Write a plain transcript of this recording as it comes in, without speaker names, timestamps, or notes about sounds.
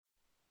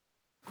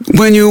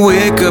When you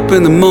wake up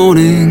in the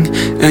morning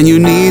and you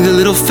need a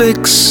little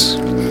fix,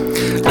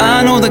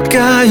 I know the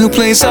guy who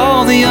plays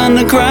all the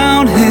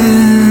underground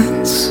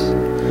hits.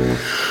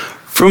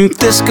 From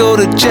disco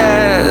to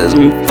jazz,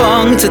 and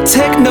funk to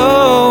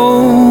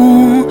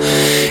techno,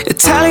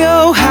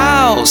 Italio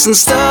house and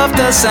stuff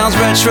that sounds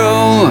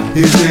retro.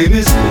 His name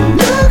is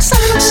Luke,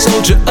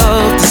 soldier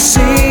of the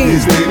sea.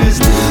 His name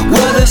is Luke.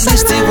 Well, at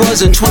least he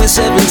was in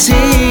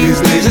 2017. His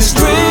name He's a is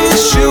straight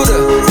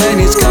shooter and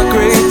he's got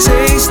great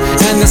taste,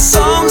 and the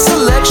song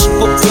selection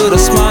will put a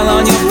smile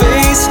on your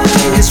face.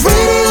 His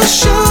radio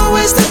show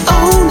is the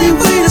only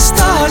way to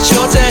start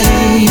your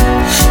day,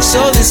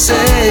 so they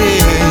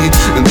say.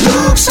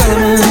 Luke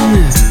Solomon,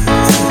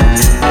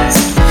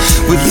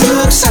 with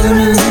Luke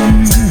Solomon,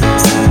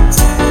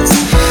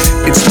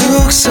 it's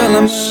Luke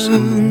Solomon.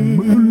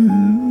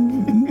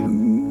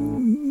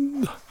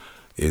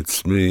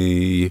 It's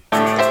me.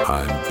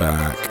 I'm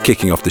back,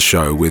 kicking off the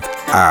show with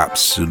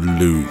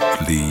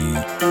absolutely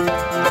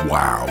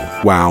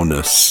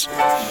wowness.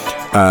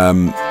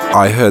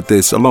 I heard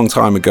this a long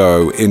time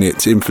ago in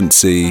its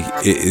infancy.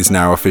 It is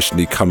now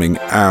officially coming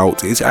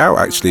out. It's out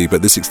actually,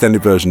 but this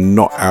extended version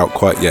not out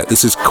quite yet.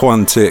 This is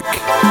Quantic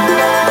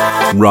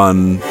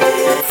Run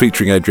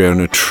featuring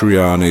Andreya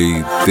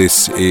Triana.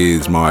 This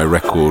is my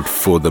record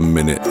for the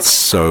minute.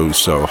 So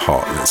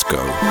hot. Let's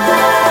go.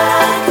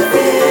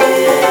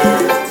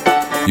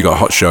 You got a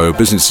hot show,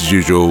 business as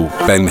usual.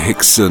 Ben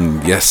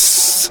Hixon,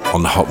 yes,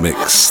 on the hot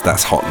mix.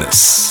 That's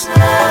hotness.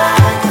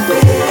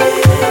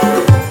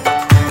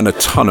 And a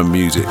ton of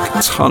music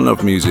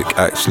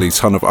actually,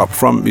 ton of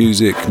upfront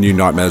music, new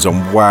Nightmares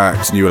on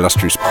Wax, new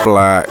Illustrious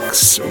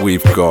Blacks,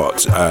 we've got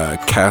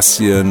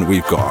Kassian,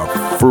 we've got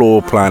a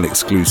Floorplan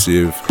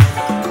exclusive.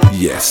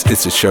 Yes,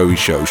 it's a showy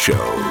show.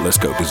 Let's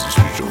go, business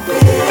as usual.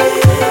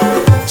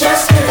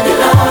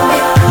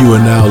 You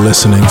are now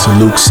listening to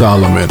Luke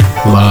Solomon,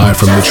 live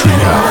from the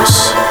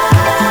Treehouse.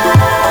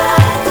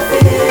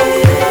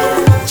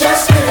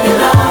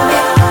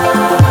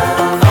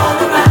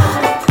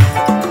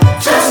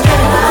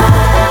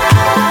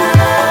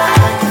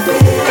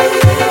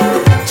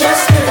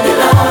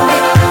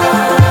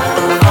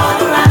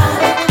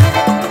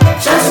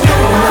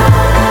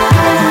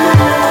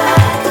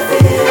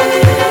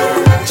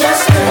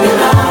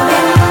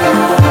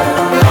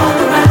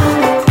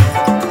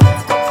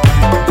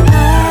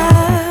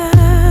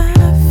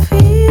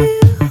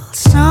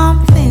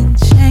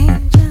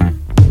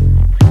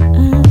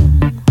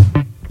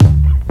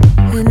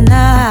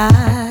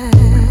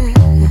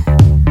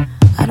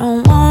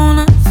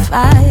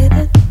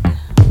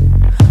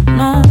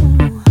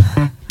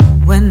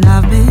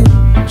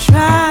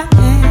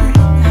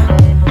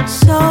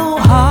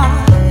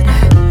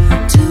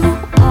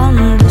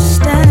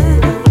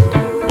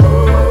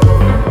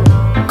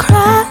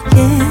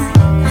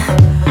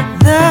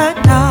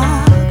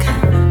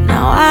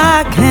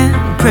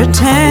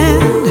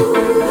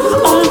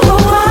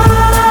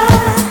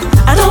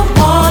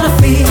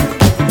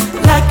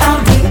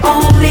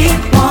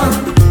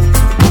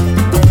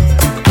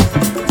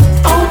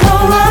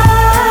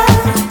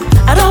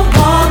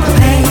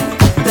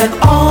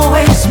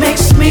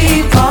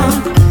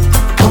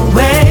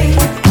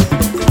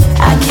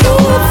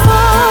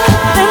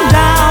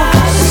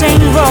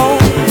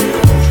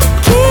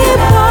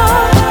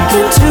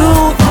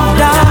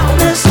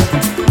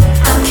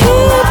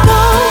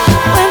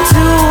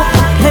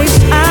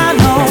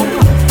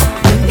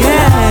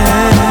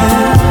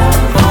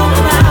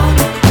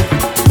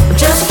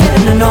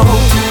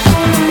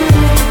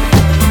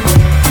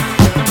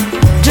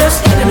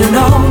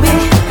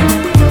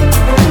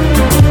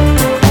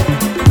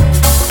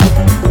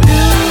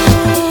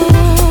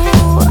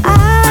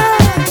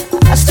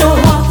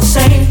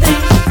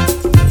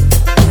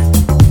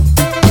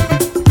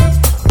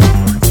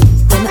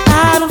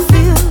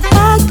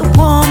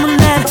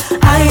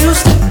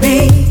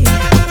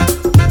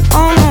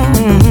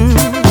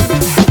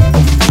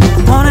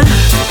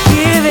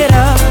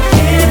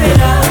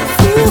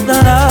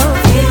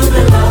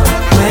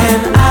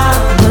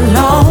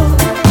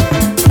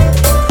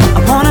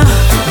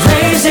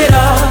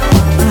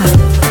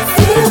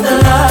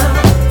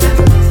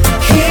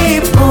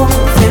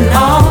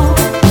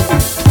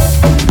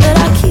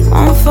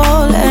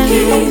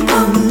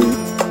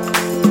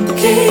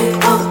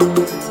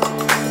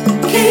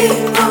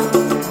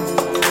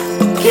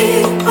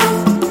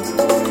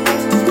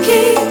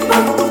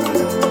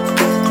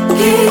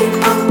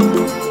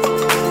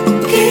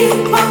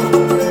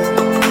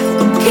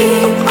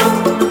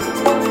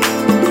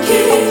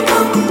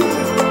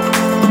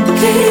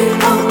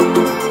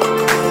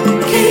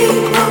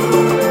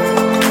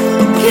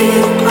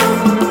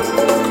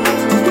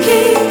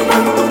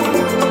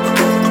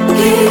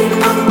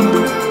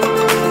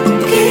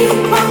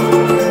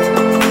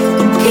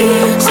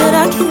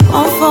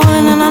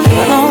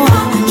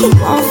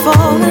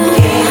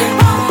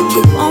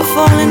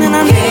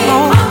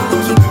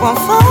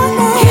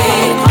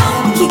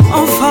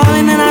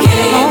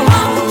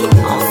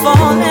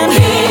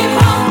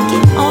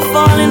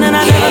 Falling and I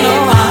never know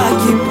I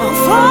keep on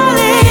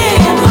falling.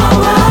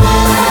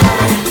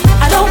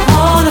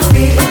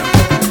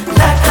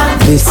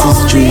 This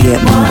is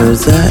Juliet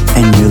Mendoza,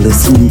 and you're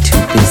listening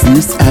to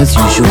Business as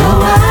Usual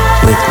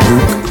with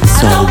Luke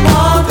Solomon.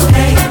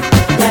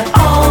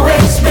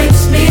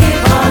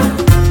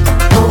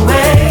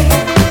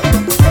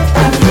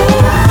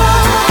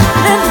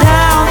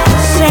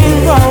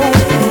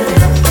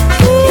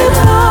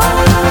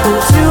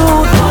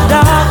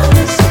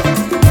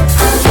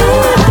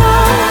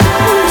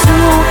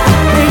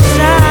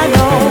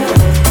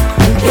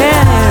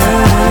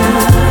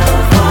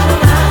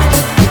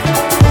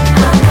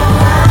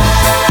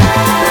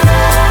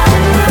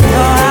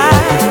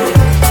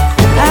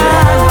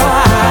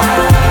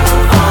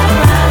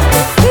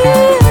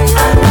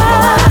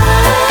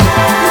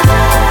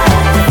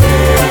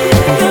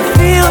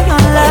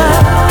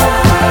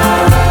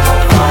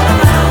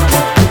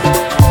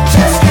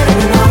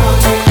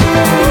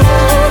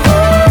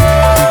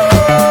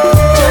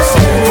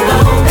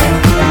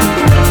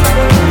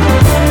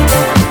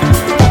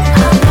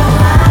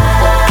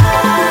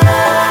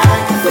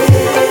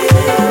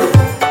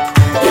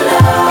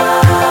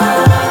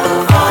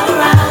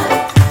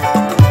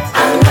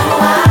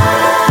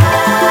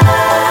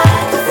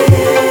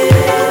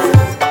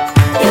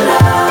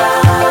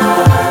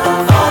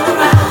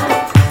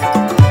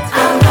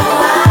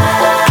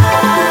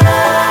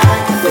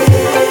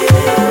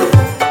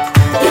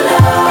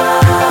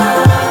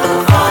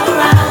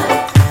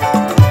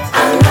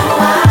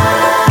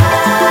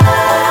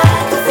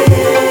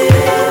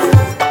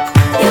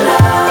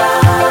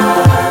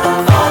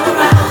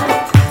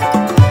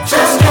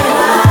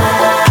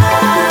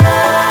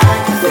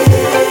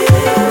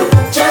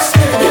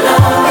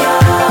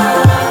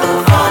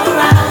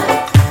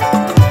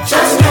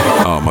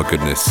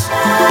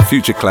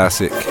 Future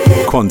classic,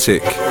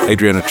 Quantic,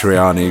 Andreya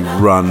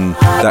Triana, Run.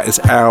 That is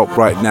out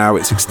right now.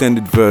 It's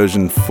extended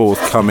version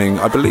forthcoming.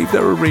 I believe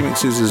there are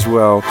remixes as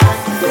well.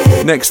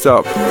 Next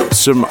up,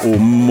 some or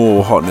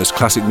more hotness.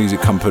 Classic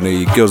music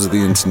company, Girls of the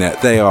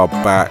Internet. They are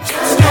back.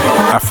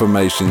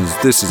 Affirmations.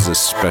 This is a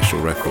special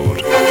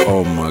record.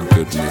 Oh my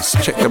goodness.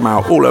 Check them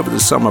out all over the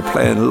summer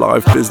playing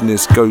live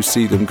business. Go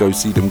see them, go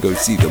see them, go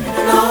see them.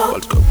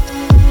 Let's go.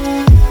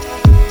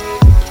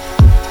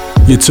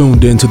 You're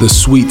tuned into the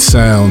sweet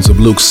sounds of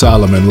Luke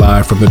Solomon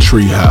live from the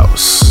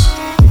Treehouse.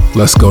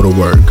 Let's go to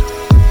work.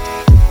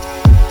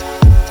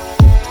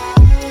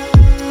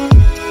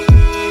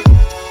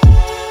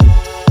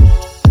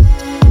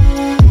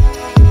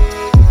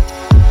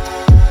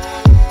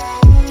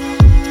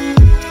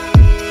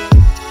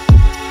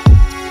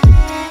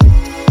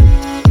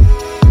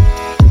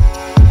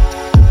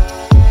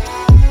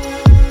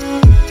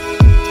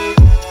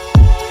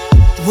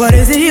 What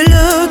is it you're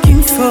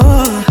looking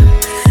for?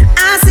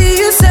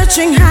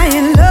 Searching high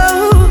and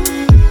low,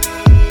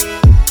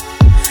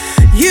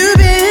 you've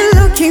been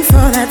looking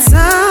for that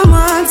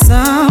someone.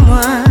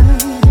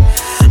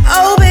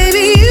 Oh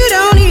baby, you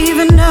don't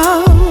even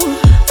know.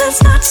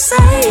 That's not to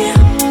say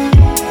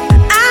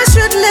I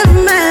should live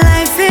my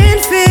life in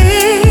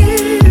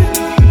fear.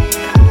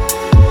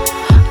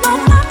 No,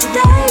 not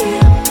today.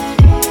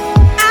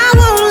 I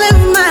won't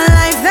live my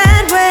life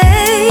that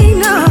way,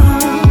 no.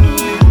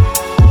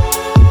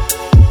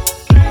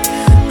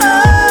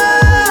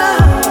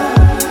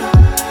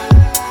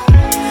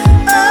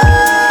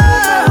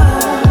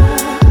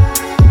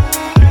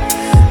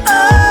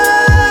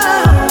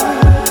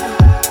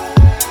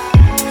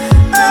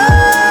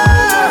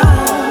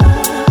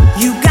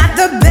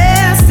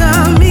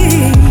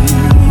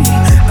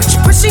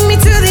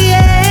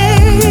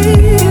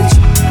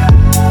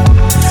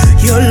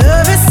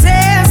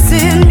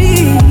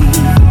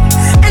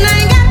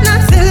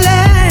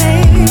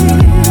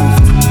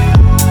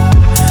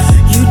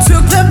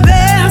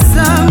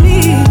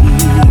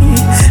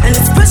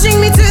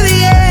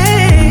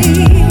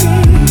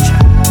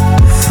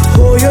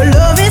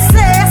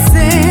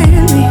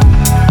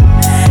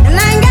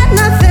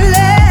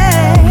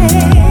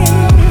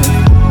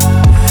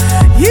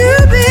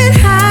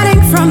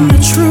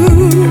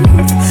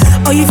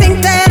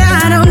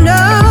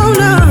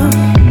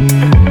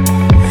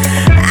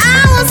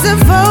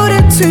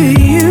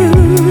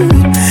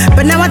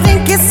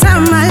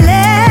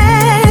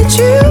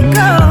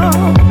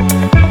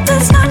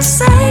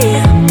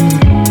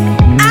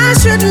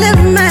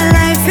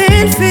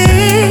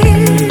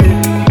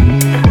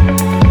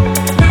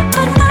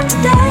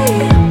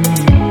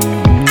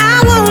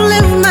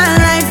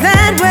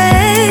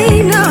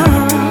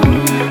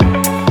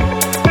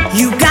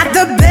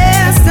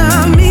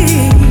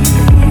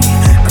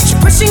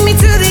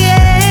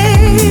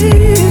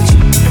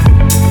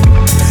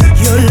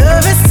 Your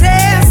love is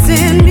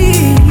testing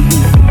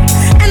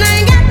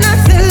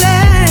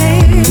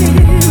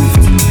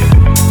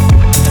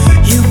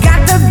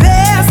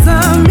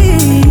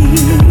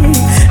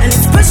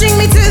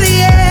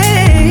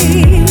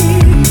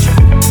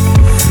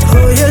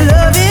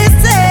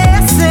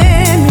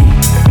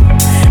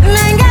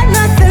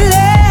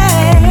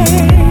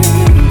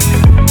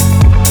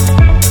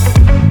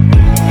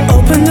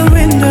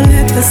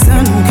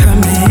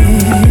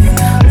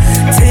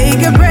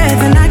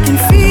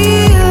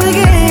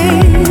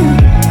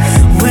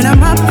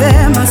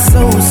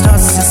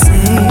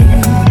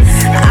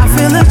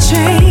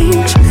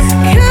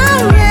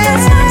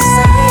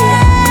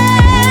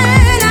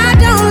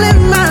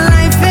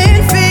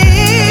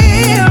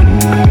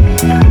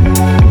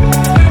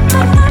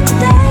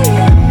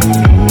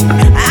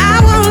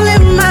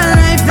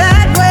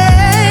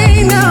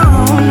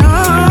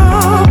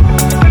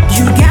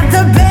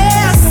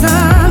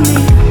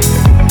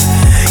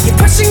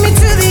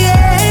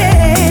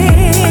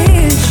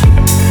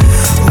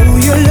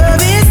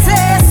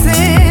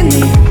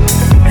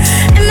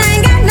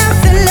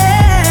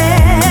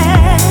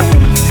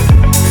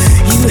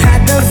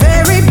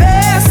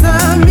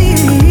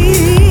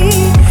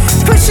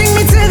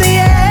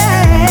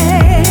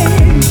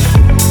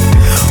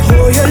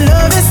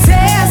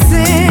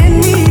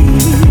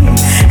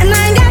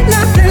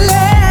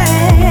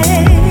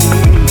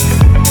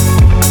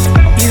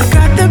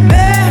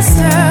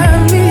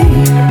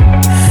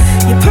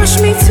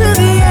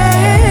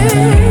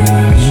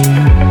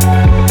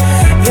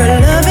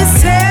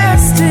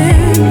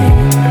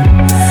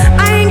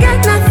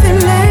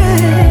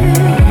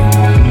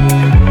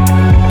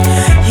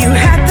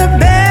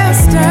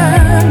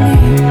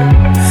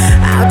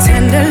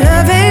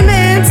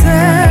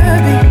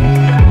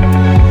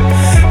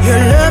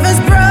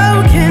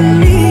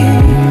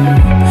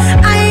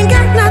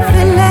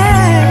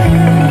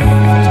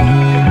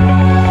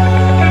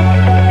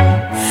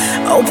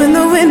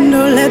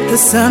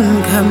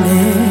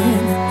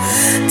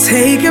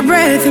take a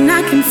breath and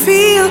I can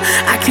feel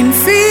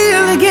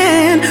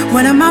again.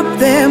 When I'm up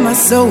there, my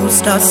soul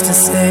starts to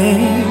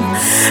sing.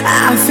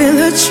 I feel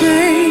a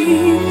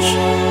change.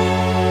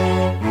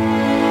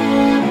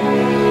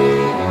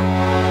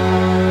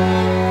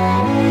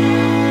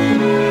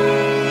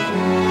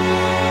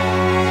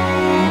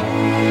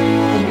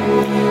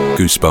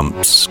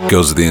 Goosebumps,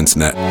 Girls of the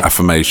Internet,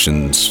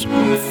 Affirmations,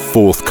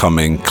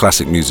 forthcoming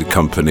classic music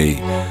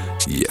company.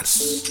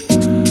 Yes.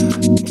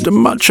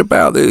 Much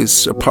about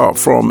this apart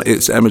from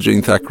it's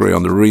Imogen Thackray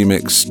on the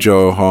remix,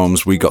 Joe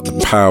Holmes, We Got the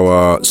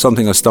Power,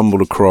 something I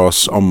stumbled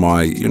across on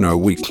my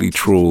weekly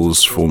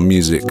trawls for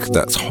music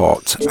that's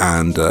hot,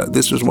 and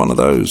this was one of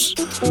those.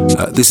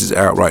 This is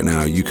out right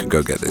now, you can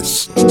go get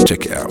this,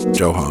 check it out.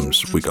 Joe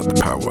Holmes, We Got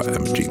the Power,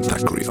 Imogen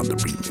Thackray on the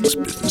remix,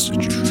 business as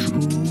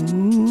usual.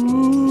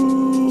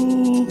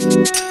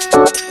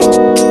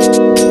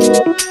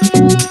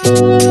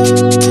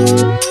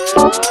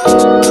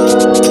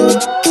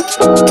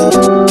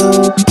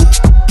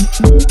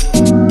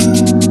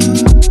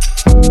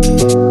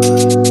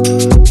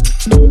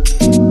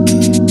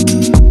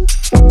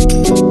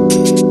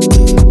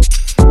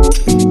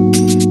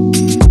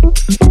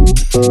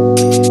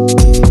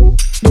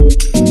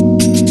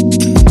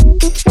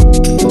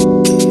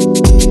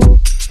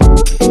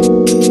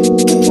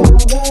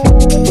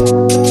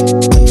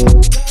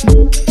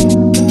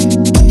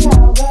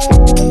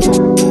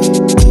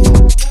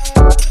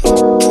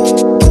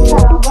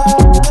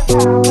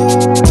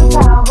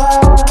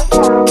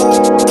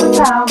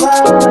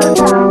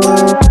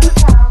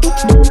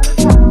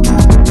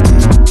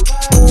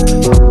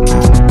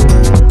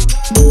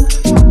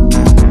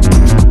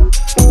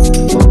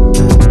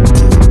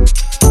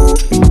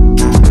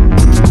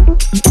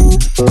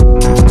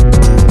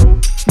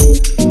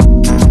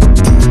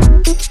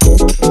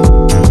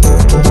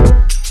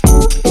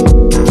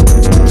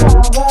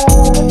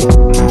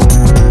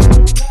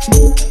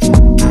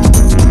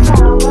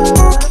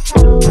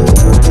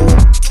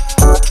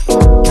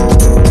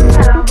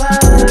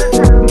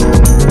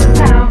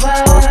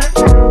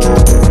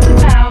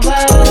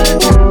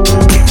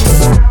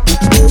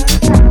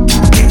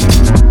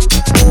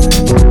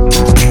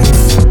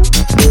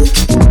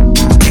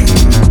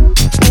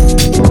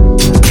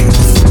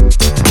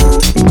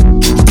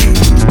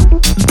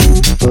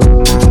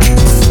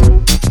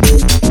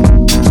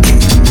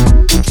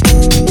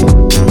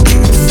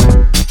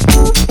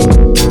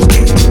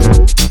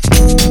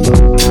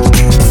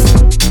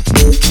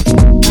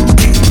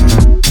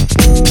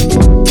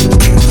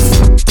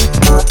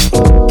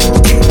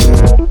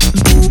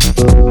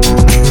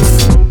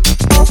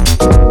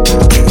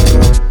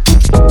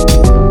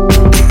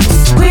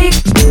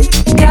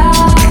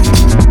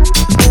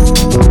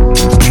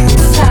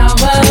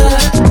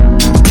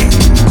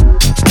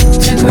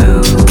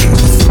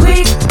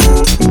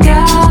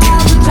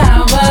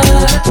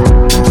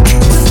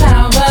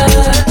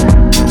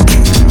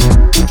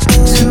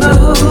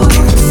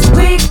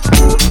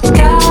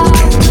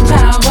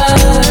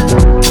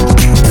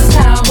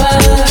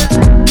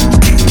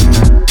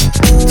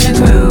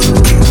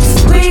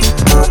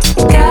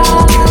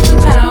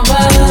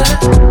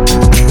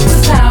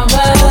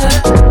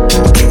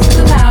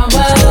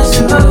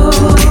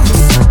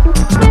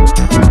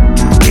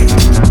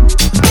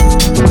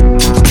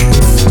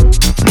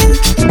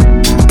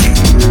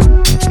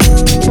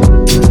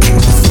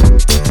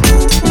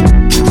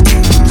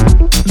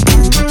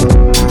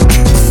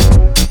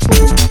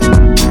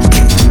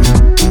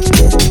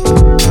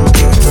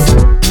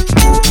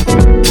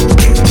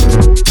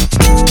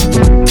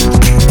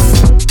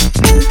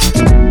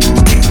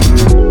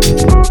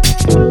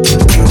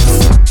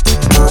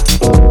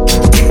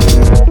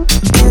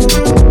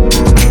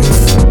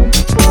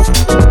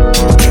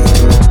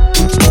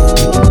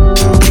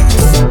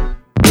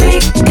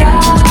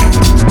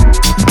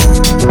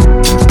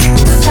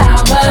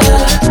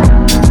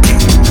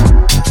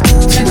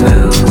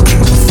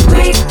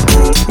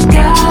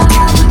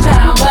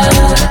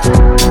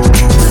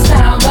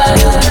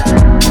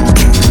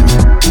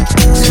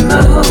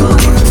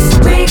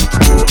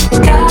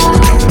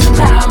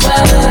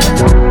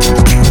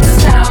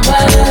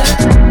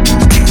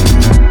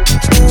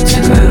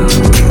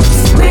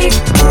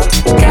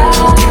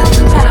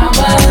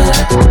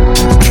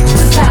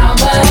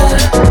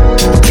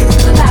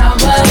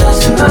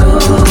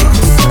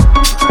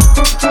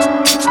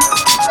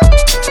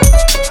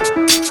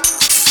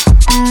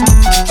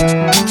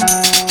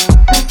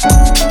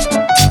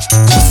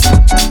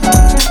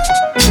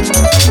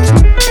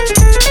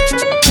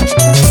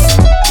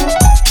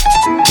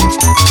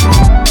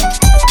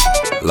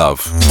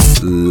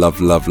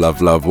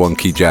 Love,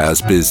 wonky jazz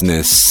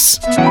business.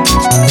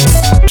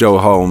 Joe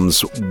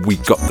Holmes, We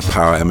Got the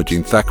Power,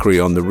 Imogen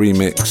Thackray on the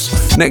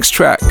remix. Next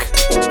track,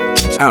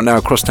 out now,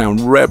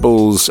 Crosstown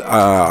Rebels.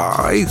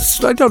 I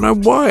don't know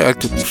why, I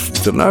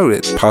don't know,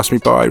 it passed me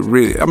by,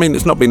 really. I mean,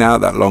 it's not been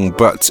out that long,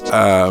 but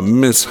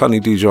Miss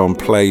Honey Dijon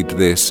played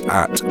this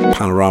at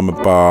Panorama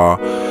Bar,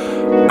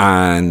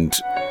 and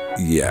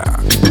yeah,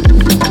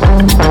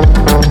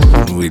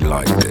 we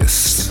like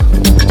this.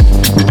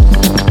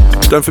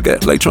 Don't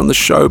forget, later on the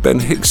show, Ben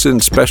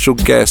Hixon, special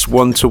guest,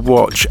 one to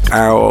watch,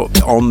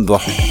 out on the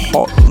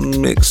Hot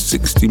Mix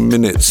 60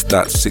 minutes.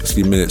 That's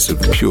 60 minutes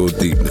of pure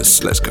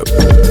deepness. Let's go.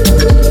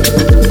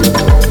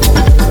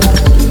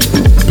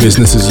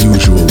 Business as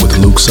usual with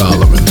Luke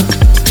Solomon.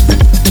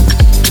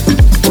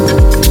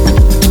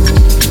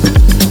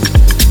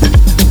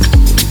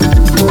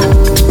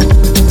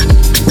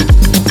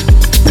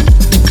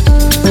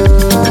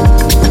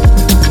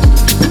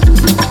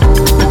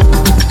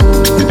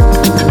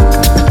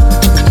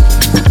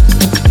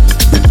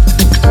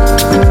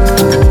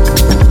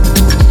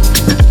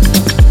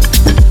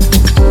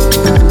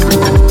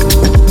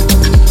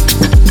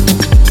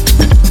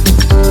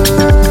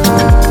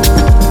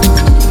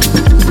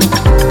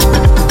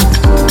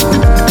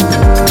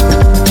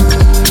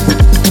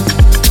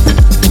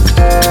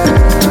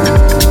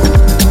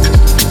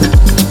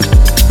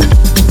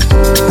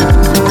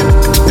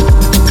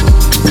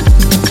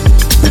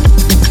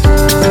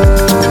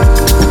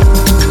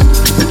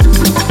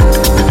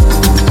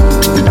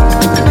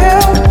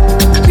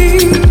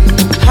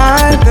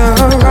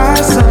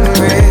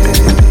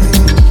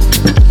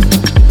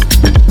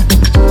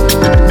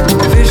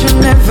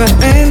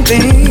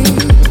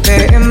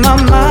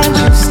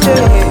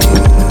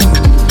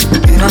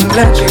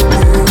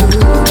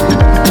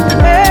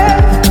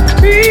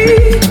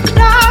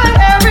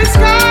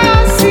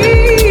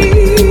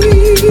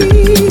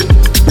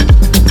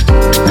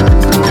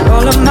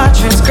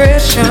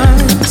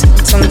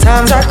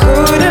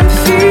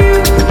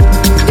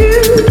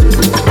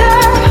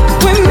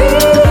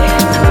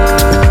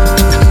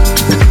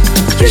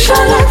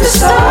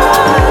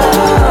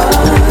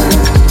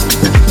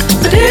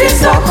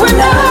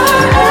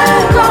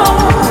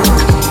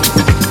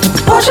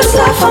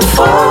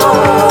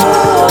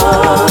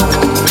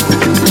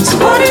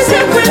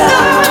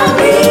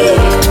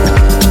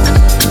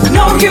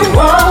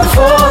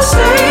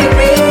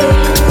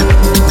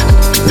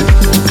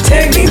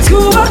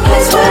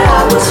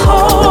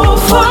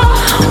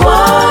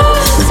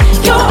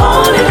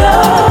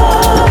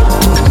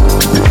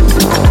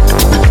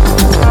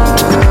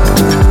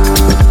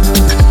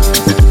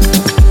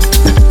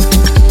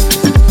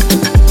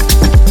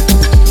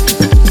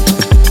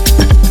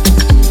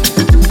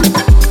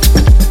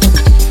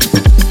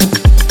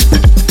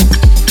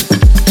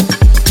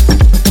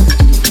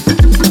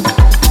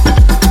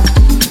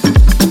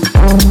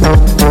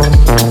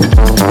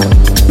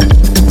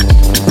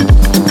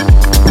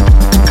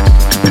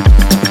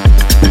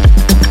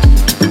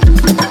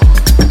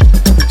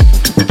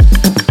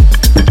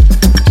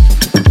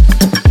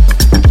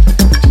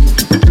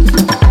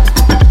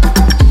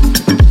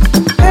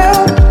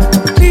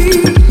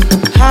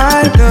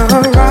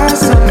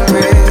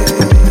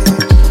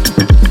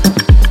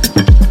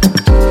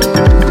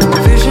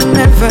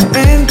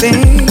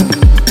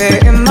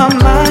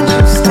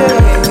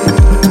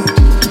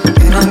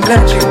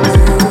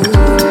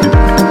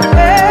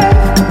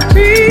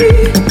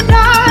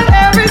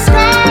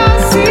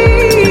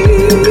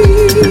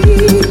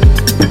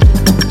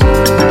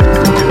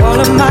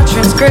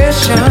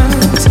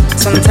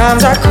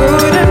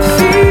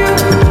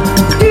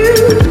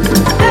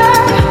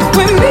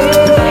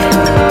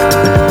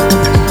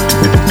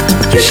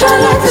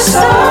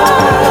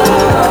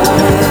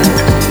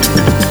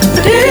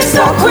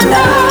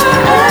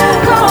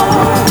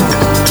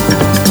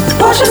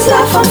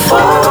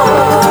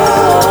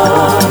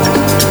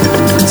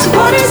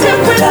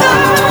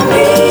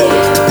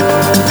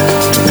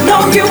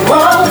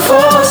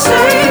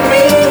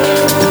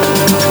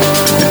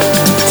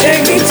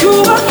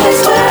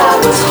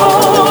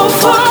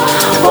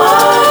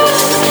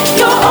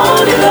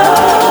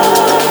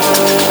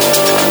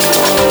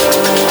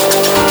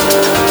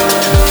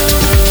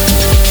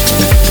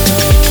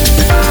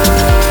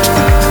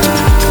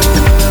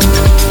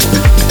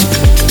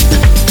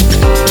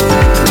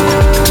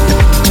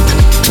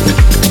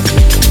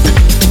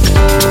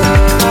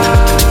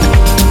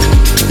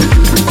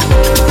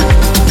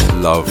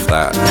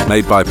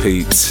 Made by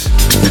Pete.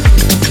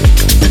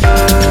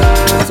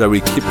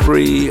 Zoe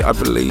Kypri, I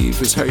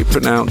believe is how you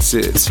pronounce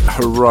it.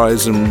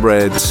 Horizon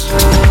Red.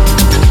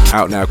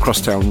 Out now,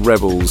 Crosstown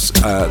Rebels.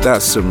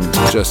 That's some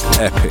just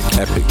epic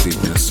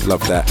deepness.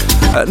 Love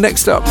that.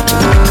 Next up,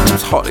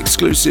 hot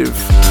exclusive.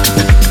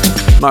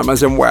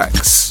 Nightmares and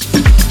Wax.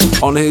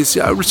 On his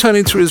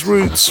returning to his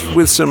roots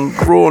with some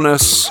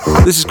rawness.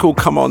 This is called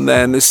Come On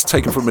Then. This is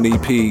taken from an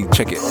EP.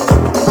 Check it.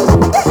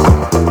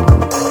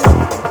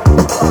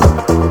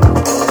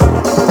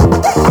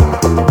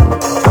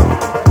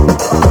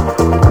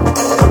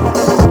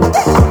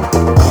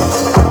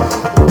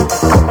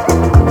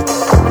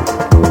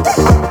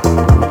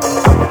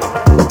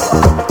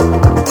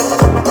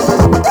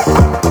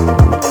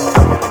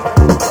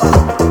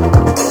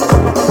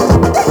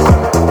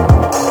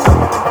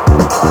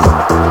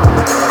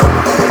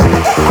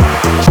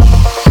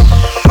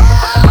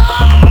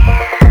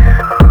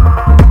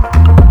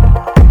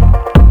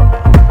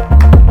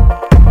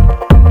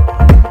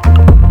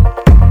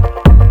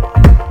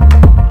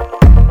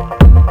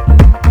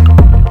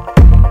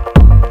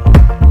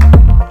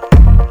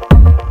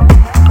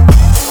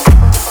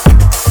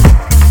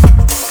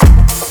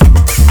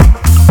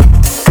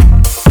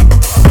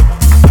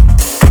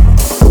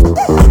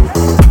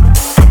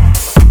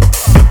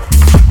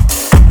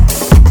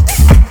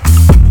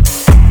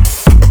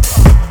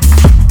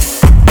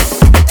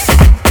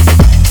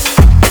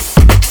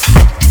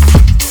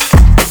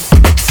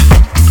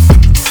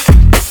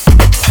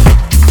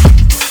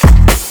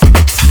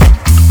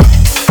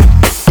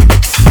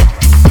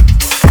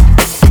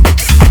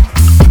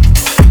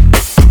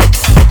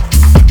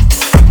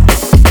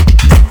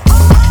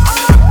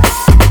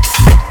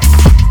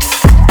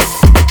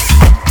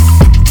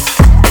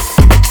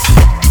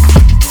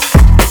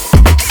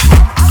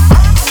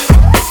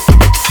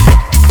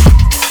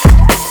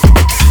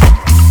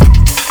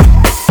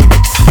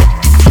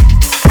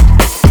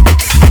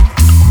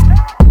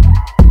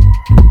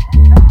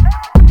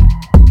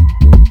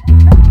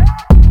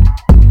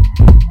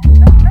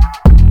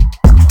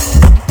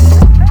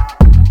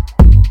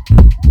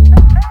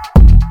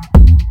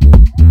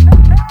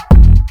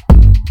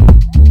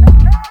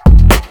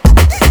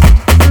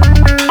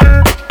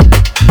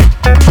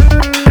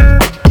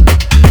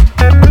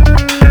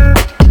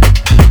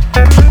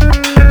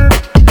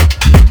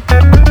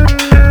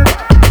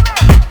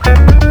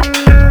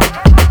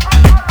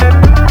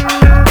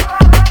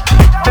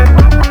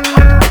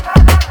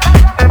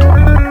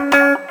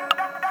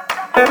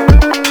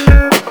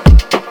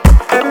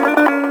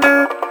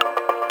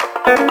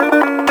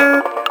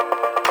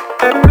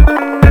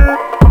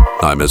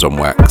 Bangers on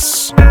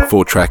Wax,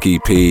 4-track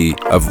EP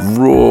of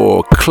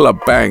raw club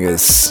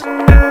bangers.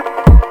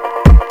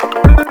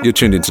 You're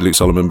tuned into Luke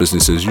Solomon,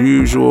 Business as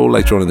Usual.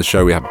 Later on in the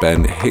show we have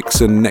Ben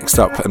Hixon. Next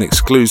up, an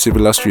exclusive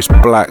Illustrious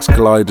Blacks,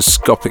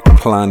 Kaleidoscopic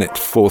Planet,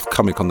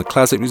 forthcoming on the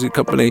Classic Music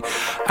Company.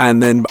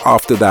 And then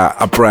after that,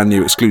 a brand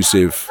new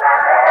exclusive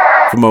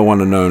from my one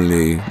and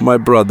only, my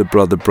brother,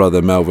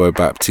 Melvo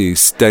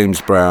Baptiste,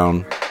 Dames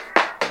Brown.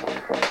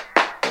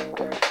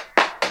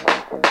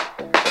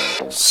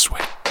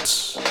 Sweat.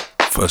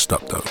 First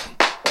up though,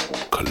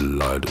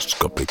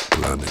 Kaleidoscopic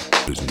Planet,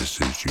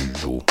 Business as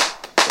Usual.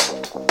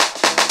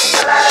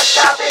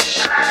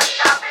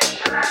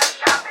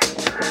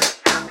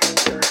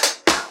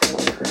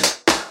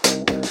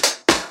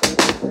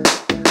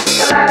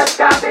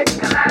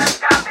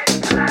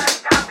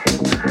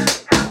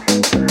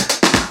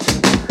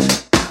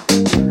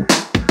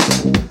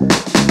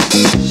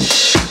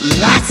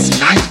 Last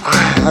night I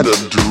had a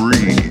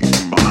dream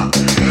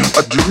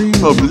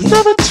of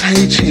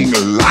levitating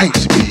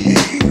light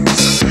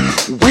beings,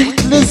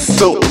 weightless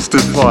souls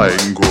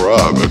defying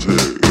gravity,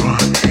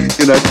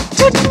 in a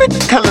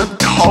technicolored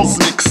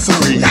cosmic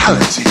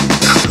surreality.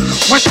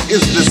 What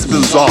is this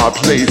bizarre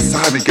place?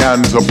 I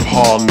began to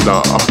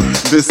ponder.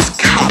 This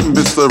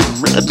canvas of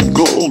red,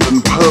 gold,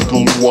 and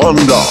purple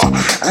wonder.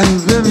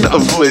 And then a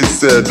voice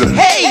said,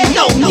 "Hey,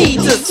 no need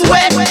to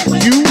sweat.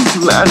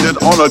 You've landed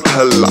on a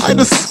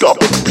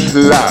kaleidoscopic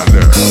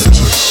planet."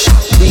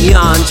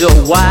 Beyond your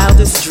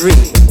wildest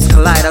dreams,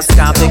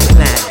 kaleidoscopic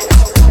planet.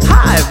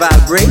 High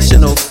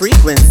vibrational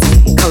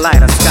frequency,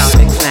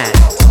 kaleidoscopic planet.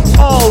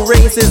 All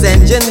races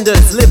and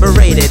genders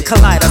liberated,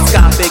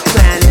 kaleidoscopic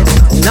planet.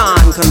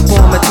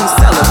 Non-conformity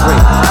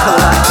celebrate,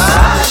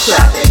 kaleidoscopic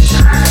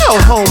planet. No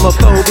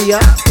homophobia,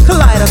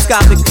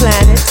 kaleidoscopic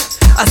planet.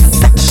 A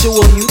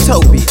sexual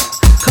utopia,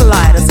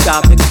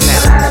 kaleidoscopic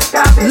planet.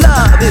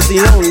 Love is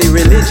the only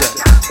religion,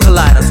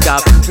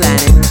 kaleidoscopic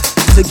planet.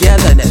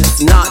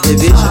 Togetherness, not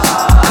division,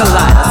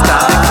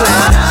 kaleidoscopic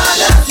planet.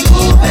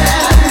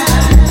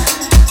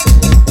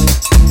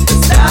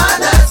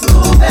 Stardust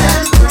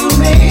moving through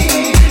me.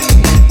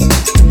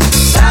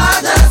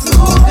 Stardust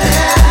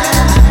moving.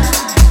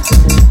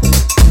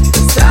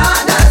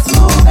 Stardust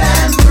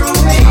moving through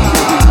me.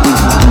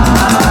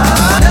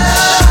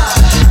 Love,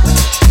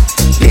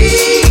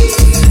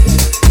 peace,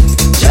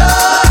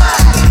 joy,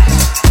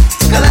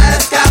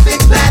 kaleidoscopic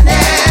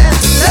planet.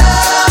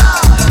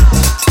 Love,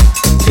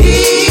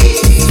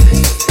 peace,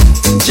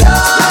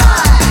 joy,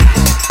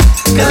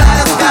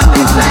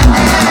 kaleidoscopic planet.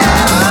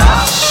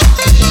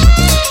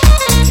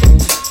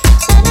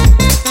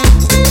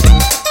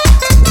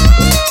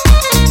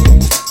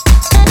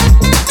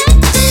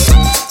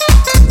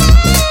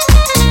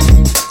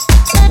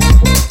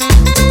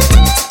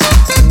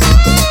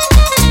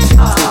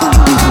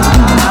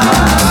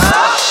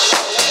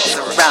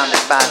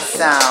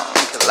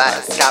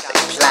 Kaleidoscopic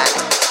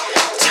planet,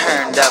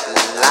 turned up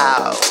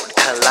loud,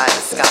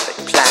 kaleidoscopic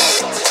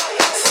planet,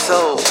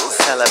 soul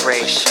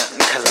celebration,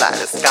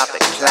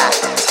 kaleidoscopic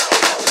planet,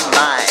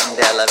 mind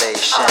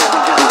elevation,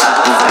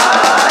 kaleidoscopic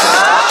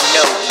planet,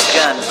 no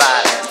gun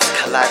violence,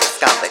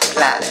 kaleidoscopic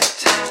planet,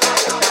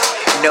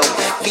 no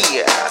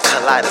fear,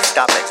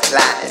 kaleidoscopic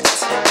planet,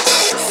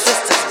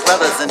 sisters,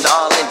 brothers, and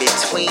all in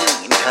between,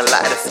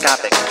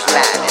 kaleidoscopic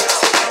planet,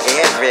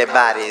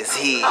 everybody's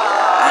here.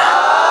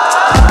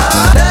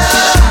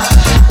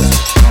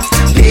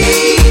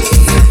 Peace,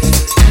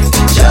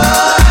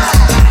 joy,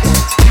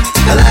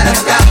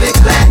 kaleidoscopic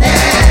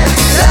planet.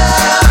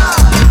 Love,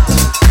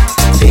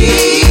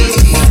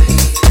 peace,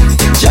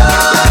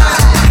 joy,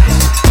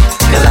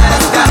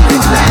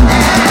 kaleidoscopic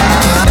planet.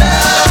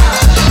 Love,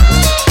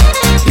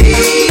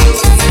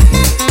 peace,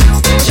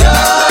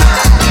 joy,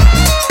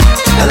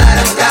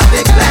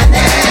 kaleidoscopic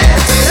planet.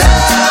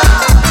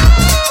 Love,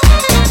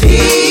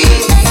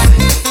 peace,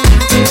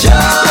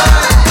 joy.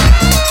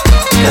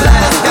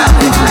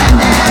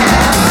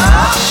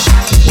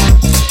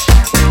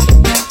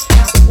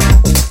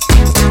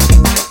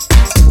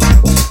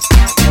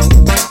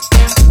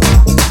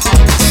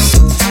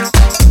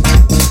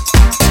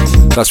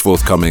 That's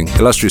forthcoming.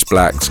 Illustrious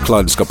Blacks,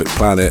 Kaleidoscopic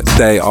Planet.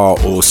 They are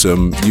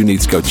awesome. You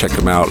need to go check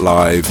them out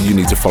live. You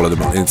need to follow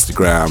them on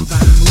Instagram.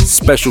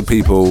 Special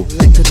people.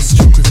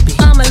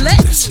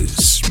 This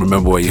is,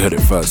 remember where you heard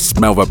it first.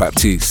 Melvo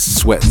Baptiste,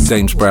 Sweat,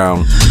 James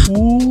Brown.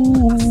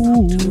 Ooh,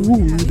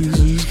 this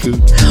is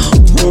good.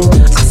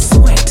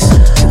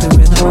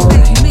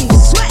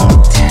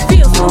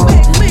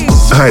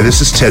 Hi, this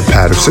is Ted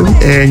Patterson,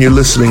 and you're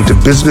listening to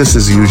Business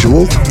as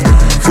Usual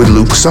with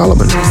Luke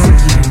Solomon.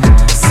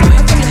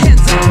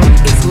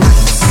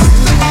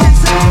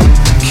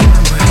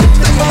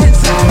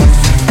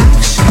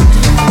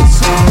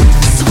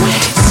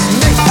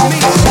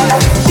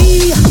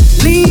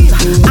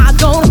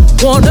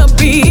 Wanna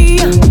be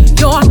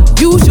your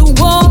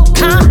usual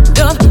kind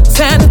of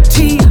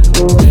sanity.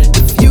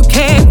 If you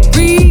can't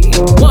read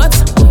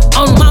what's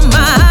on my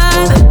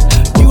mind,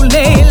 you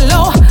lay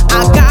low,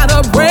 I got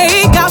a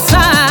break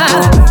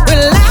outside.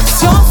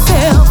 Relax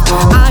yourself,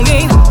 I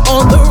ain't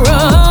on the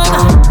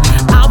run.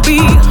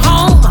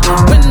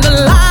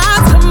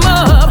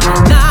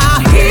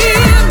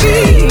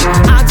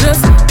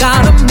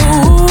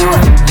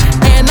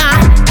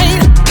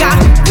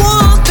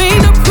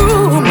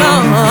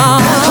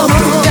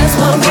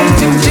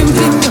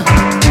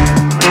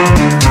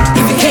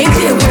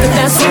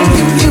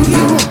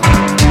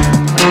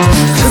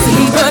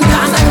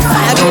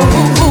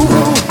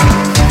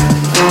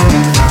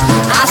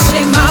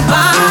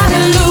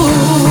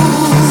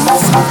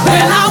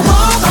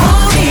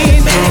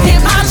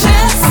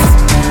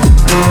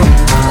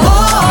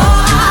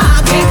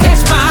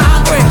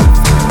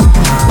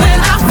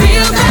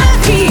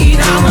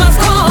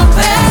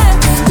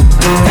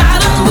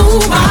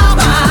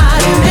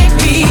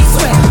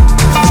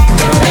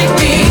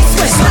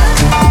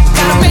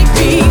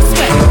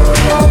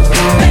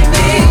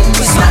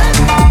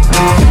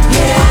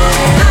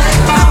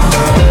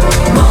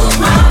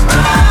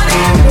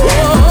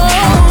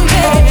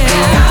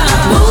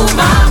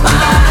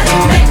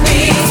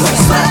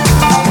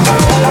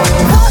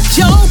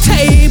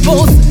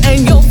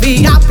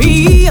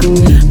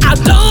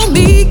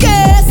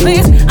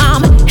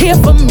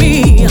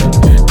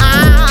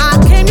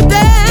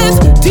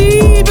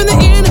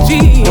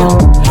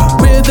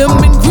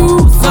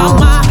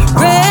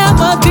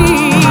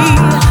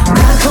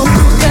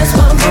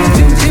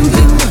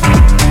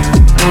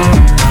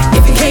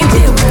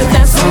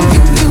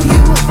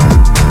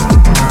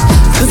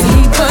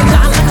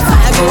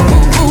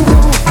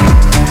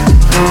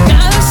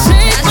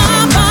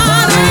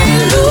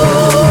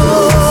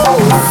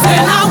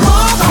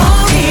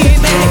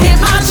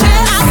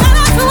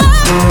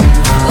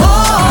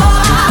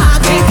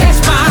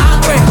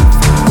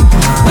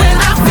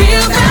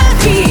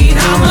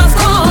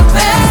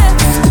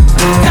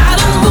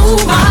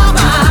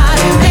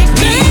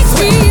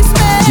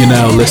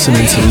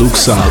 listening to Luke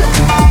Solomon.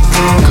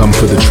 Come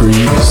for the trees,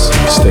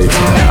 stay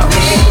for the house.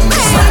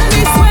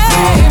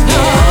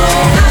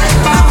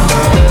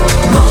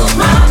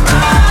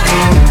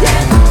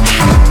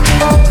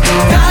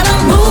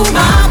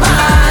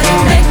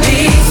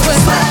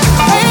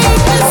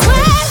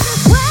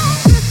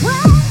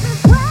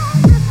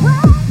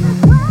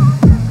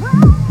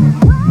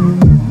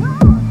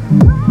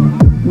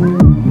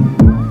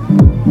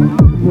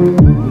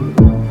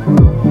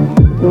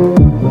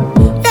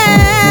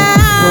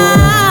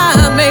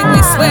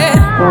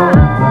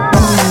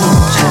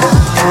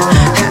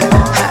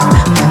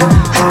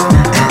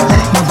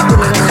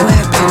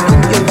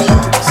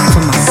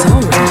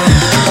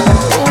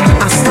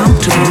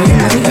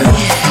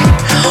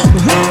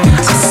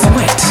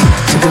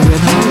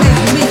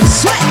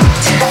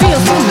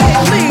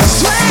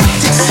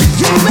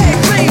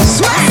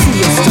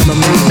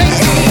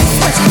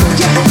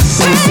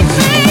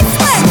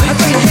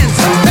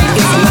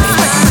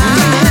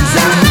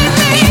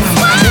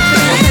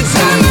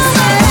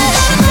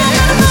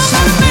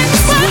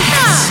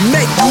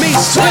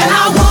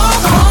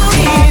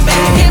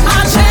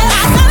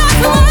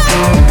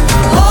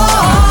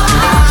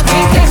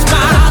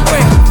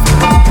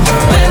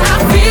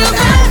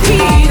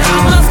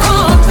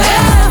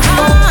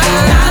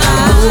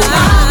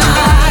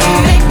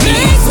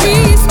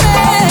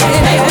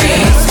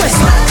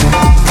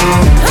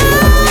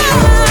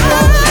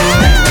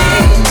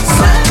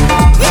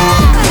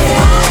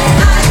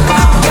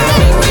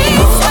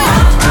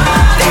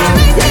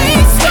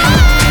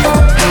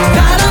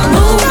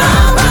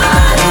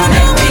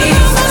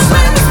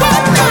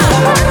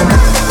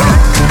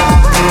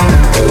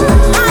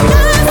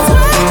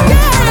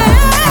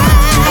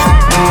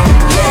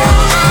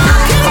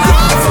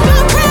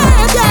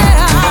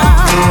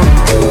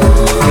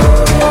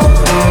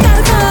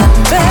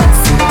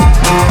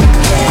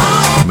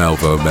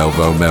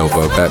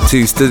 Melvo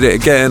Baptiste did it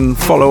again,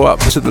 follow up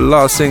to the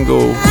last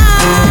single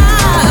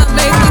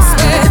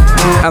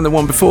and the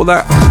one before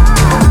that.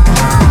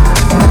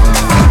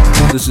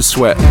 This is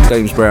Sweat,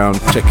 James Brown,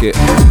 check it.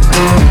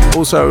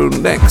 Also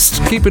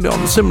next, keeping it on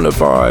a similar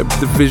vibe,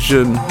 The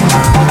Vision.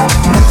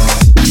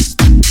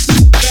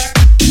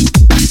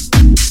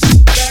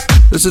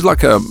 This is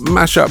like a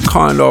mashup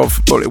kind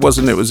of, well it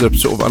wasn't, it was a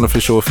sort of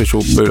unofficial,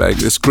 official bootleg.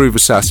 This Groove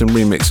Assassin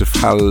remix of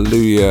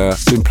Hallelujah.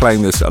 Been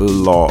playing this a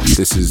lot.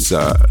 This is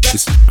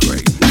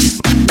great.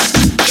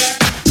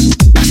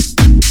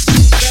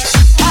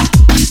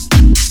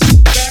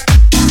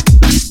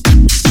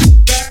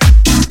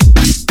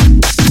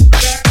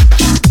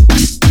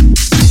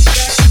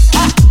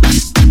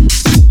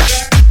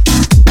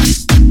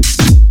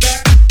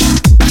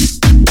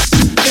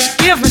 Just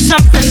give me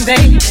something,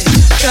 baby.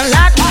 Feel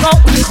like I'm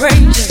going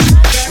crazy.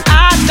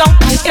 I don't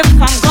know if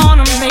I'm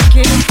gonna make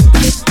it.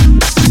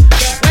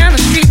 When the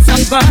streets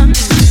are burning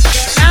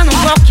and the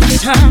world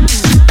keeps turning,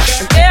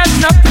 and there's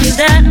nothing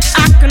that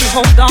I can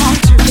hold on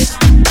to. Just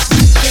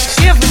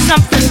give me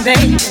something,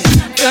 baby.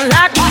 Feel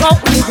like I'm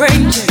going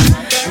crazy.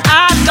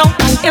 I don't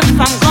know if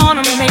I'm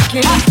gonna make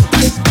it.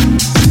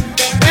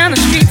 When the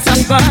streets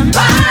are burning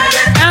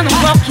and the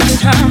world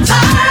keeps turning,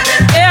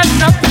 there's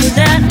nothing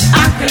that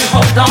I can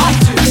hold on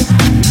to.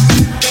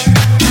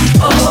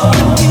 Oh,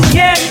 you can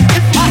get it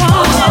if you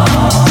want it.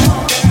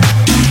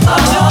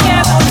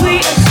 Together we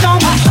are so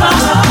much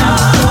stronger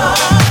now.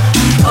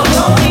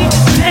 Don't need to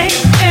take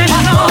it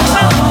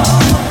over.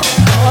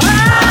 Oh, I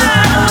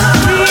don't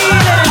feel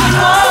it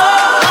anymore.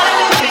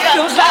 It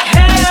feels like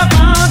heaven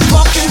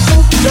walking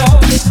through the door.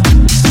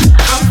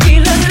 I'm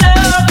feeling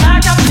love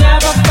like I've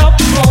never felt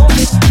before.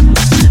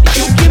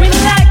 You give me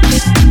light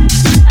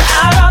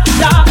out of the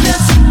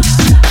darkness.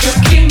 You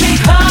keep me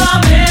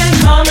coming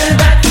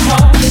back for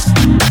more.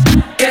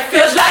 It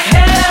feels like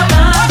heaven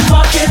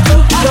walking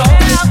through the door.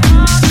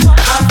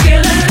 I'm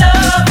feeling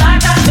love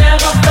like I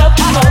never felt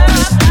before.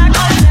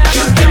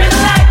 You give me the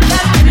light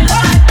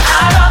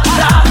out of the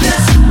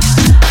darkness.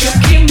 You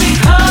keep me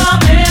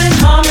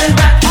coming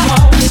back for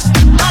more.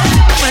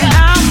 When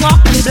I'm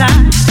walking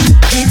blind,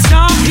 need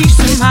some peace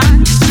of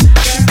mind.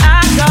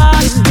 I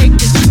gotta make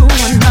it through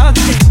another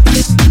day.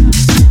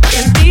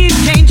 In these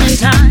changing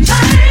times,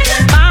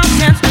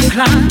 mountains to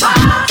climb.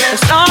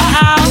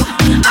 Somehow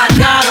I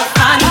gotta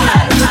find a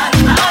light.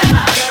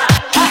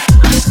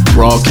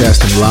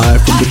 Broadcasting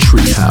live from the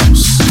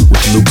Treehouse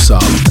with Luke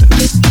Solomon.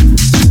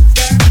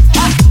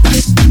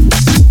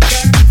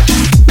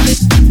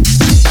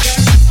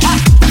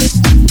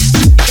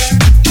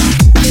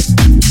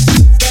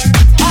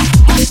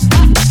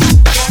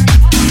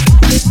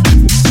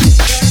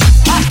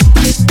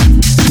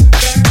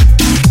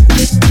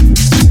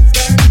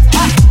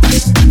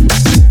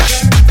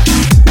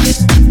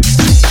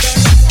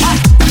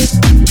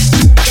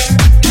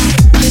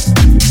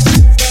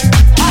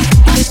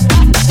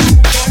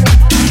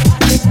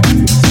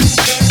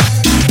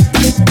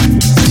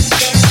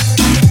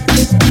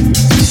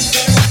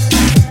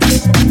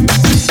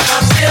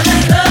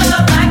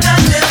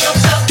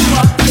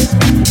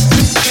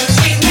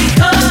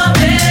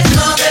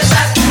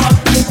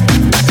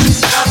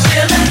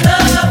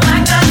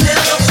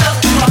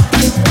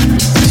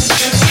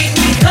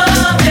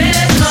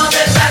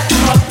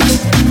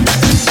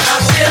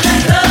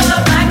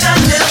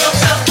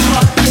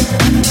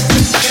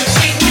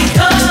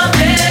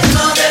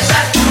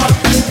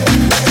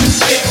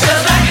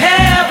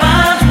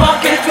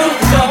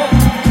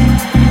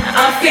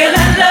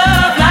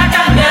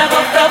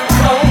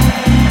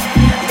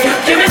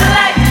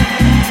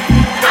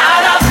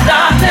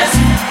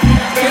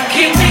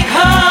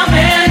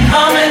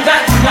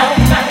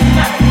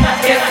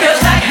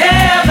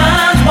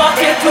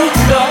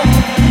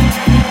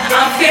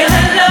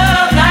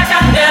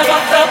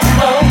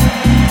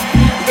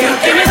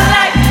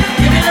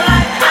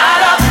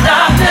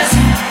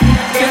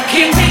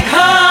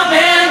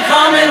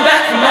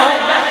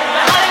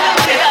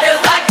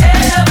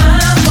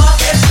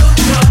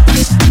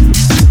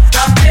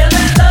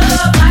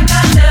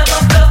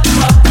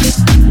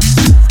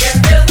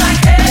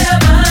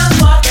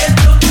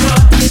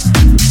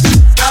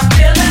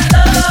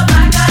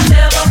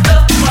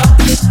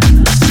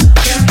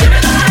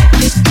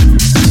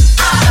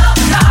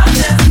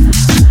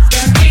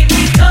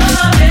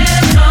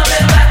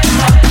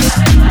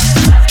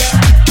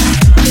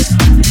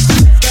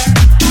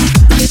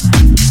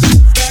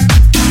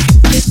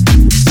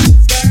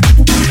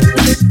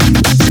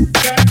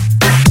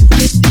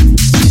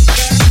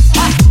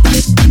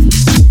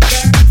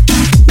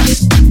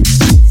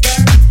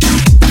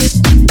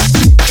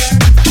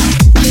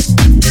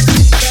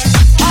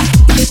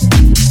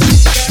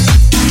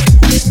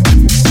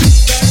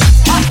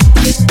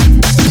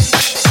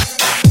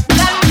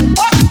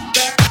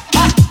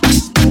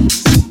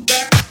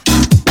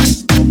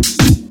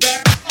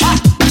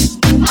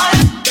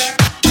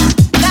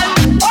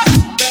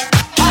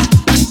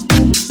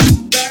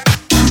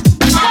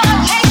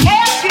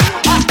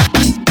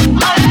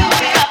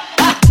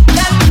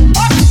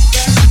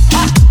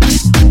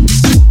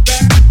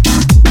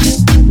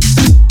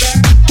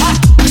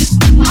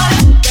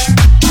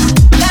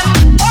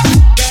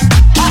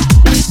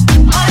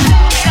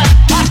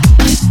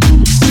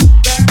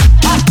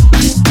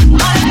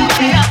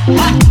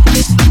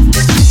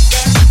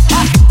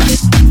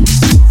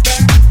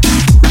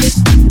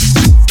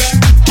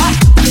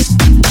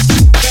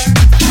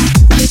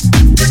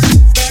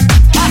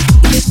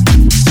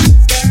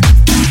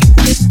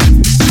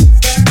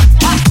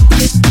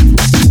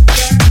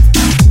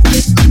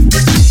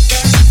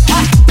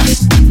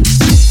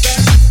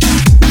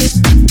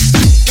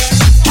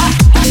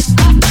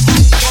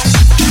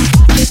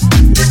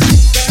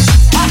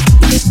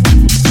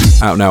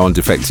 out now on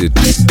Defected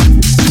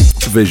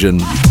Vision.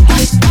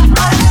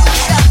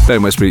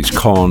 Then Westbeech,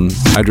 Con,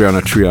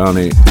 Andreya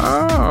Triana.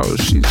 Oh,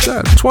 she's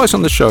there. Twice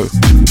on the show.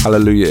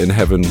 Hallelujah in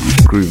Heaven,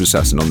 Groove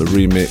Assassin on the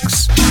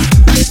remix.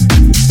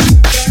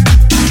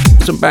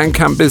 Some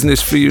Bandcamp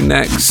business for you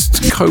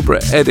next. Cobra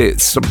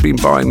Edits. I've been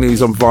buying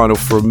these on vinyl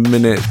for a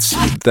minute.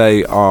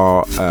 They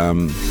are,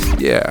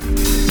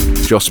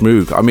 Joss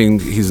Moog. I mean,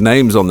 his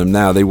name's on them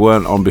now. They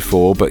weren't on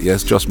before, but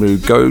yes, Joss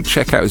Moog. Go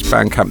check out his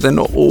Bandcamp. They're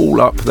not all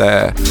up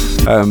there,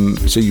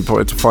 so you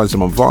probably have to find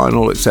some on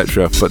vinyl,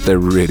 etc. But they're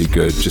really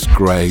good. Just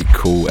great,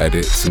 cool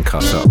edits and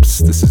cut-ups.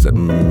 This is a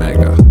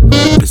mega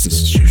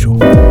business as usual.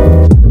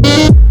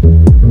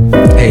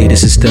 Hey,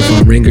 this is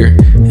Stefan Ringer,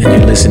 and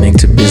you're listening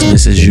to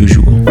Business as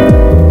Usual.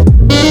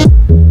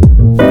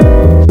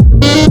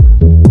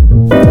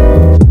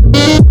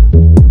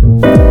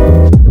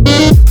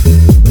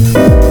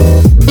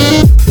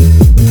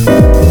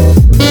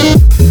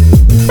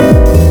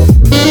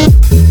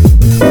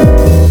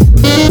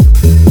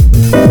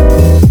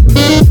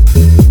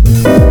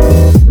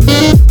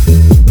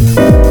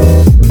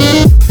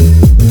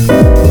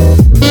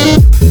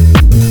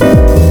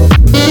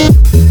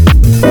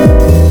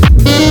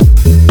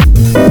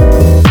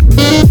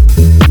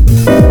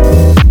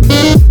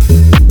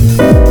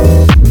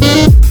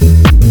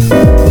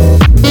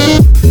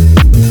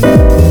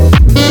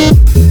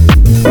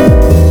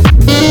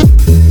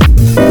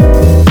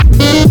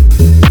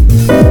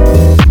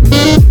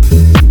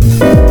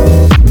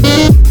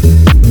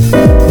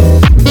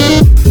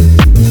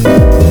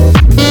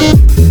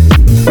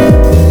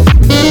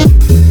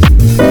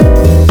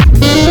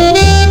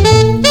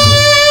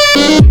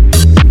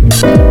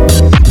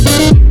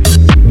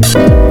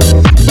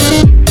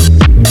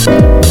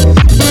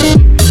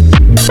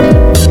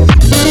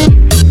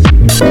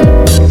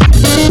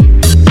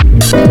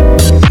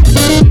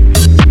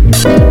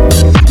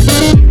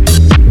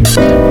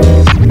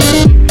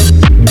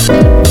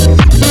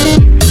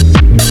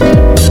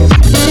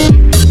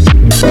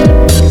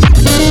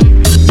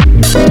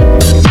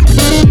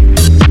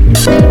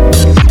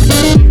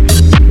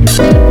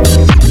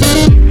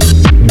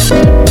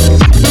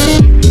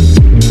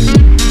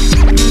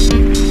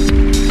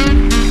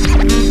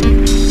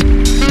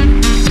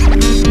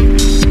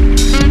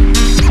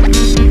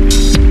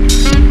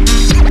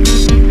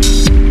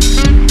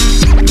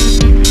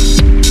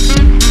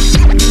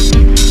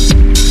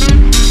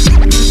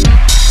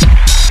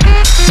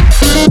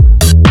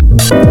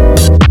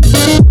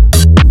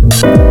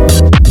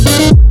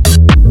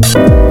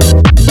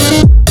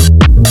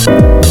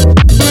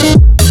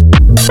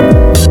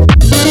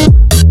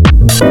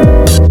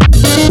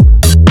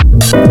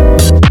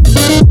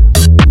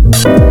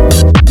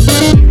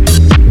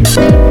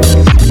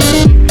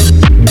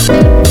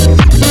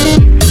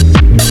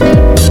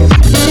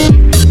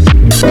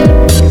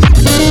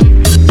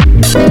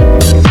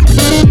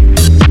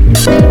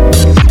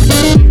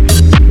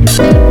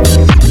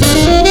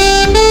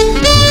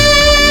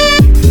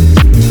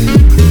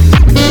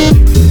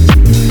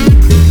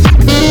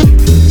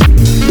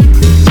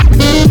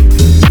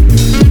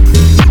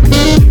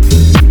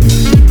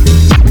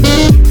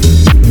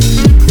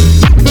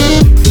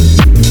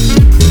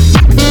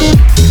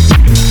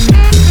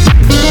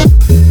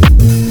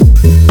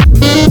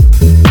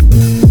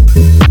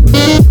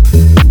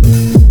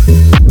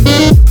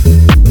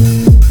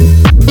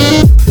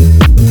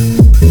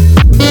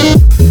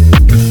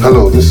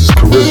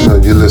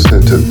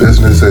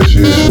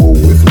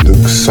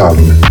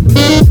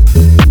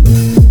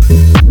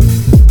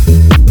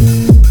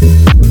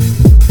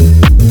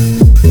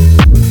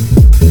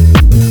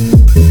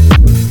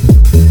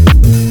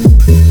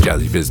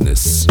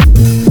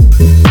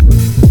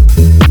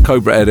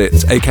 Cobra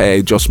Edits,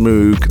 aka Joss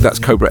Moog. That's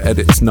Cobra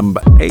Edits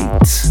number 8.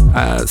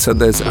 So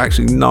there's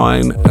actually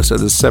 9. So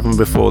there's 7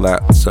 before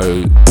that.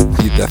 So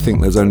I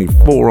think there's only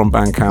 4 on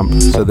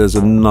Bandcamp. So there's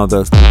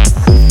another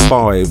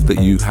 5 that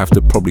you have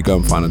to probably go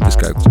and find on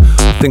Discogs.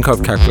 I think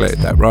I've calculated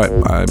that right.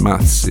 My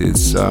maths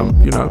is,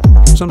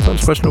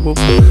 sometimes questionable.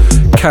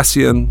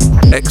 Kassian,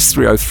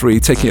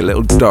 X303, taking it a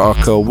little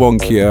darker,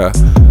 wonkier.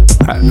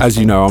 As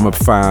you know, I'm a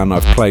fan.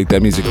 I've played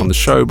their music on the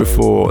show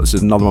before. This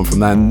is another one from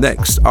there.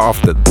 Next,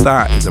 after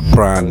that, is a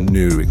brand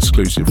new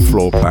exclusive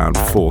Floorplan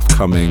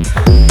forthcoming.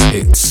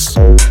 It's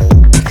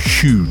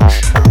huge.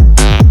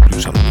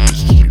 Blues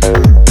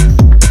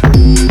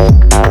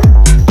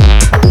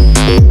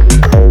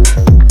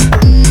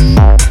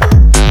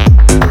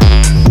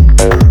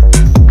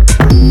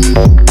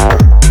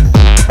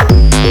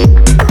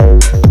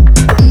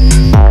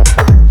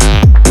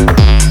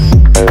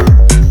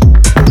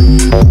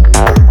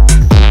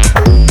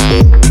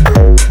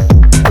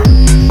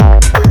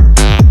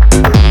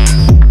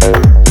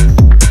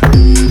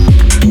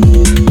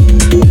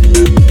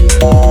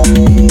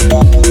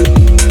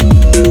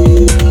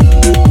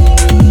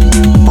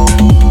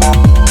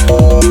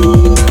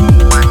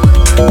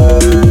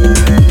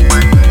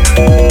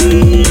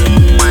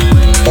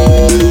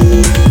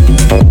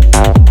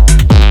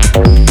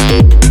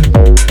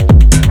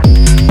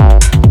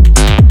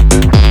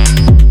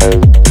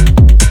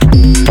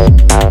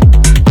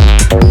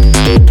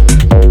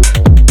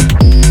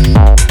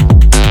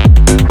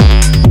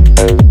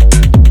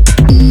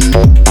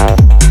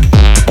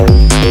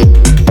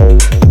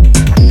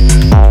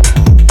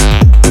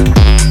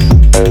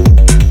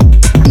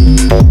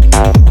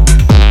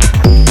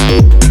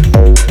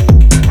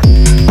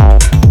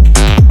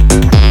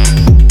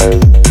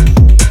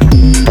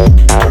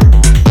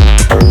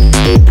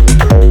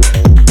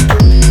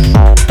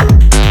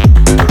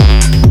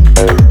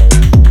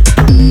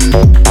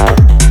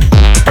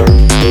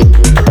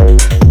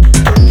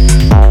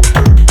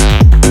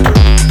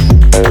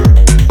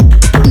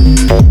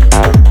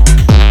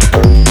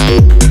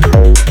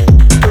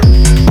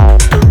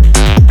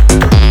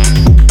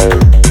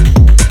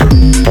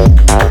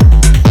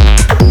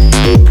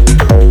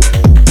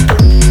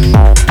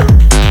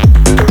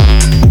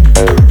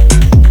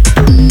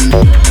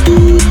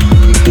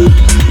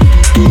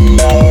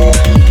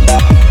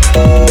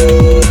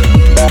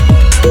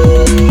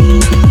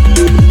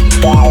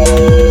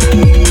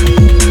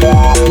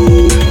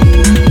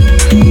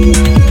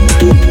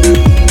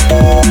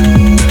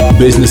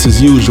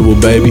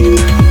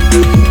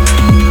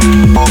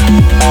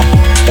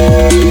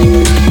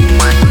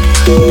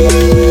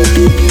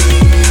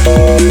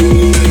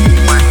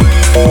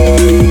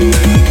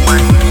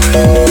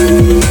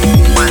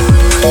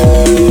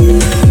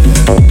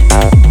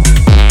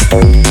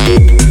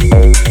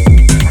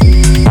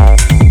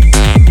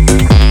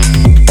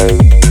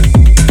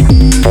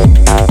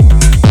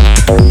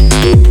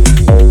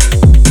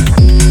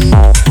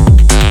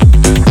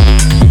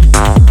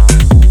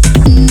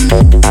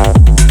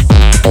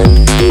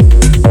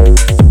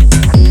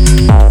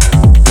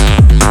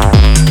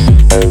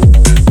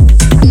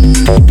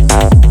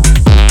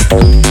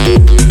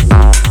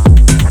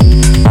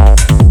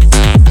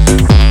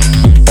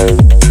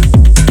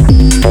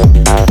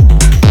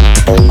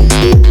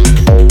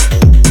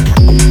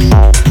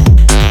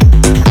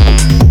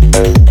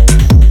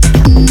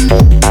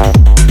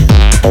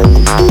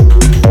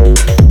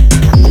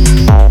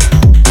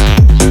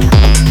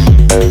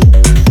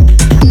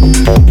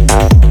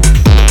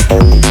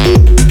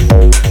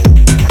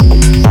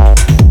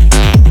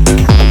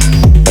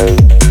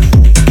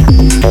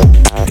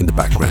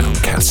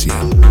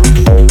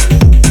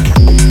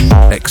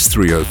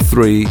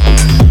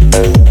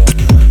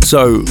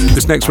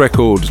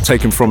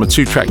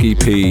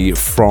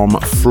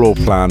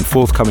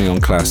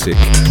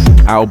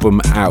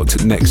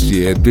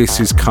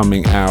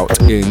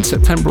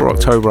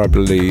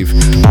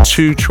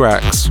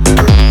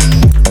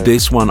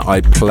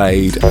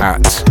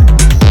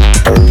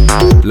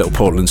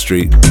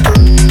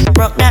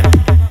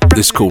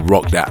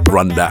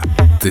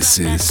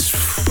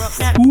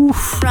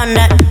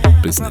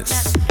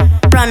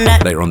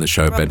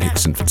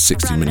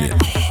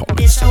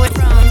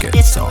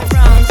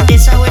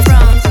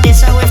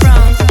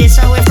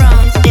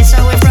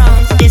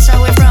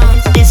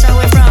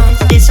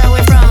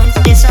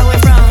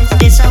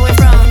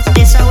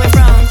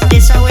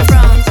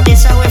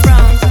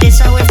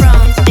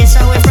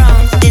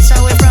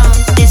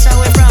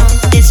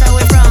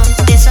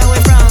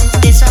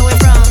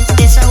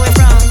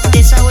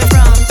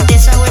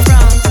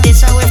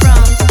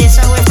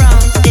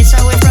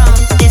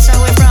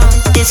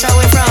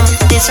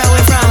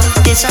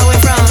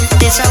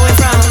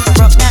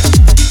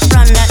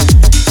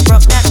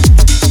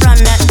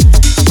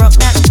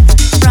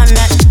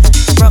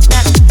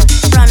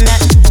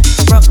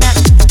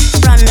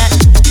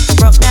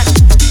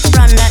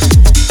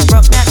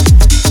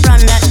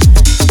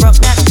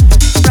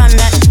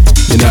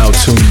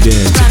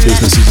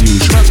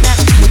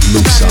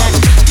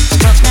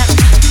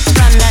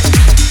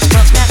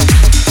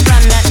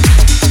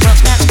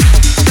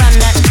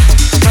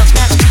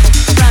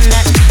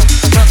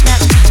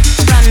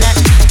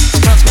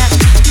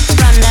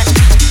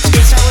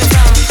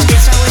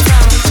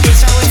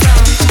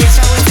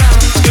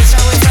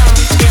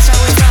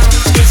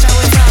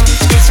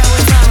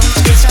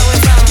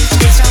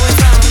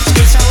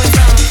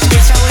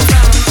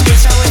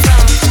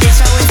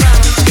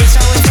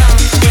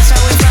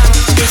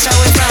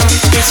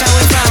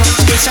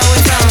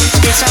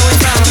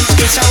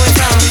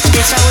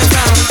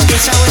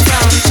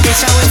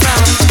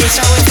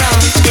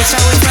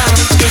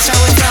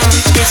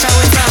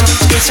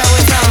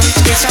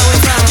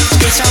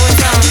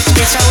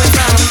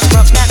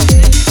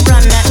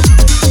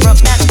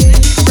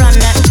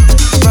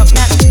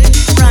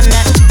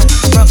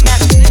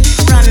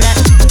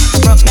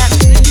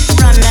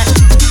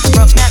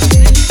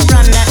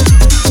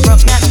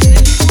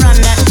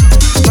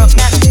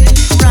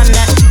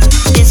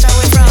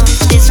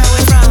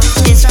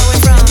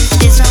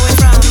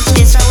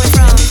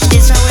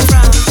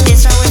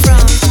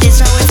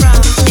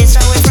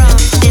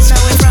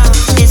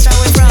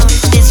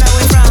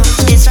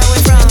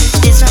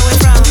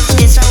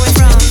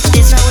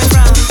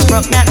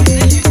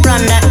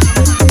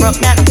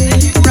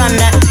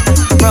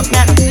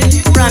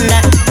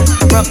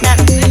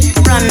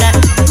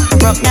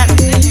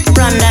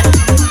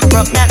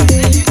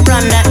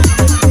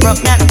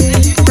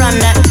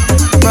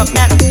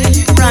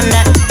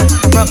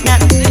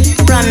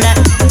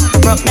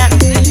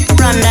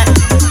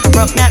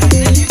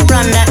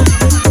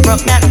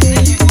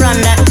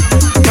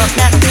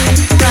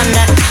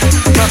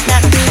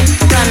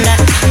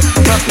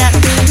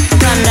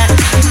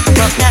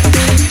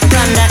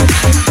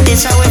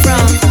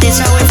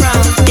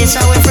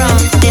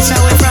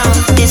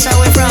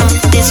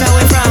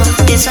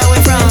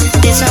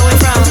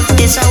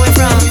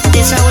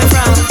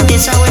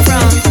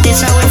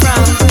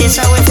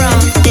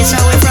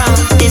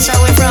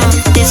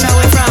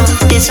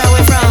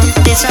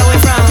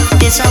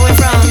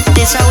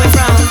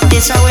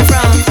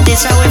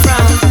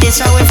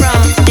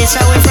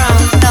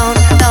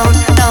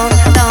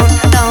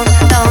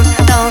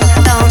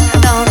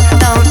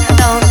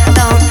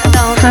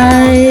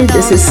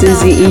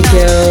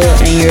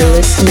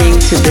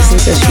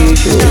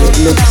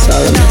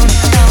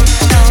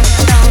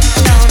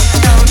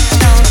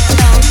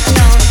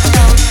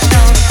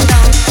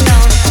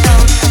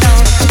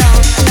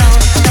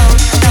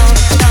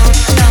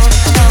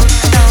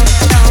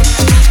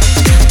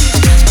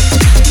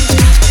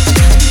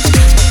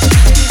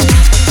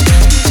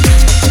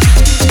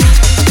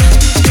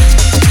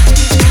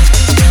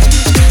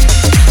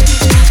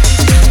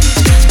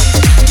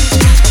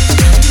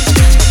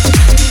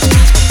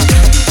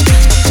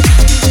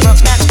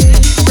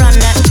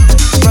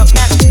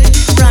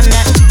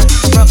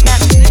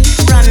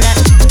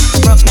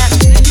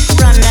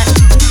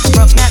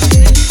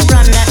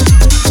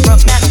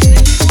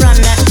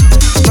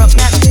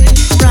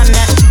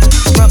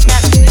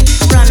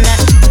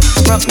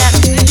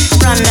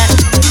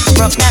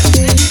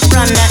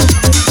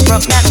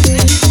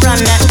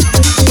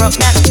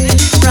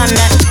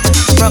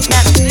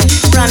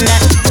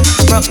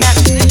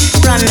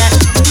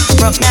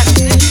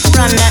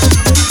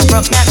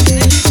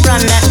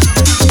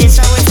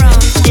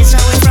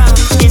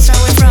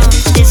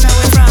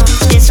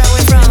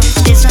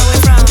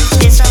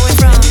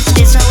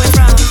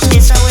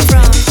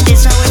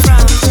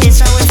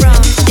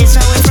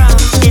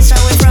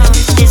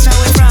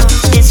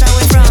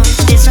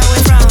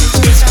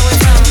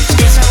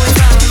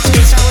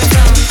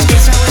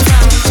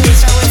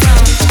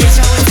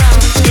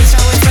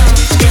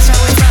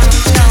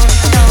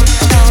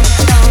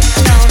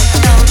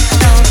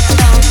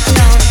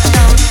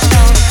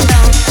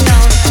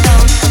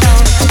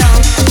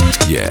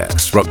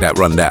Rockdat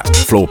Rundat,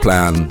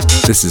 Floorplan.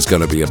 This is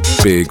going to be a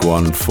big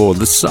one for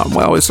the summer.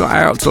 Well, it's not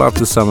out till after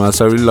the summer,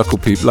 so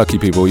lucky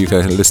people, you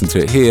can listen to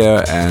it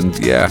here and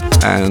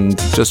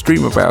just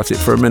dream about it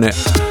for a minute.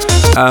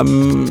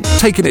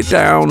 Taking it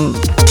down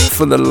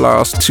for the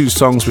last two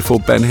songs before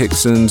Ben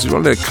Hixon's. We're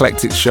on an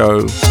eclectic show.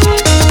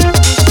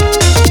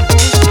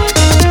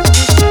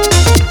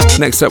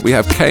 Next up we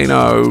have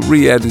Kano,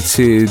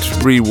 re-edited,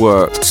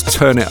 reworked,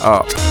 Turn It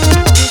Up.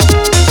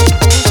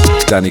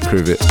 Danny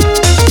Krivit.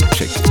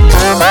 Check it.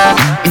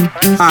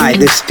 Hi,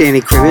 this is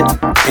Danny Krivit,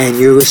 and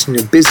you're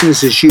listening to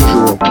Business as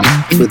Usual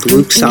with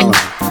Luke Solomon.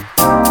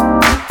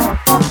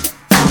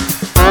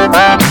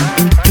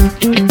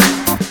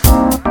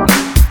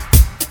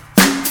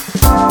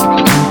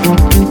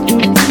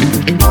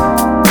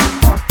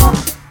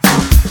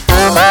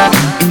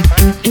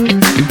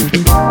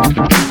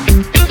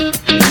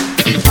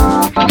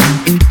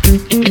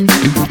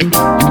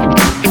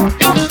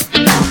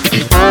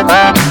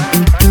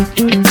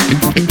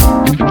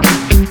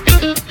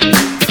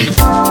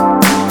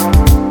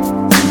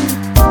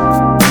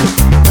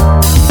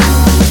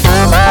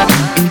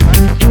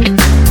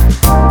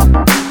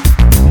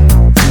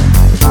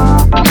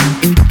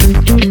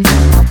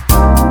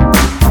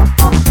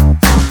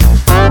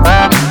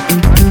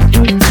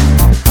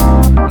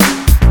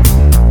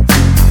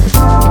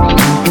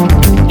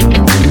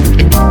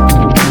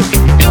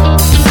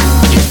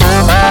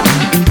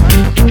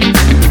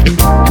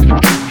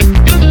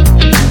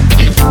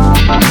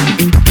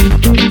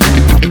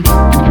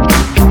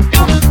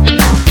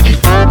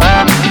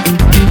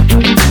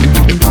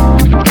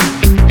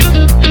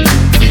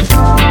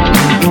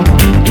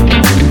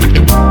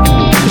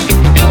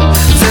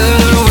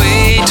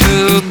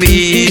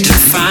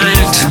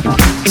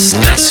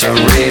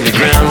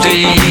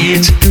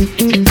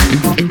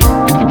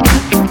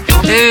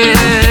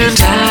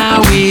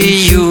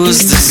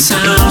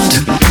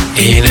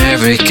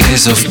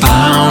 Of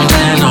bound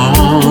and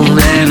on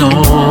and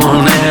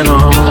on and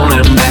on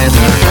and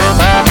better.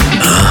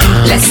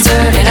 Let's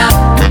turn it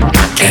up,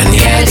 can't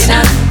get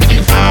enough.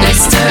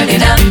 Let's turn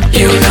it up,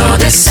 you know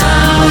the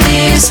sound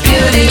is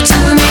beauty to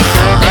me.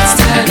 Let's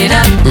turn it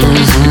up,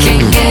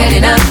 can't get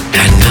enough.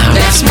 And now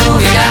let's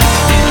move it up,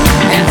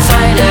 and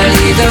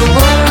finally the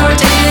world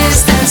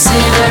is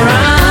dancing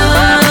around.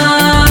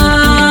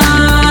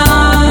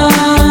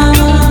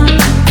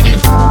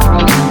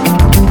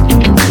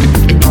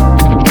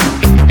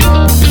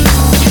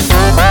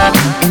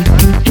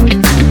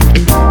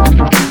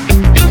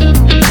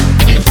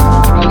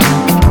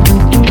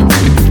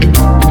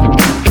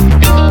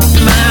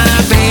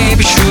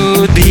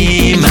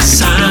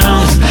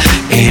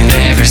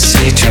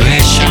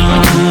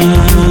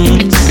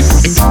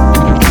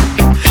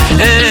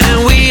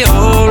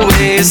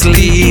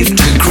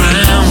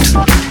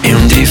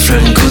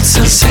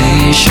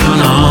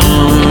 Sensation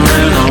on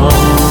and on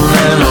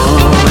and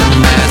on and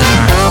better.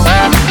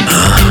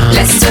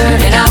 Let's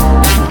turn it up,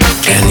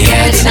 can't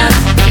get enough.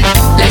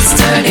 Let's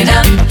turn it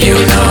up, you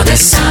know the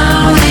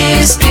sound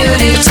is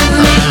beauty to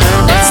me.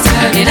 Let's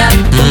turn it up,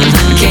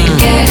 can't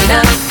get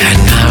enough. And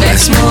now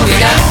let's move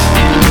it up,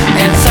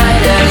 and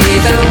finally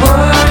the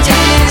world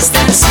is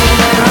dancing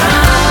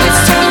around.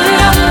 Let's turn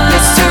it up,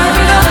 let's turn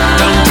it up.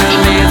 Don't tell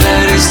me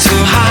that it's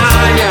too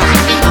high,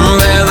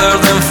 better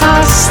than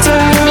faster.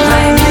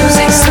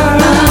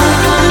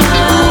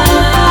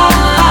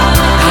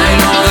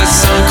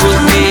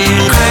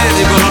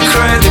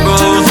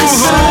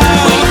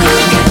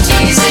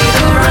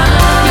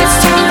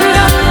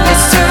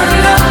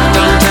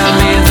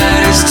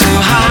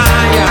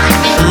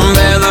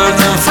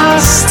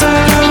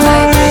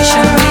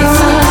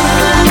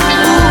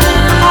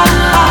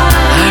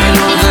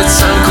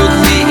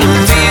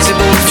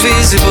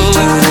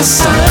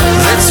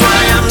 That's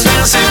why I'm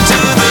dancing to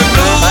the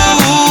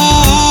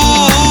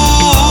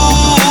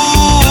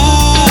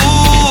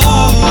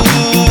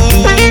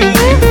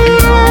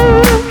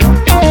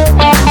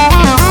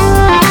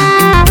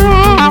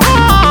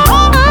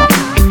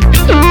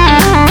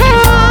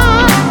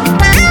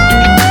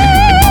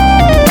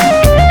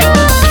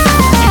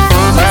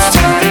Let's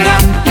turn it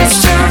up, let's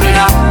turn it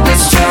up,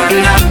 let's turn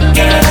it up,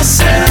 get a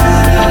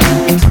sound.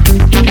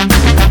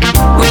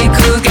 We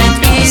could get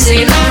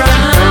easy around.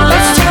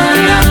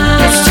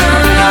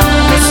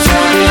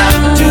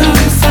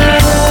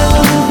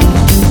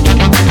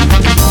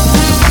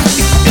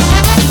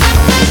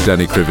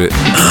 Danny Krivit,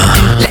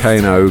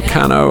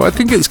 Kano, I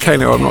think it's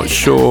Kano, I'm not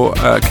sure,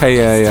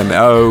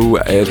 K-A-N-O,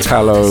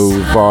 Italo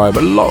vibe,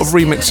 a lot of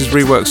remixes,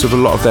 reworks of a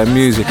lot of their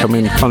music. I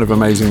mean, kind of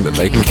amazing that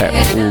they kept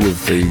all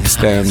of the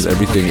stems,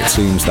 everything, it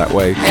seems that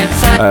way.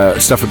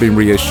 Stuff had been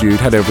reissued,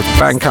 head over to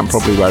Bandcamp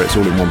probably where it's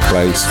all in one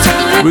place.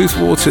 Ruth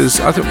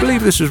Waters, I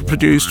believe this was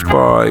produced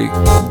by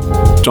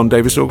John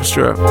Davis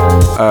Orchestra.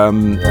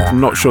 I'm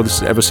not sure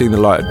this has ever seen the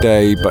light of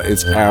day, but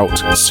it's out.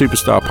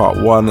 Superstar Part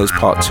 1, there's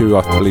Part 2,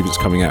 I believe it's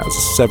coming out as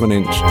a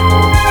 7-inch.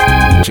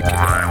 Check it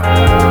out.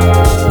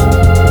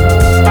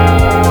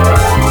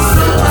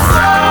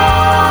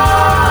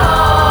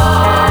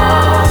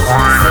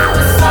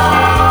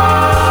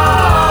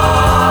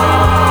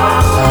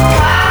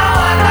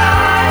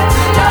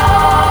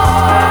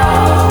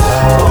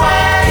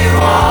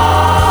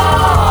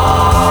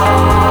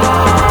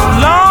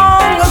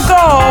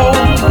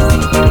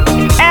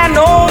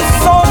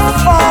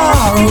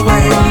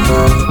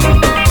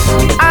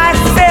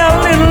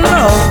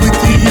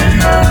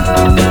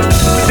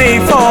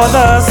 for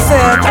the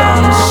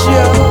second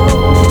show.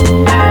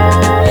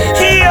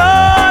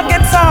 Your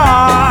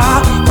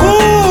guitar,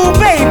 ooh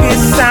baby,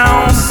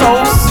 sounds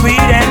so sweet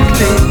and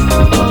clear,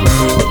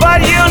 but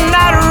you're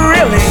not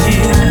really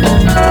here.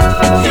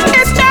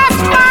 It's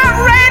just my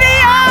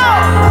radio.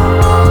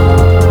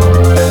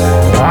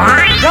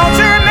 Don't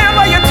you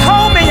remember you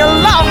told me you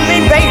love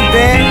me,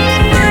 baby?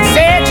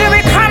 Said you'll be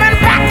coming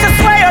back this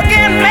way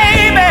again,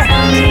 maybe.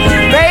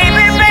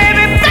 Baby,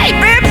 baby,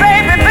 baby,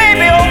 baby,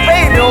 baby, oh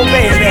baby, oh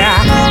baby, I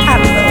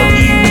love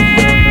you,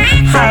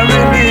 I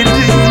really do.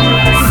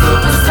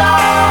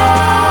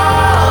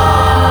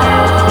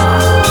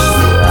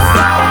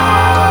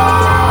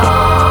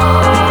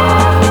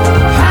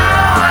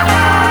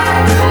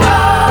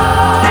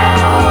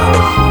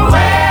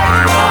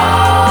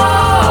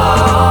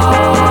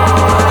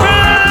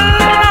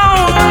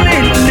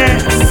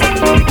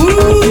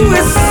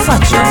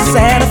 Such a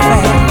sad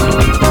affair,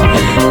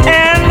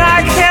 and I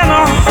can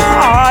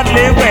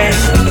hardly wait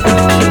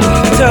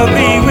to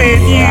be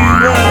with you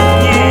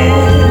again.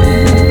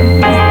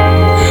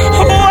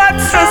 What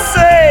to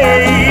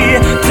say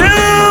to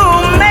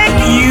make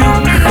you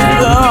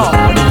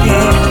come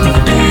again?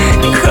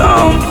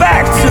 Come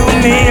back to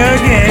me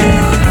again.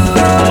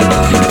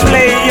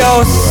 Play your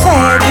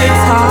sad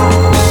guitar.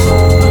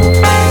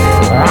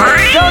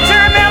 Don't you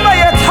remember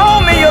you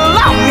told me you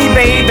love me,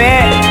 baby?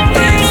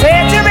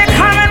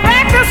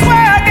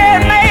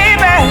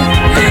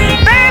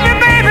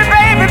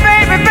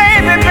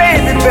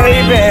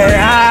 Baby,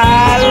 I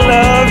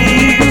love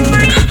you,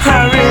 I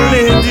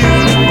really do.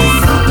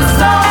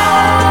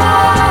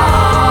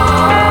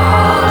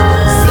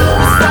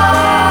 Superstar,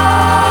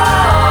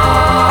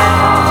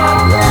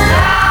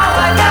 now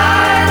I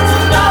got to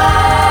know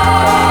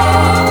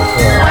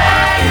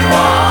where you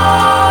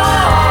are.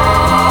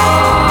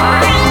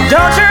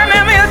 Don't you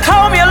remember you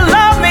told me you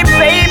love me,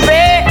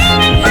 baby?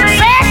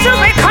 Said you'll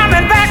be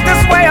coming back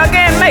this way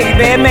again, maybe,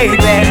 maybe.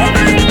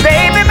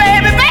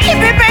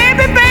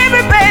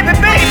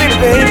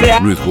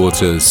 Ruth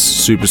Waters,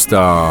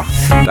 Superstar.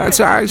 That's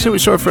actually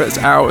sure if it's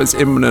out as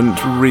imminent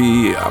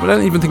I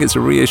don't even think it's a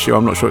reissue.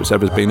 I'm not sure it's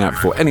ever been out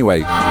before.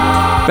 Anyway,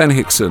 Ben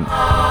Hixon,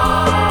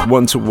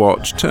 one to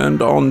watch.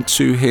 Turned on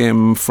to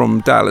him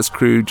from Dallas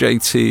crew.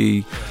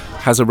 JT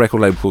has a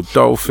record label called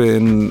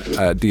Dolphin,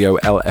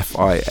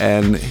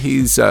 Dolfin.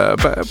 He's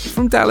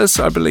from Dallas,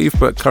 I believe,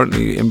 but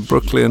currently in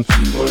Brooklyn.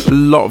 A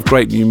lot of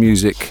great new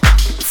music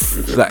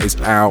that is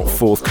out,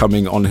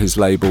 forthcoming on his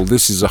label.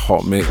 This is a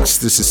hot mix.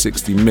 This is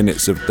 60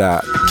 minutes of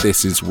that.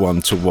 This is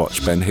one to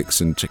watch. Ben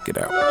Hixon, check it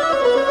out.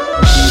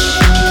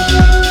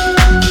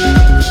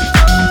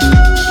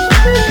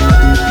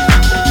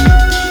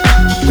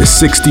 The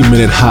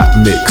 60-minute hot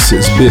mix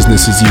is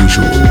business as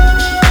usual.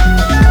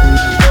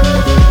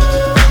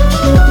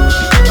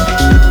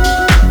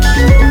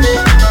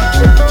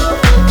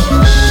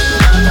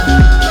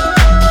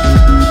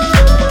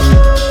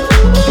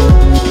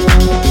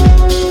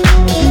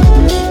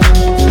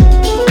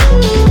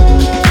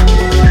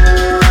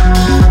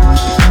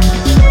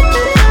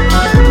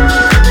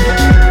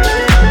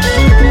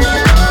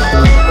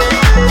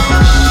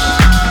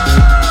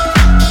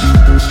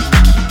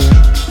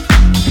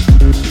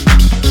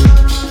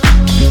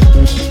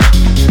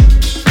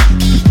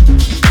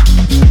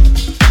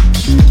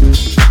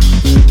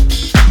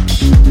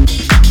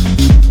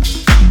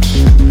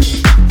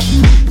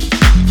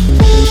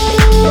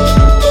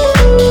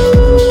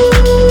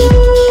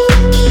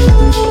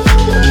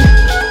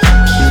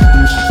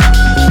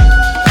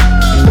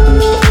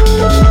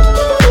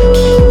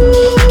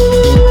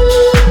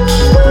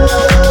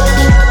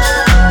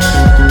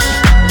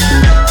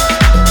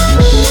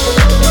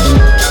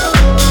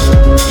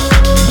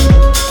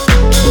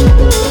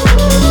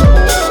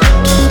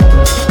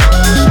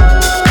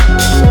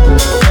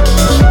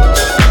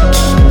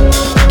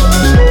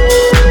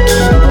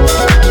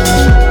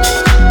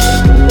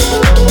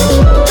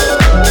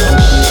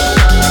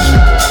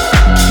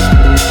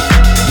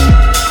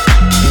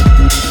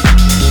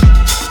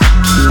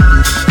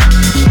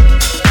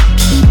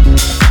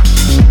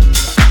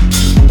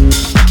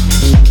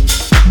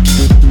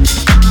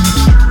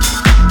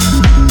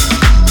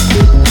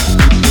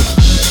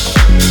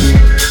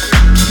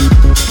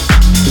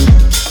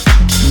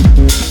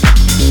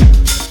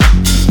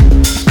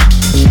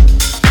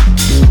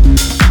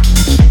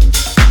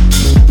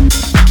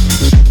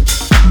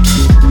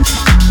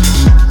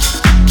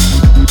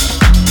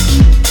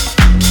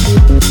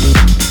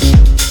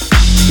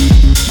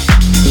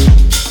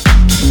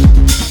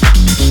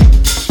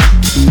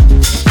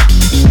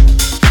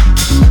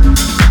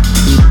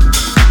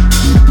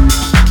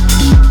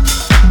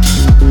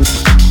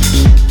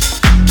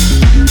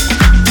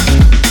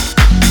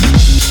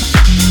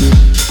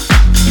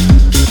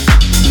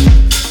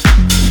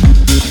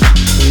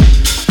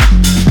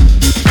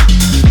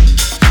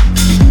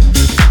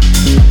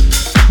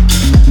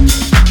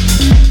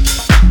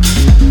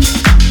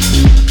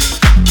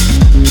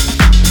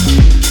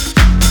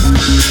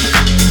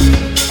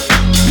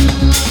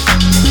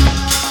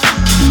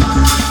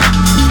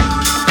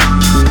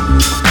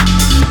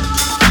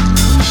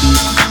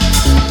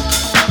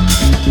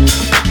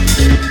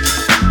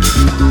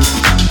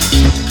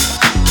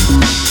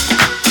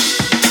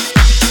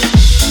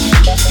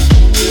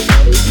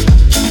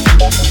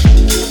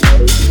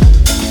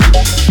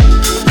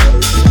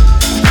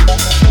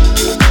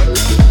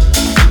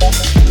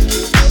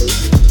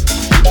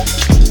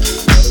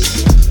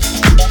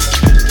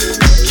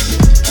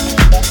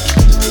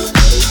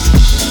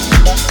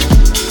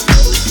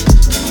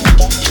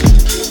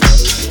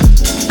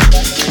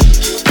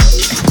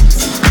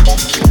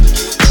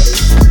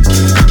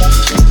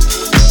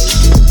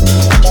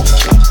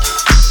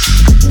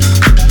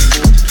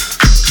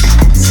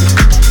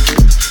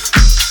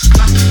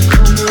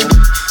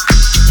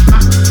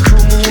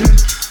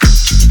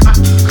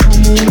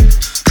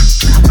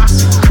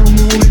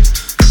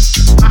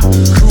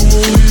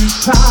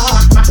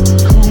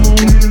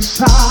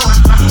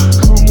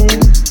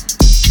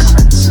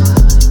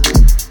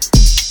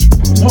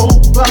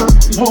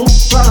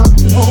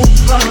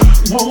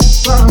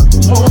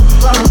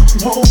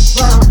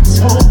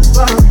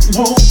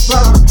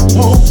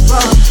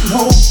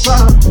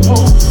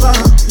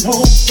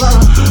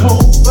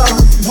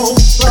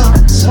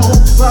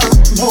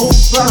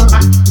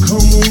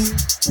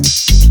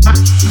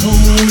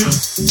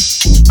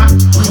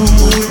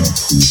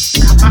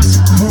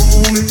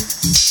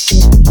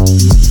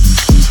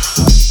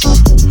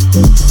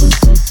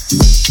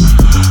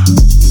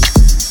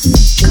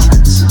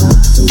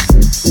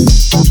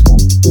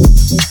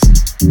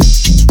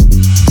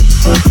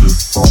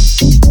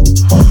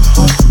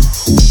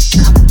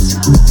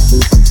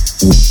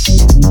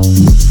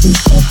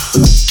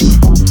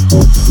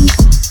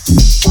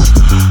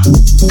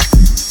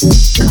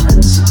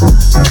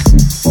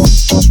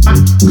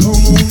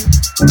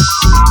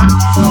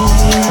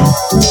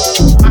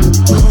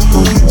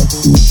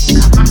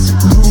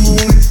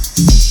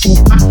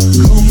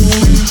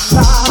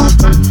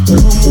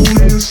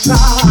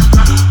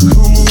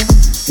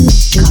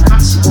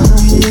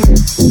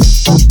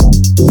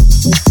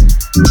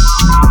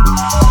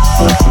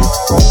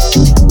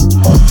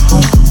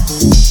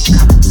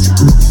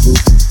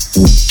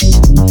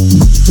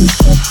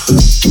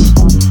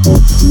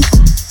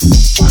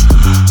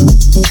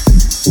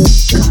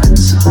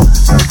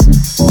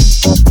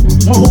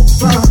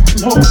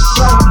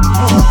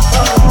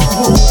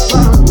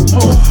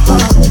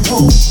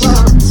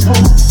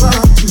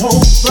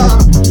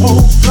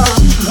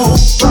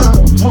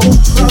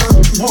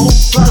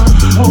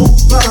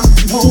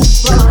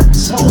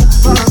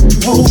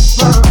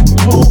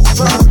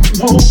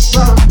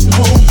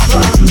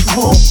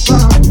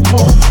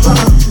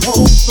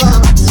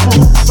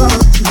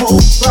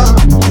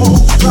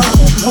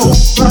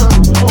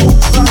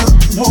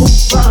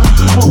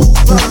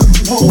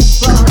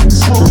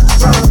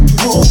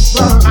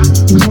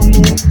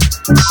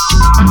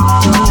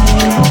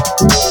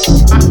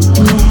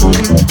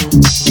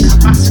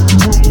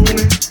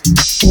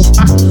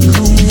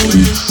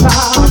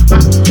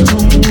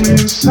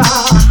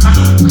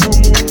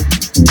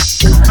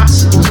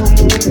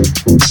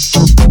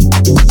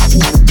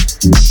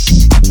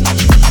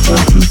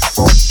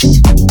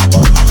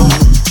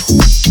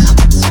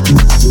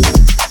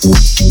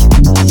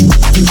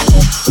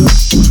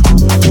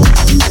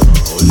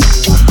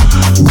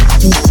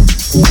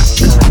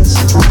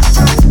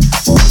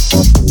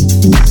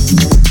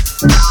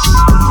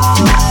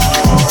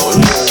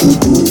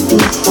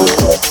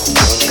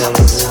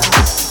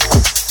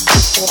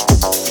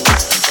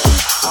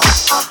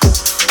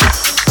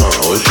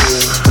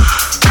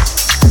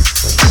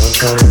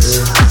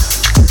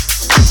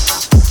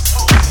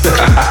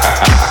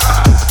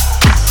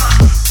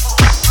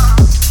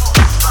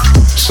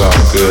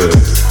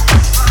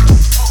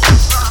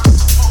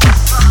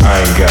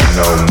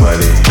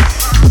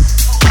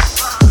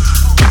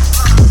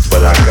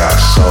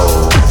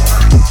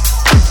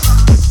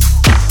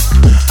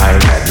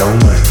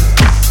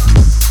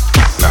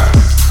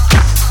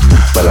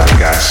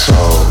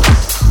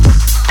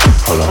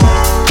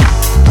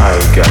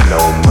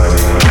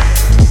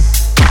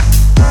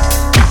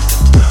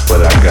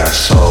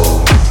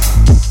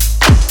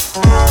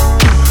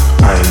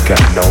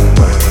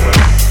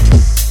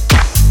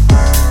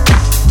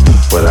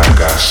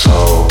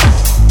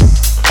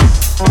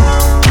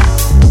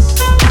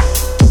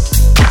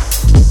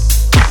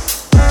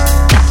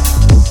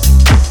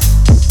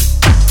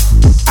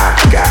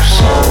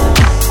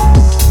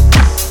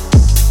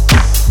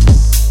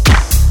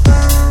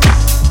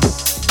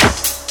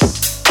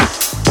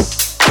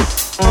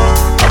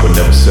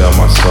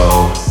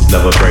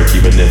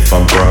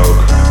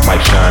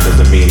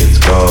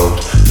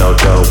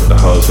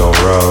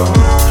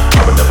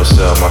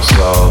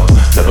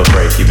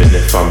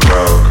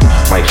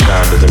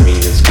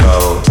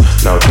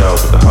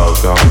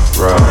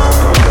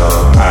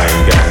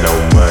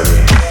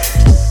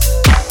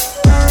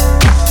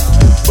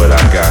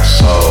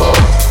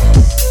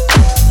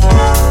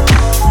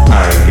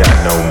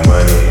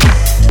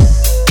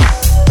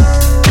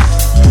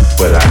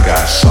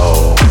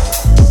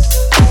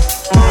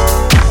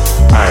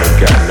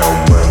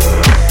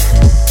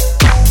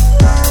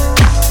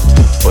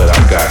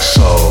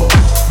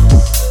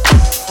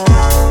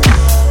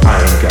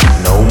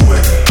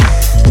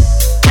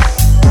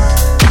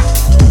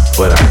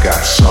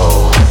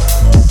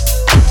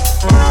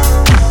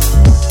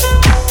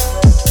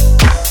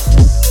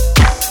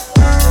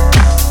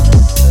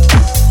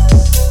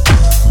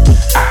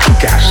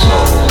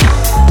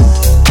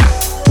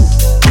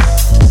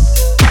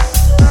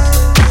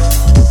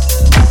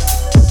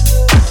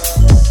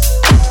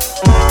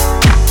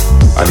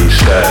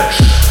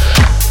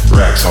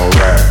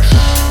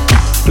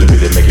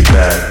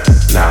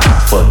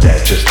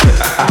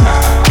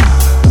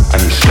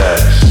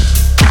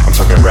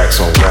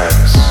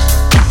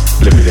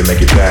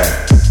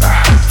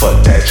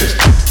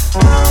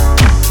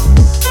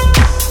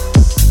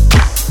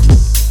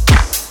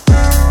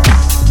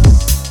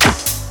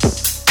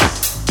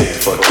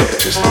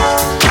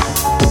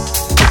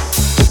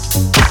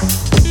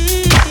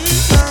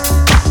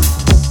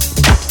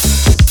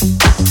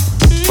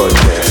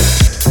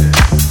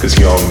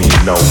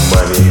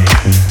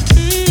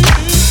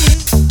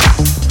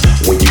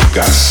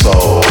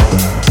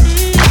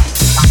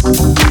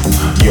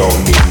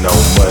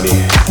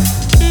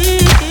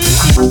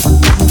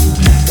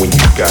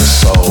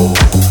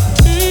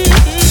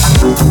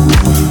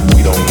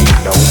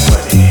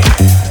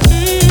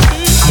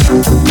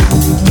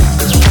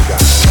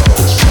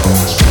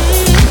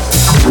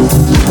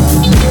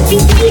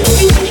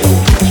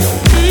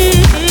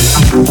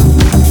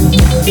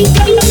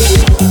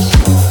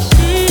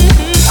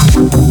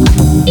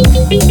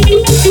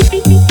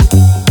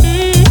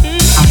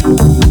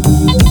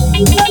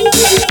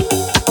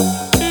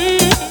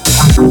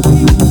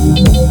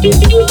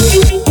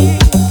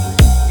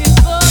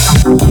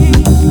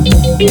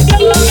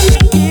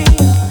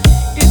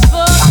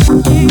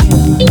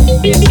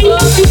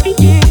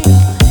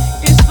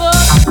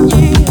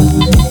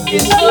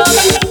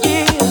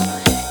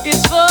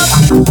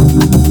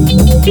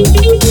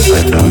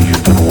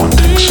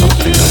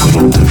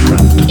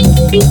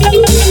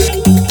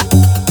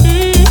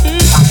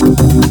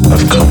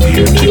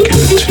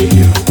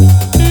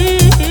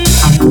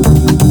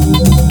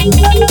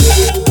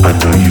 I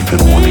know you've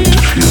been wanting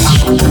to feel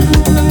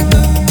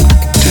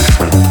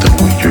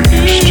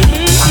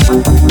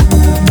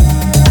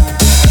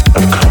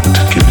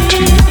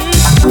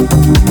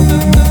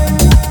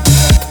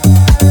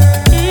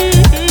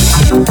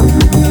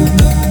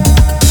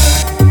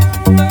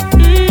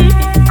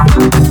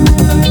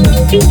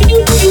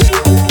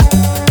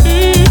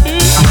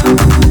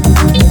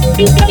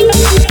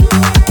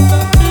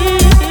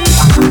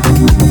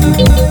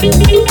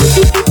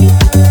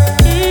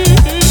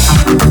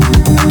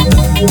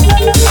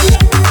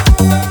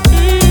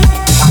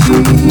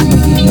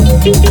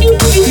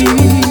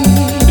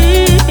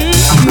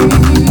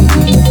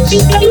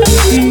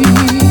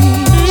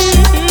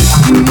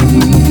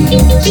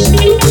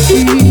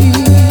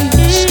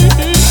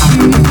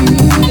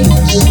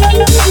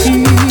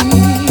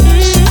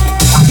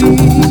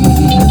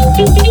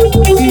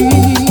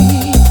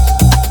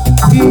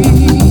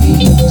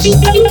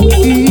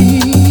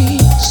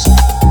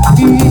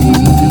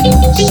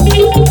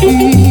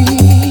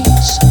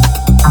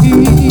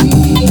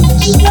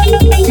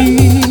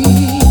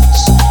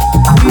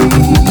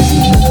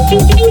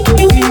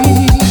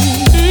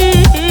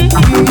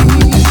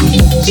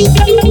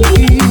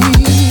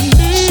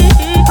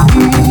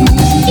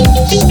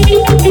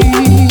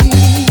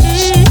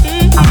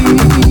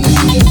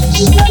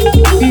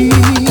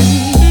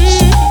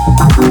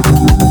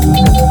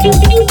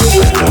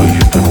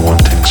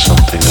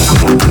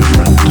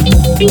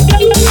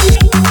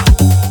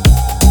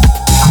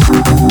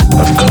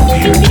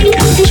here to give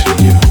it to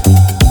you.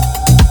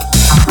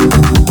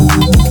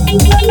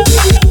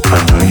 I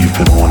know you've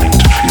been wanting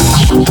to feel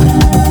something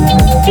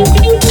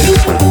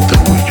different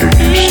than what you're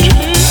used to.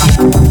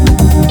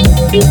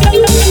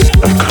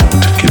 I've come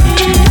to give it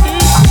to you.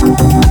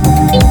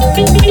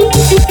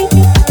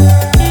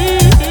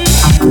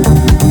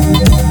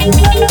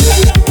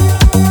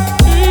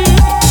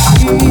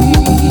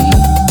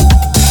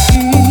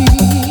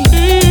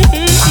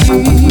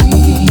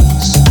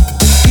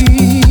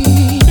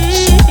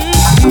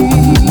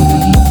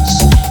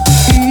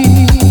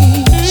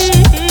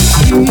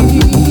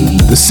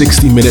 The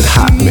 60-minute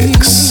hot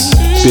mix.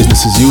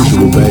 Business as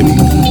usual, baby.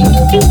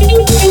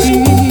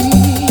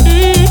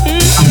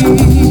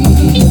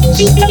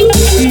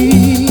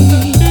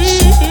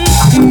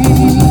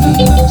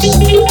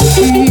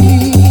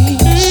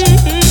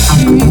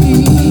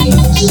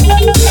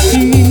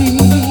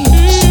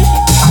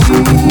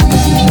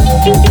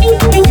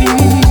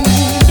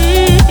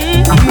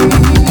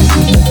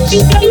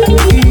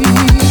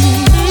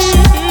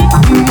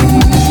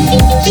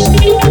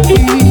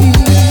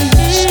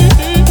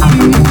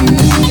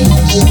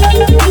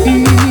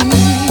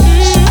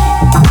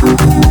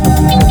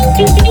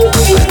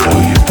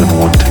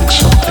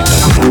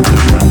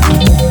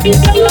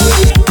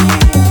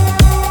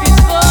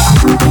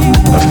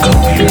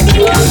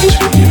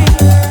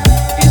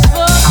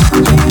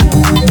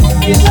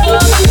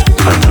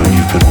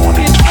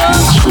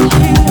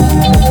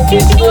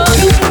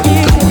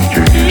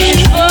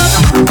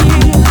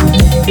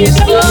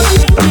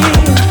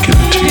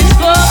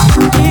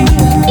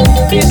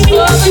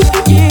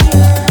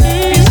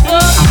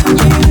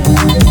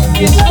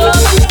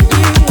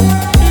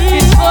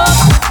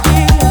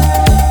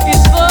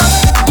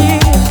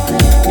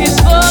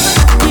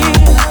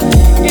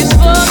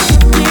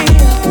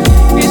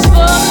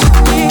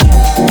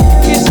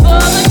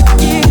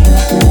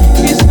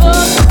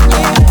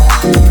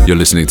 You're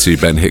listening to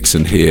Ben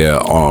Hixon here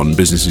on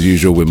Business as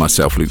Usual with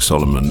myself, Luke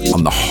Solomon,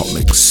 on the Hot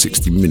Mix.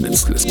 60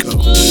 minutes. Let's go.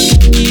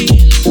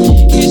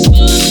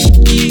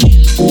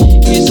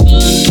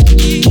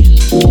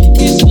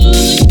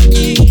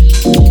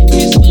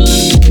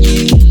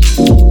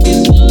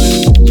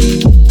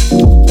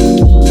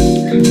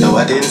 No,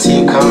 I didn't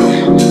see it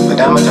coming, but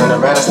I'ma turn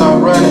around and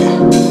start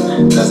running.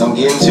 Cause I'm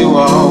getting too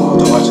old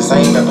to watch the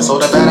same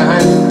episode about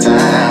 100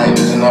 times.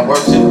 And I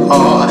work too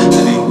hard to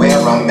be where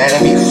I'm at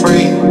and be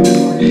free.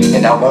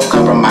 And I won't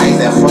compromise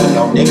that for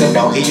no nigga,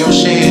 no he or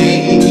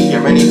she,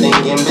 or anything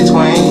in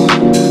between.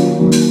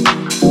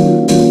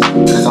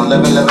 Cause I'm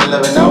living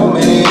on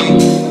me.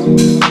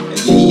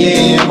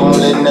 Yeah, won't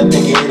let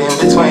nothing get in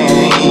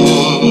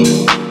between.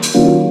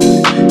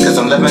 Cause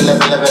I'm living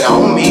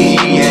on me,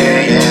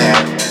 yeah.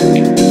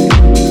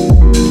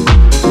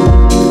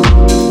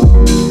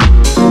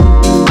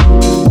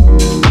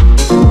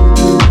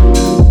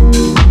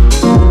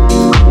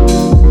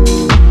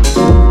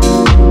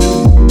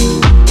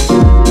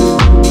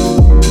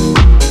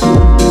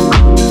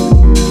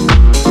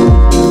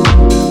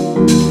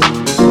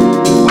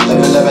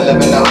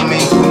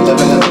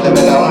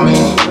 Living on me.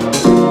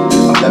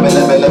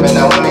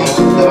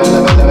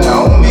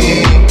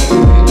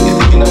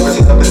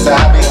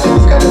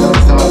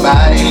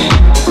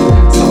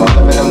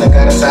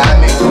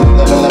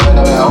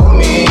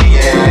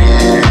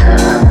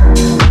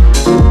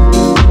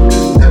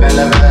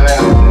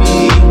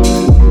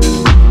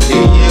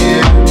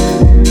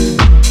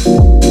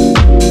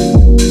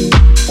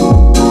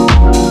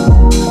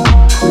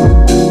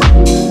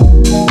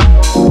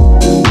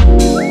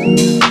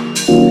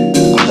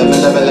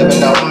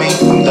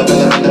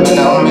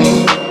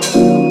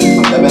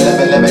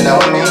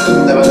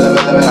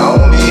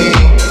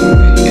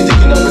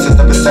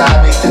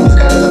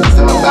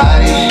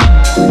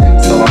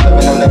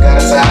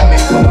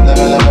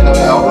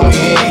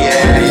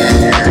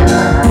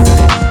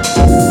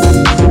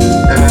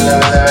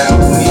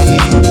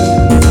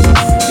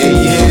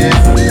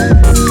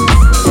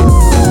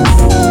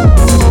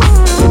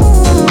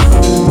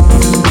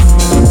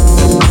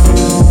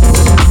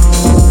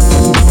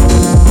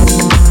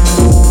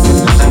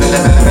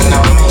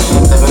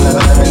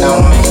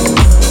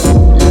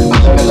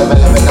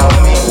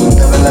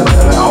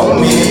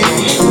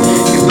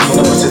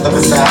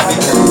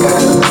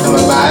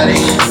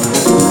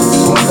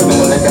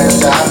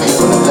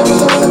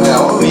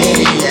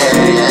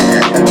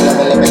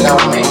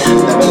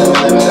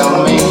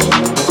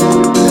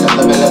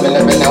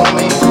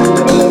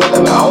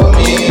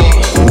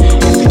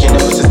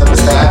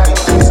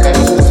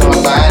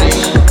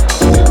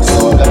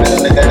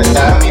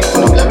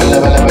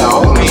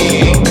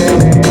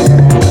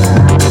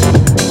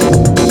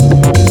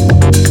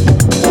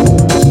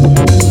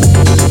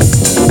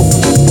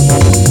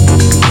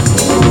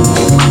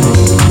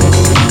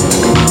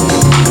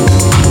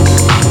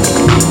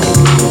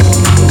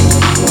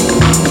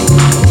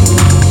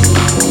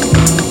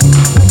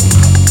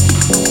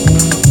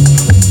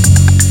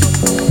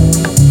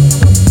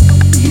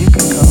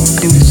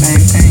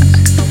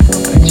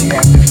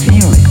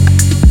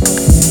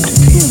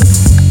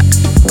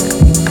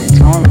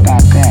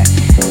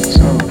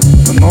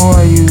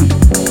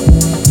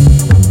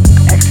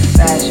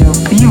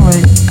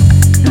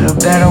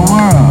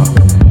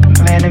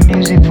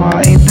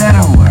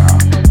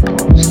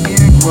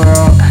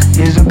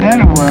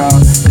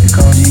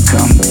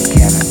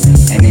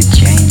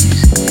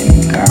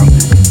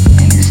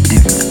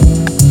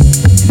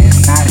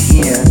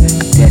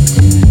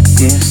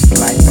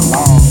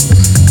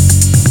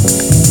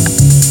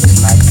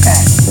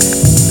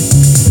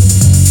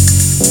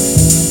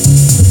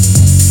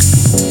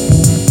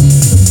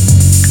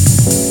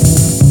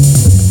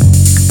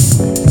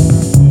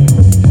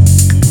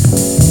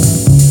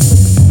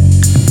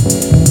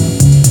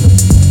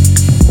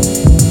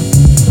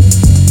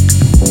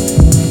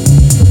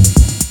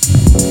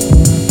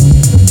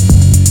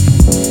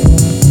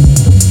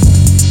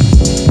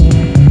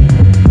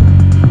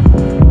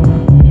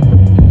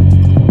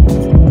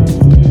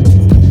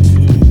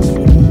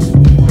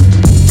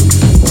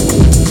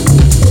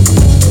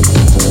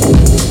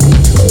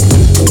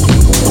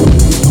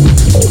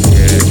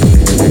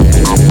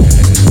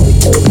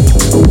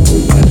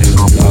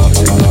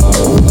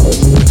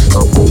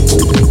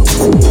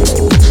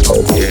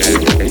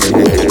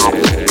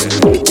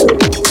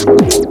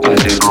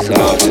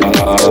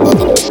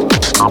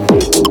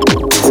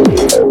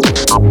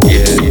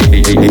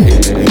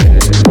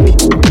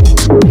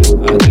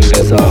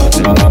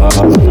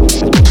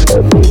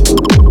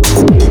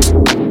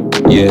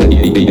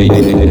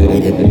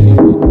 Yeah.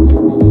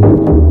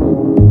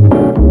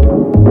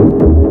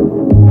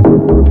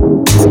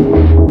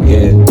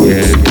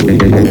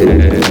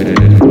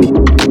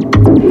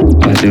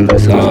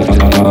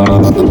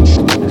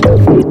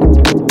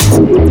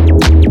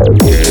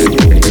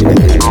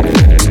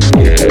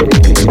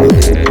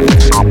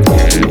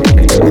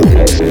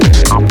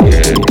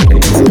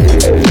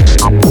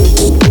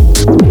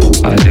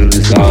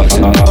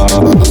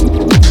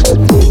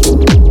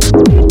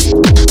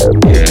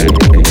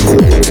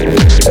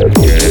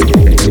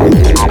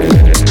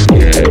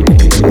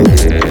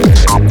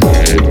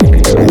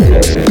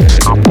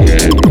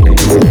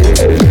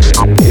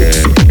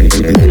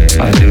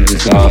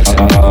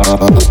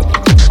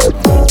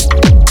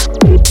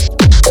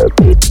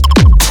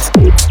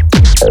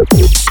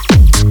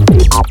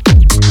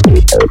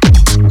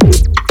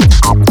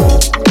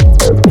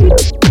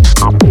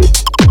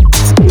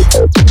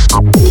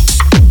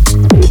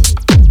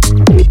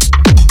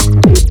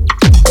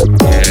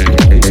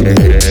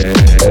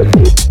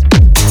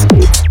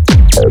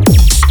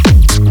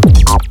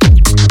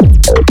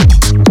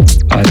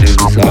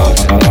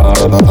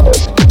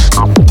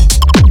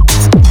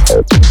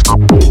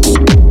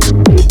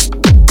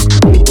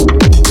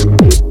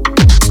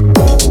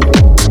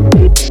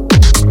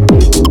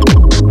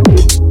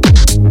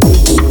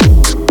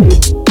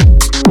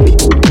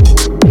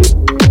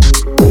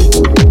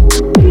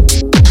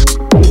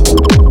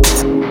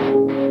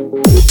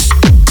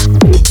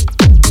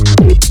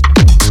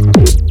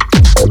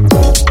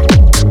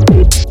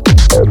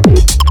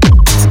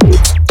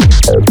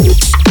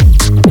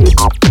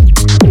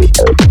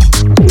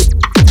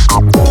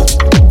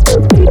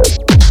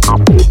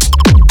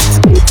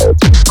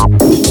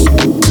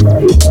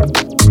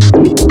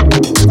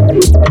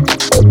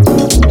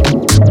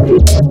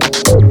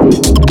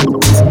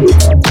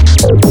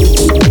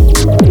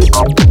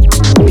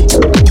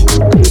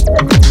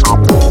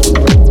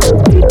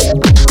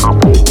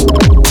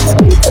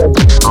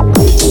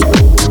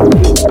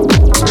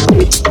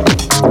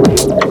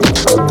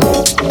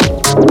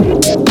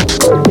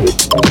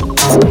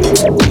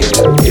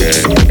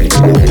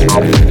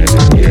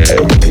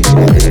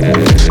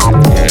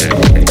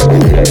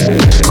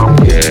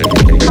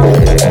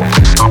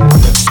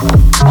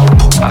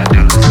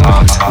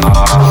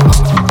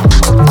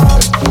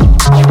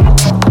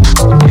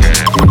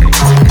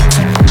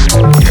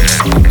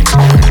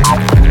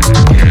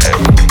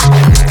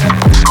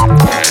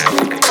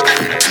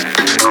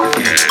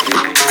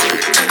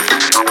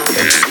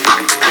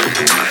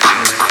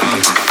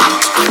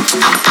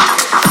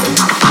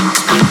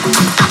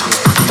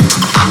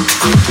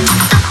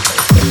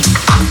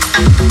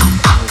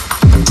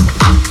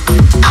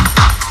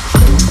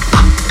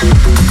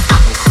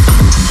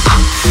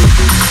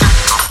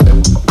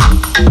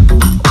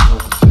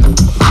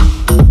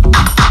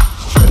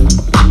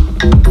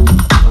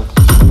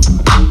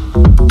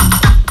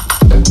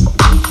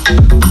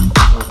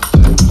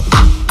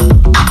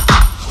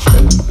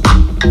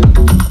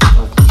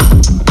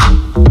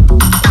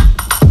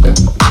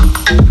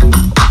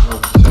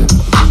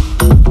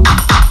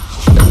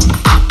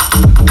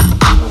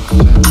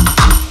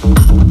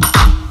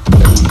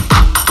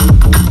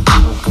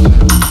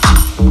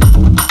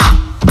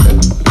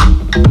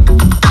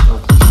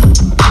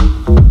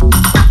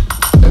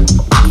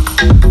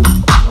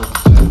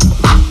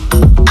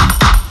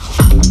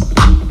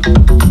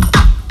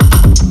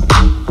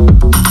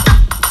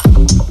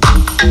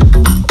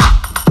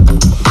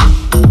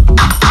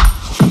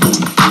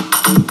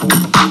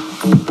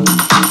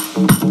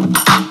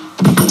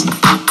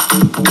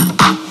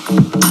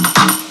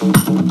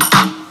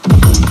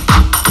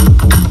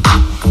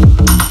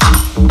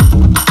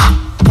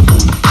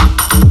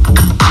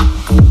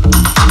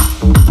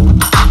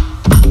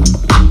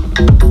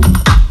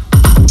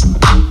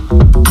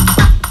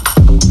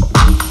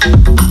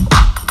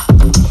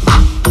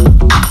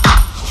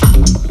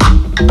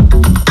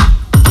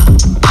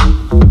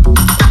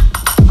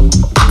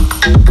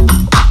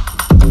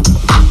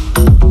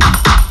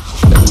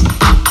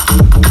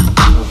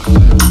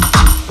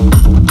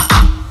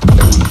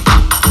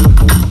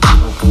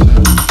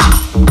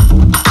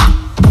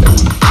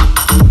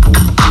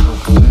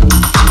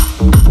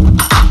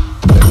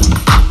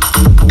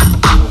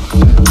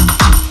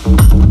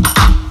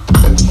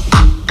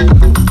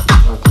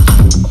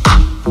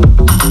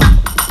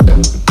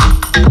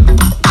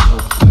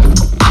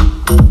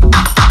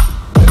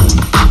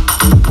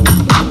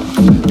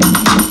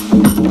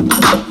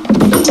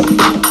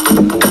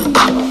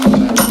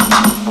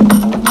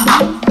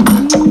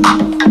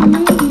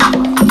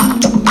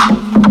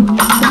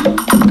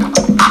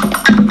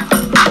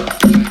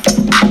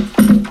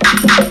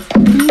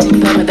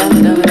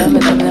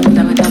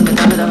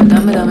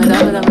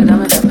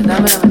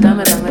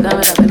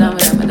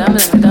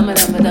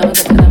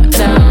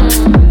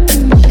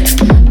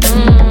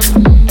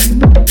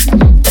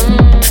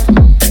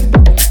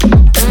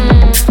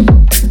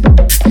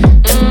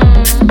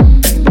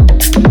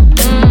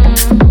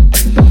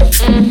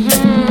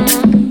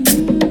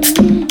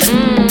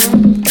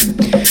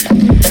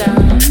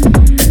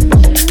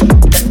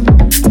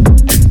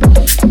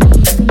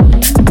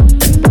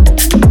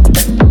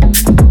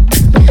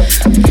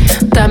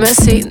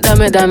 sí,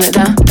 dame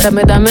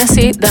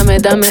sí, dame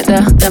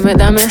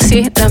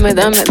sí,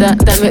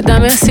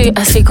 dame sí,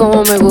 así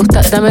como me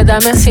gusta, dame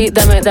sí,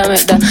 dame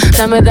sí,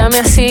 dame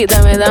sí,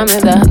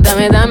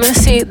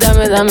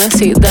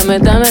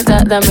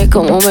 dame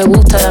como me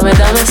gusta, dame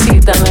sí,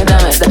 dame sí,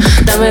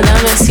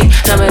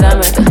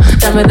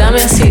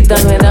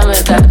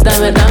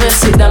 dame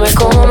sí, dame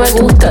como me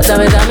gusta,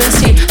 dame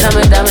sí,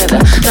 dame sí,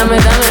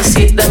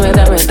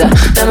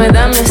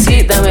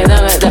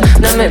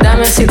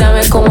 dame sí,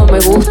 dame como me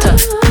gusta.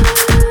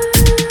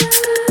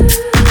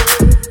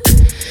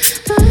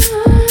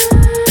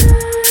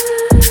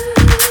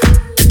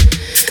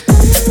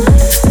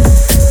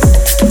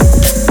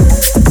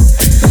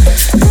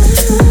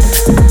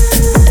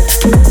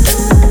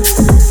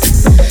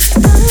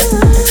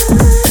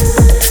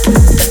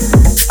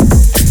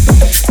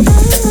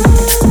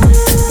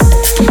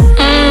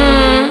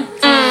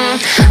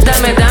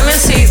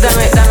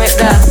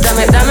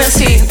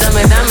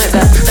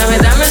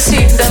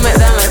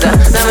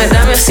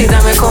 Sí,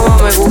 dame como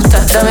me gusta,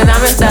 dame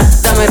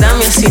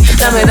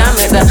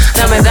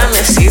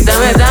sí,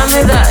 dame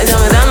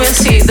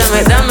sí,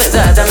 dame sí,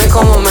 dame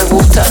como me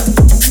gusta.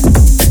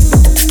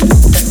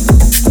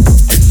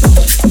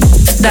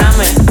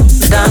 Dame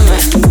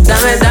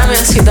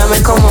sí,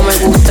 dame como me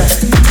gusta.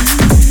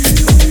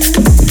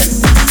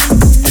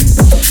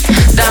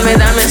 Dame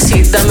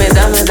sí,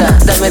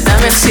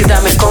 dame sí,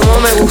 dame como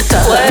me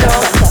gusta. Cuero,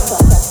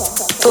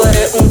 tú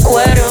eres un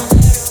cuero.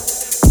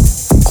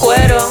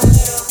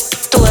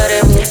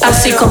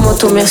 Así como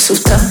tú me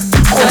asustas,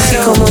 así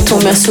como tú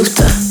me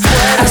asustas,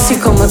 así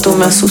como tú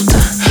me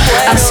asustas,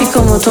 así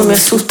como tú me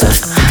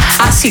asustas,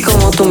 así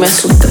como tú me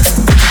asustas,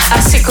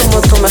 así como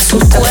tú me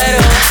asustas,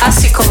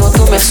 así como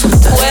tú me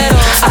asustas,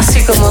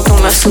 así como tú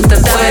me asustas,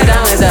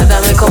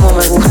 dame como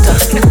me gusta.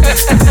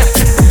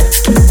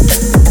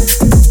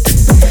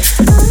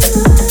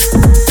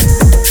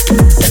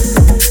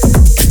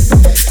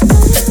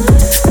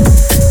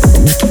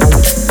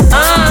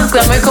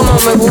 Dame como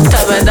me gusta,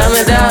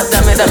 dame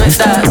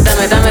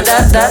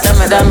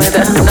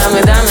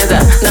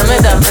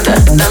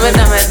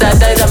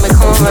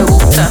como me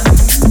gusta.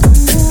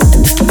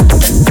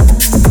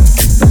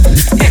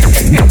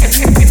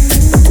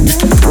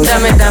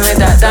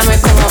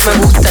 Dame como me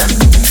gusta.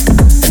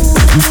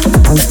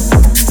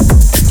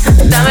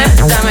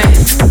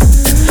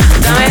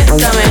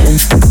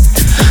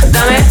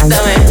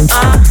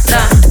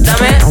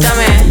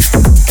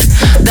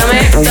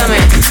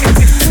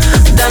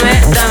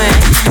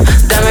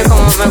 Dame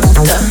como me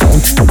gusta.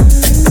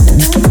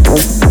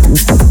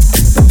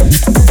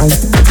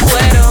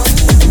 Cuero.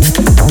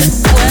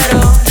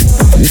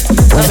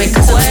 Pa' mi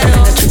casa no me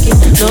venga chuki,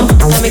 no.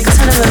 Pa' mi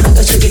casa no me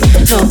venga chuki,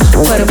 no.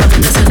 Cuero, pa' mi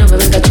casa no me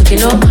venga chuki,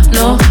 no.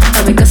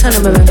 Pa' mi casa no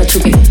me venga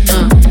chuki,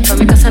 no. Pa'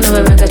 mi casa no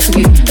me venga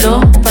chuki,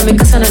 no. Pa' mi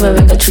casa no me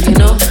venga chuki,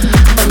 no.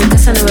 Pa' mi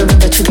casa no me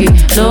venga chuki,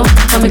 no.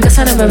 Pa' mi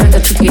casa no me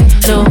venga chuki,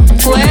 no.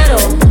 Cuero,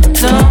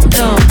 no.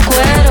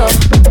 Cuero,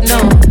 no.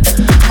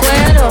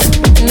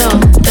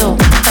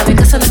 Pa' mi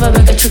casa no me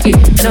venga chuki,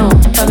 no.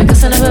 Pa' mi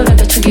casa no me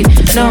venga chuki,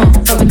 no.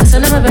 Pa' mi casa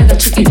no me venga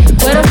chuki,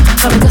 cuero.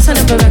 Pa' mi casa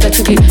no me venga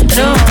chuki,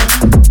 no.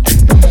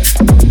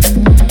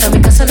 Pa' mi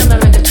casa no me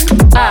venga chuki,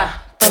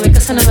 pa' mi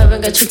casa no me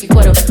venga chuki,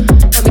 cuero.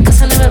 Pa' mi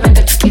casa no me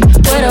venga chuki,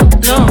 cuero,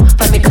 no.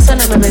 Pa' mi casa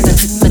no me venga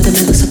chuki.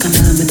 Métemelo,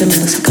 sacamelo,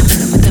 métemelo,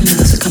 sacamelo,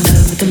 métemelo, sacamelo,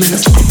 métemelo,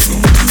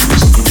 sacamelo.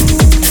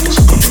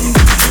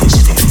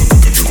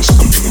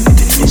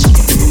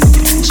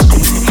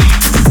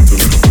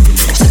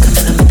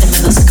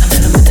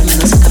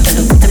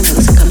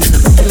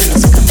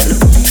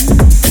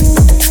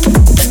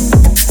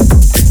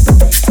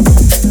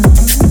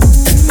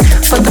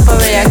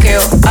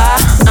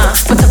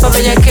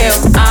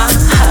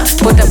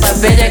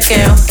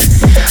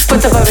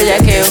 Puesta pa'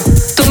 bellaqueo.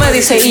 Tú me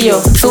dices y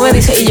yo, tú me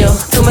dices y yo,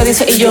 tú me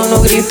dices y yo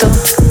no grito.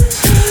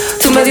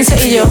 Tú me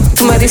dices y yo,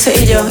 tú me dices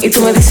y yo, y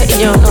tú me dices y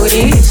yo no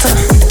grito.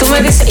 Tú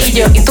me dices y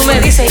yo, y tú me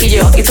dices y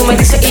yo, y tú me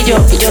dices y yo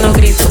no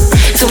grito.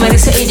 Tú me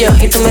dices y yo,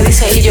 y tú me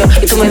dices y yo,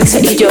 y tú me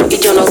dices y yo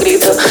no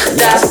grito.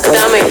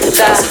 Dame,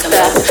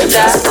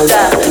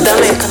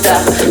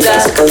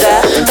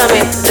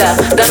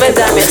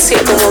 así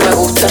como me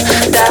gusta.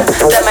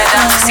 Dame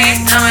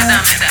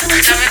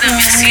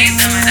así,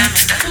 dame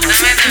así,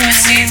 dame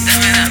así,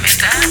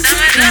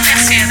 dame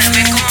así,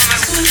 dame como me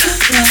gusta.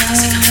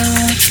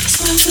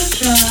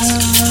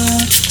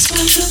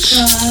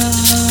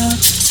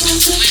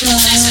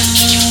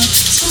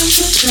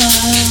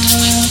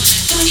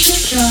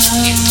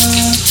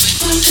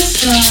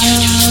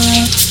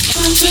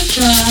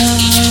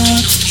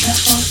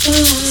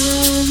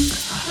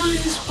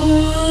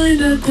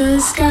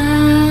 The sky.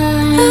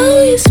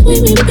 Oh, you're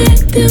swimming back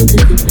down to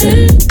the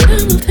earth.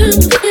 I'm a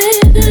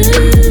feather.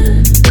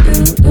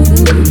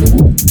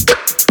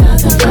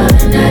 Cause I'm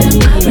falling out of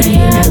my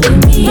brain. I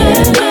with me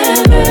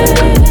ever.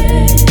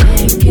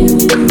 Thank you.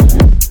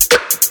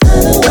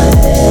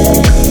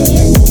 Otherwise,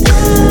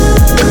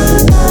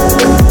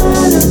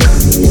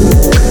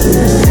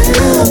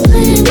 I'm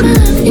playing my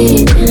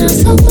feet and I'm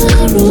so far.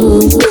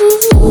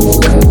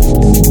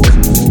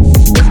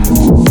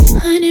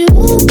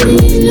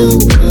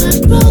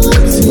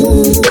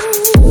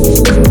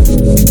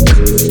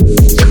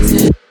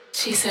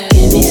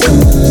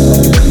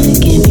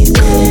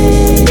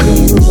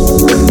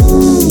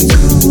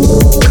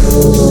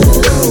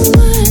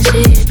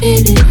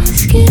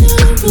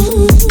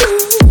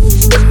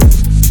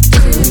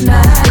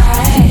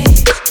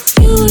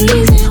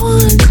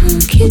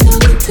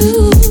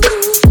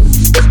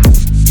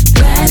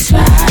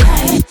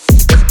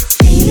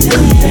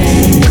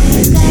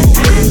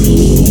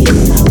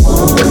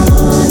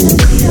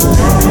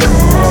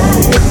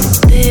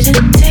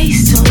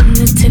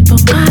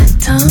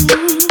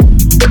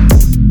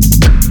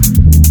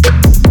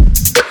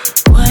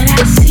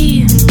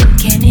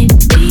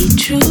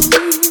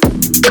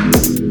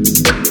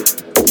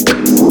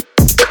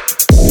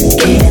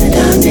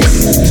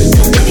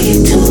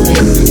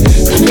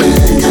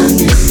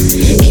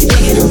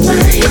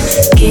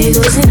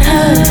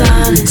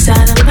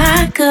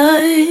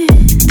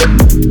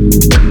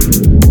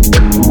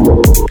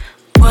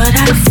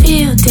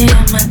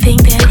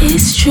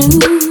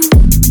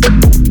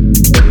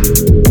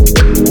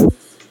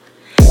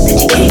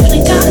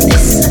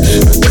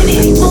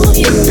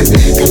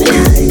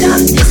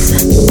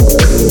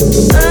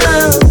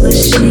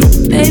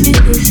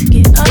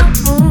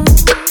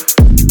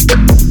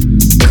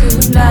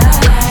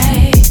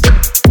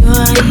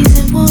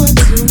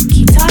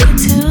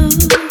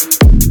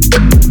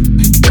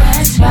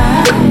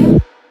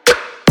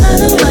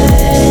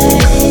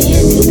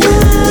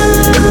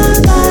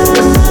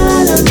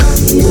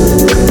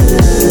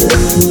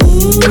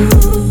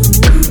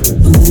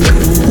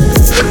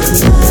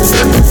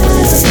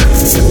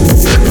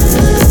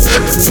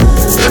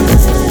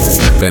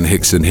 Ben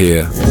Hixon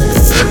here,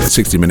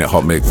 60-minute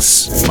hot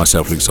mix.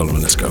 Myself, Luke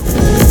Solomon. Let's go.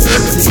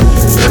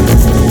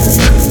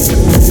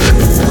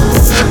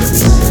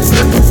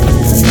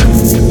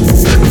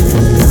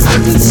 I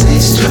can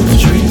taste your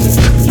dream.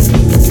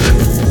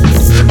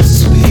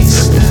 Sweet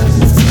stuff,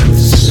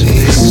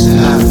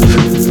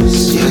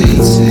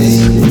 sweet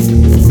taste.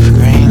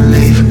 Green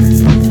leaf.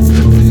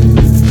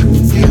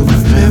 You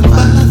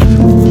remember?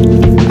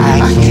 I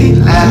can't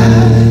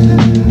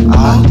lie.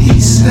 All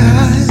these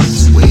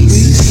signs we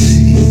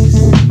see.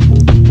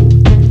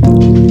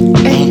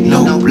 Ain't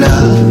no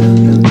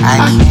blood. I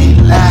can't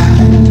lie.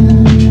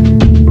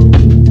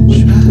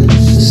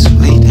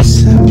 Sweet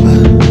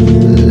December.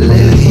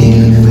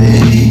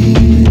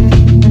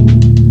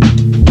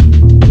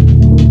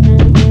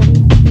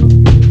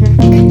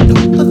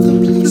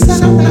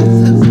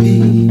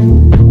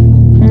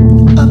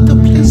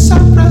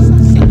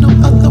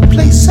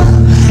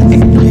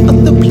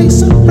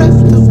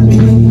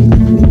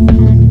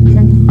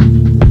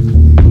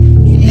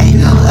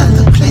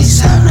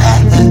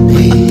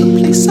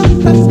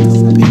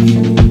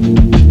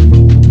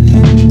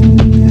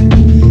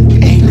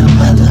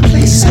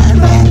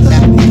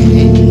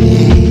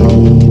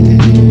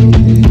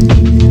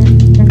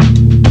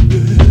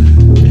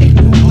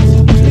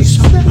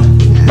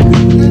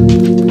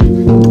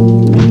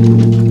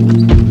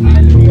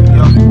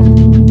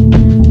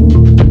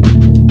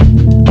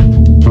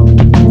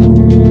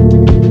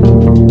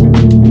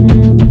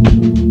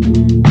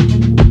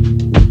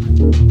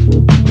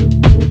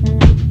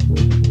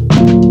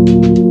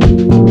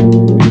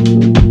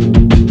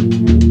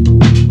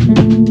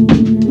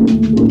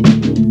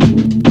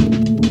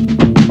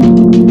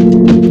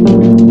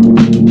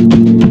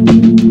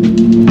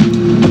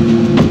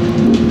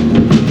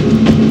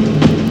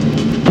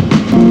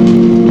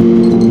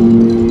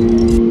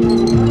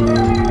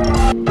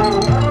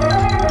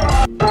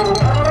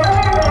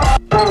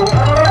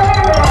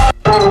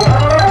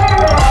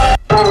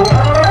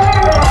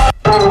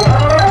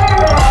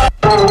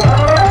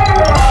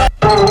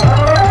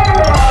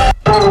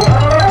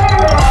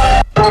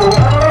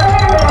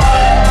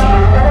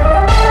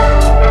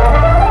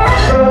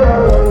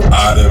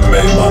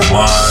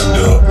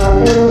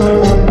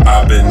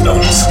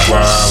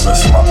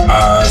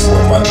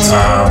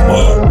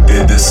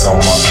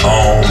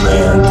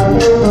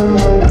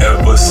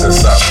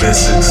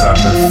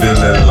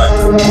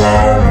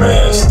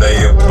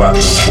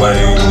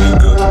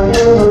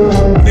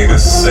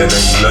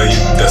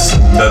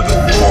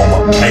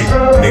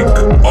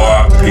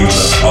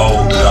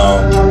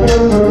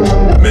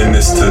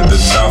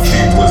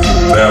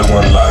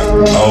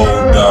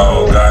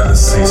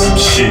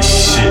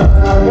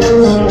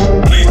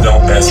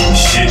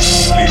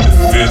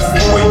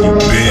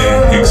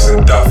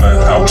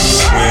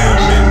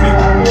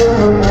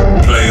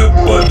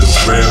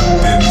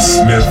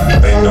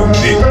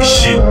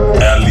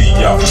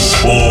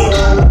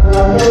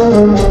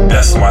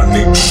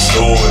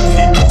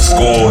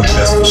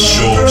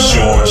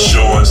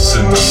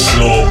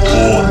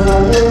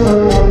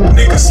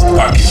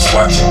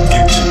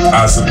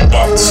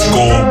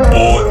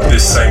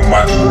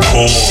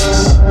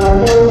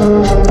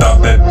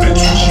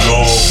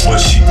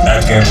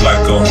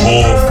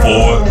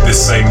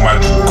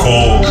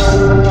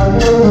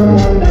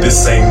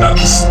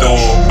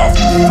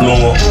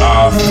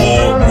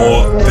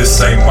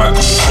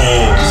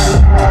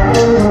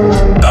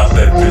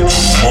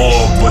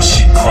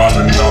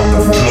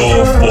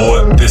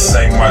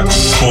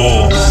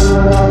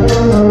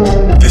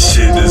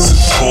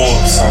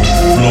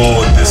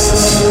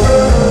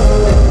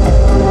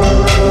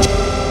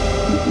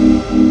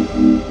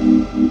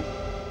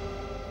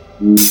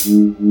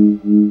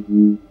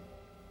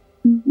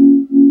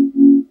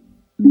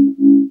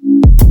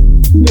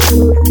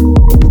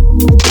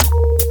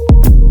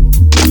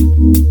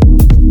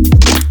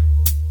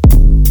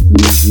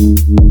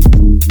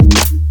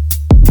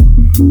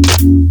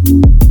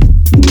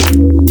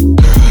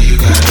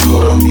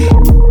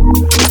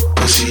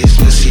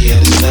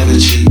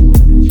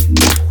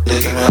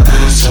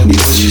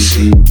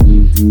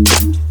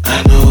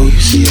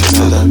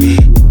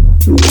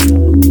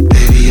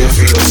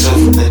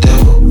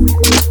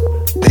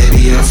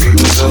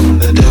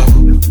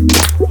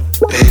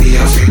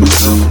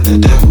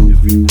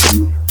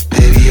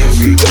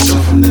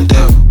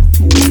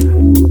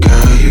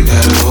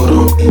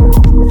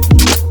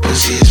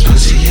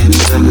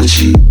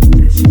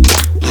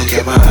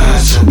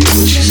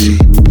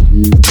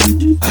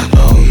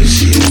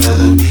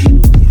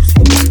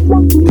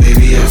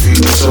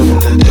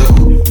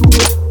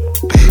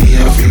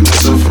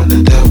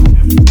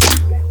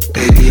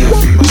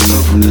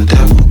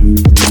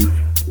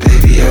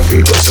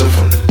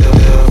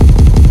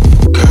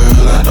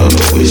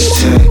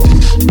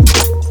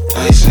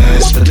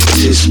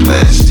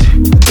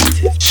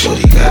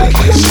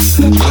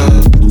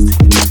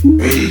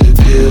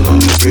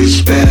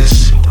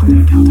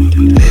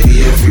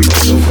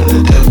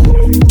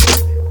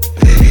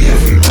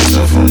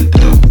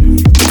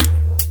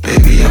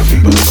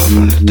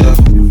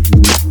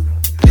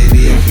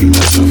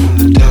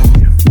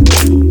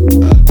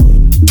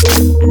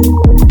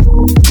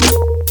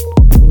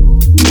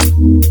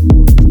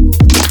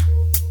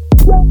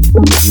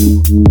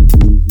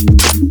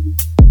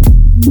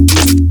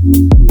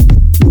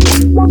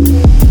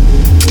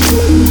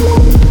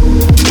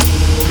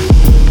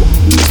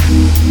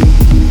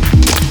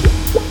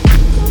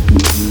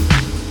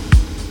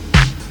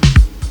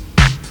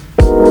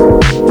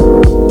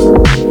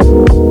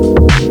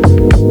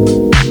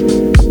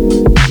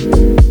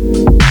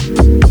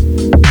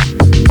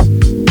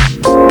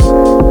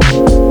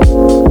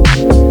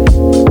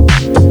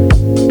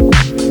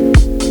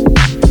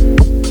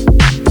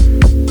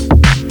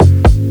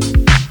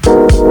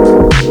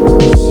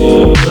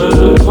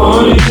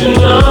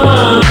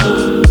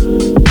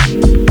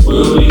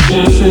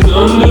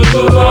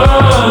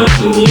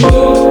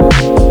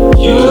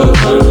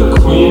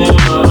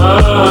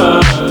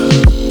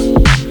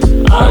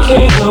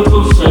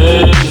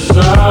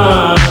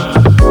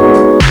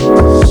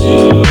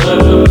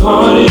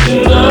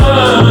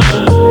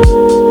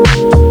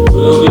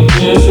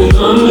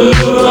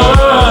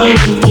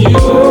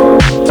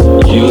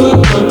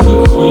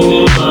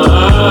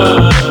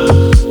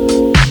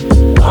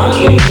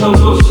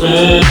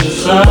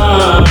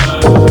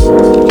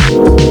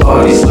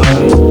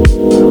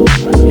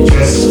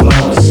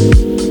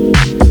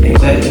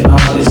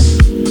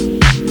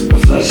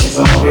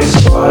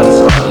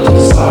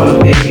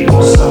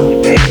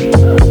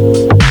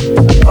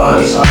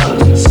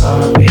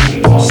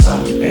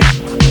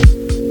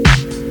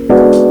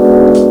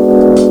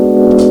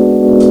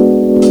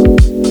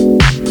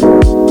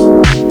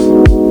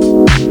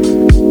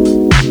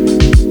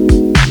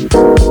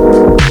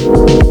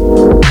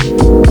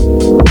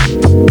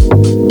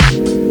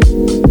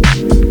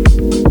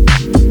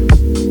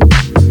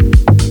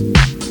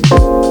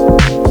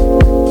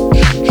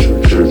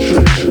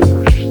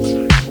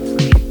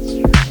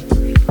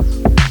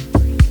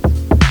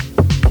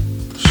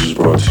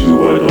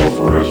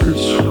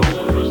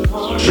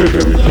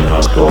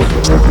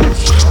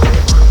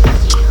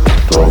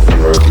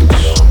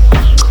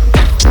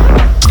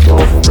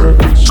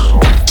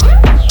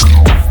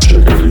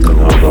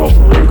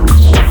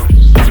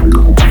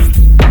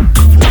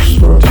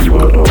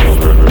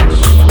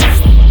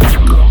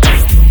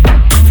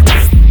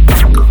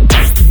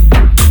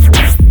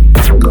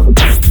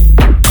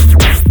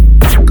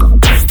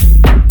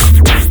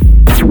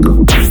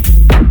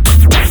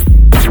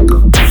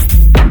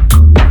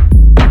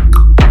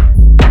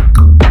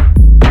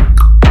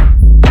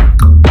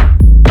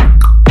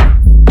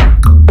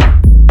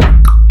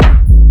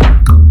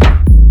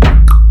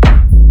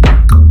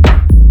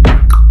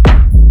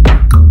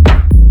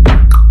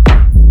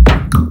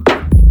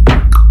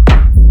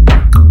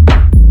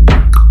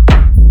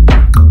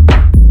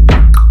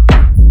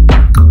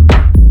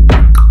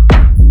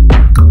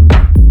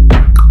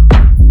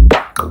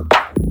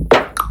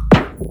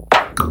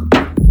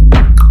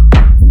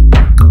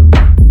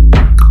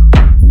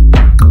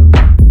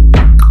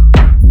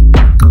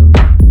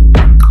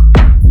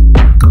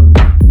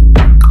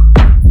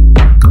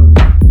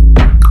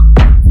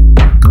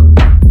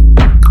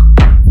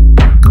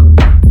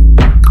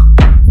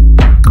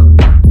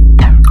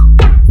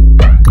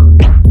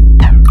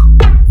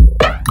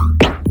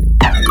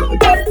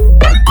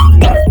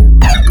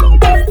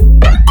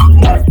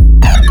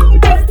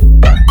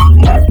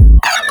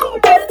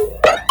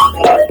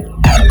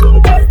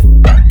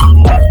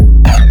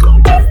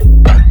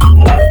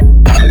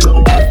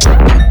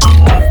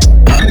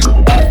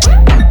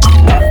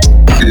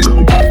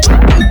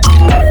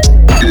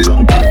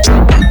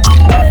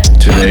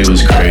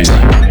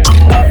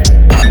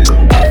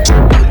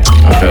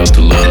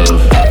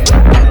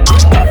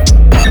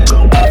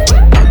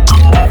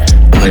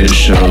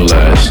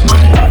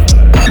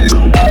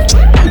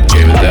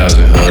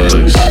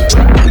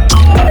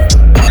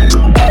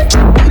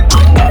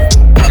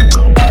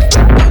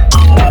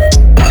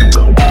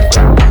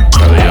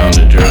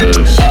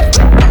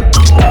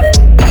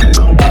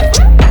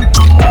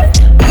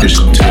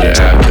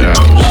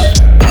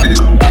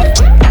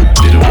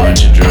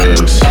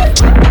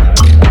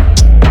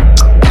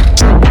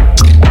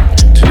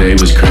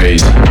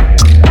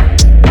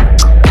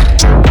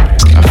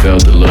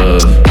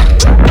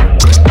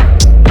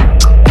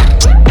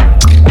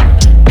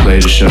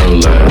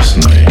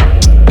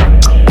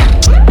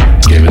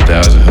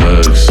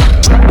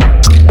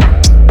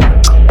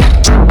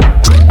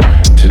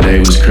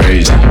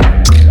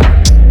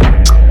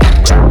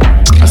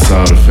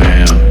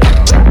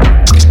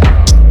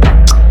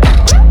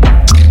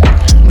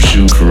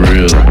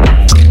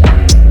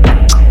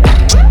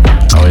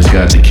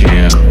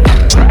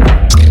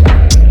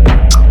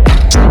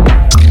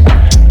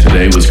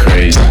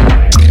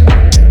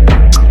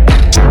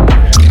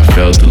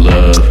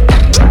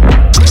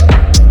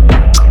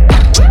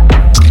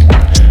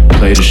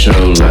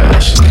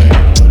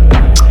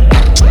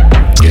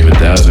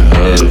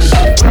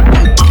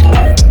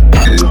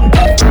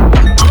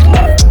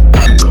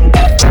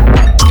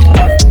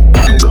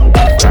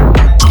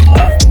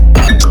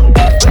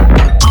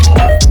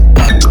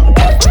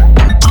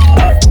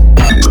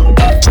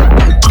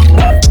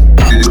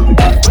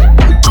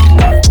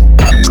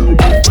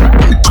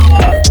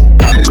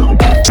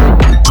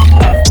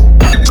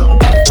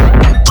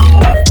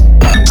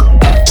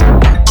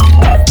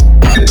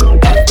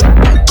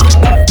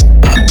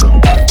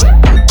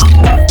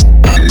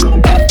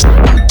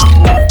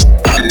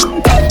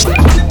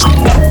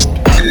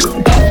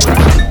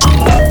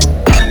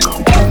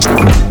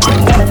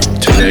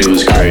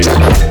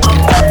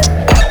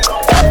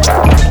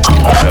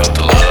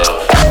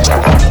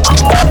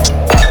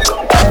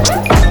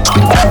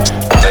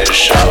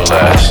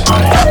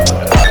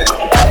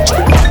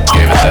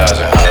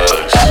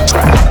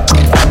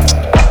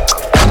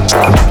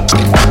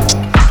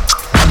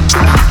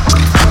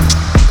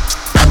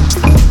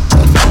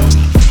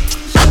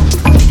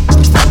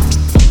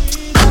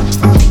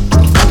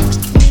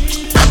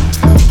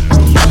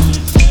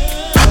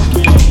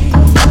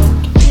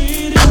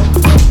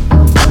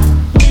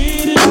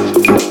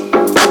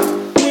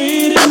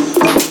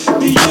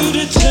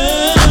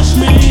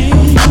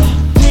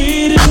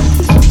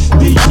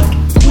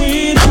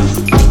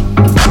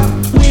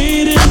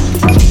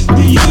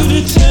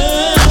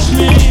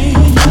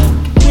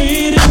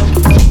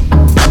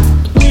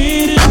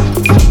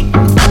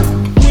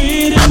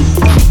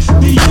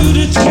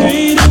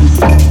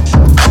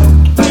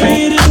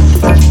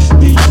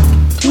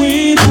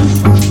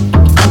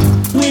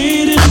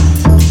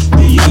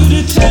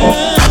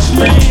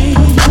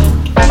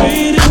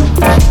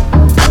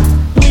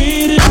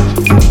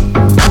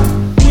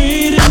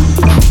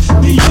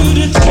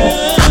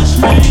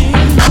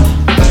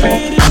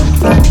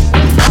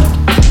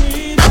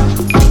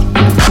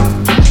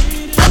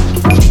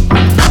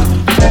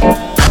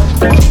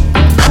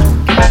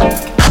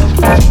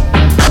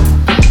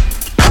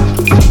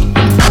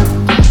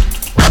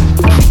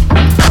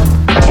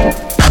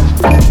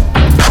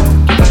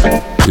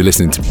 You're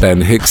listening to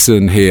Ben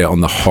Hixon here on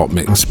the Hot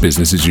Mix,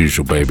 business as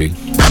usual, baby.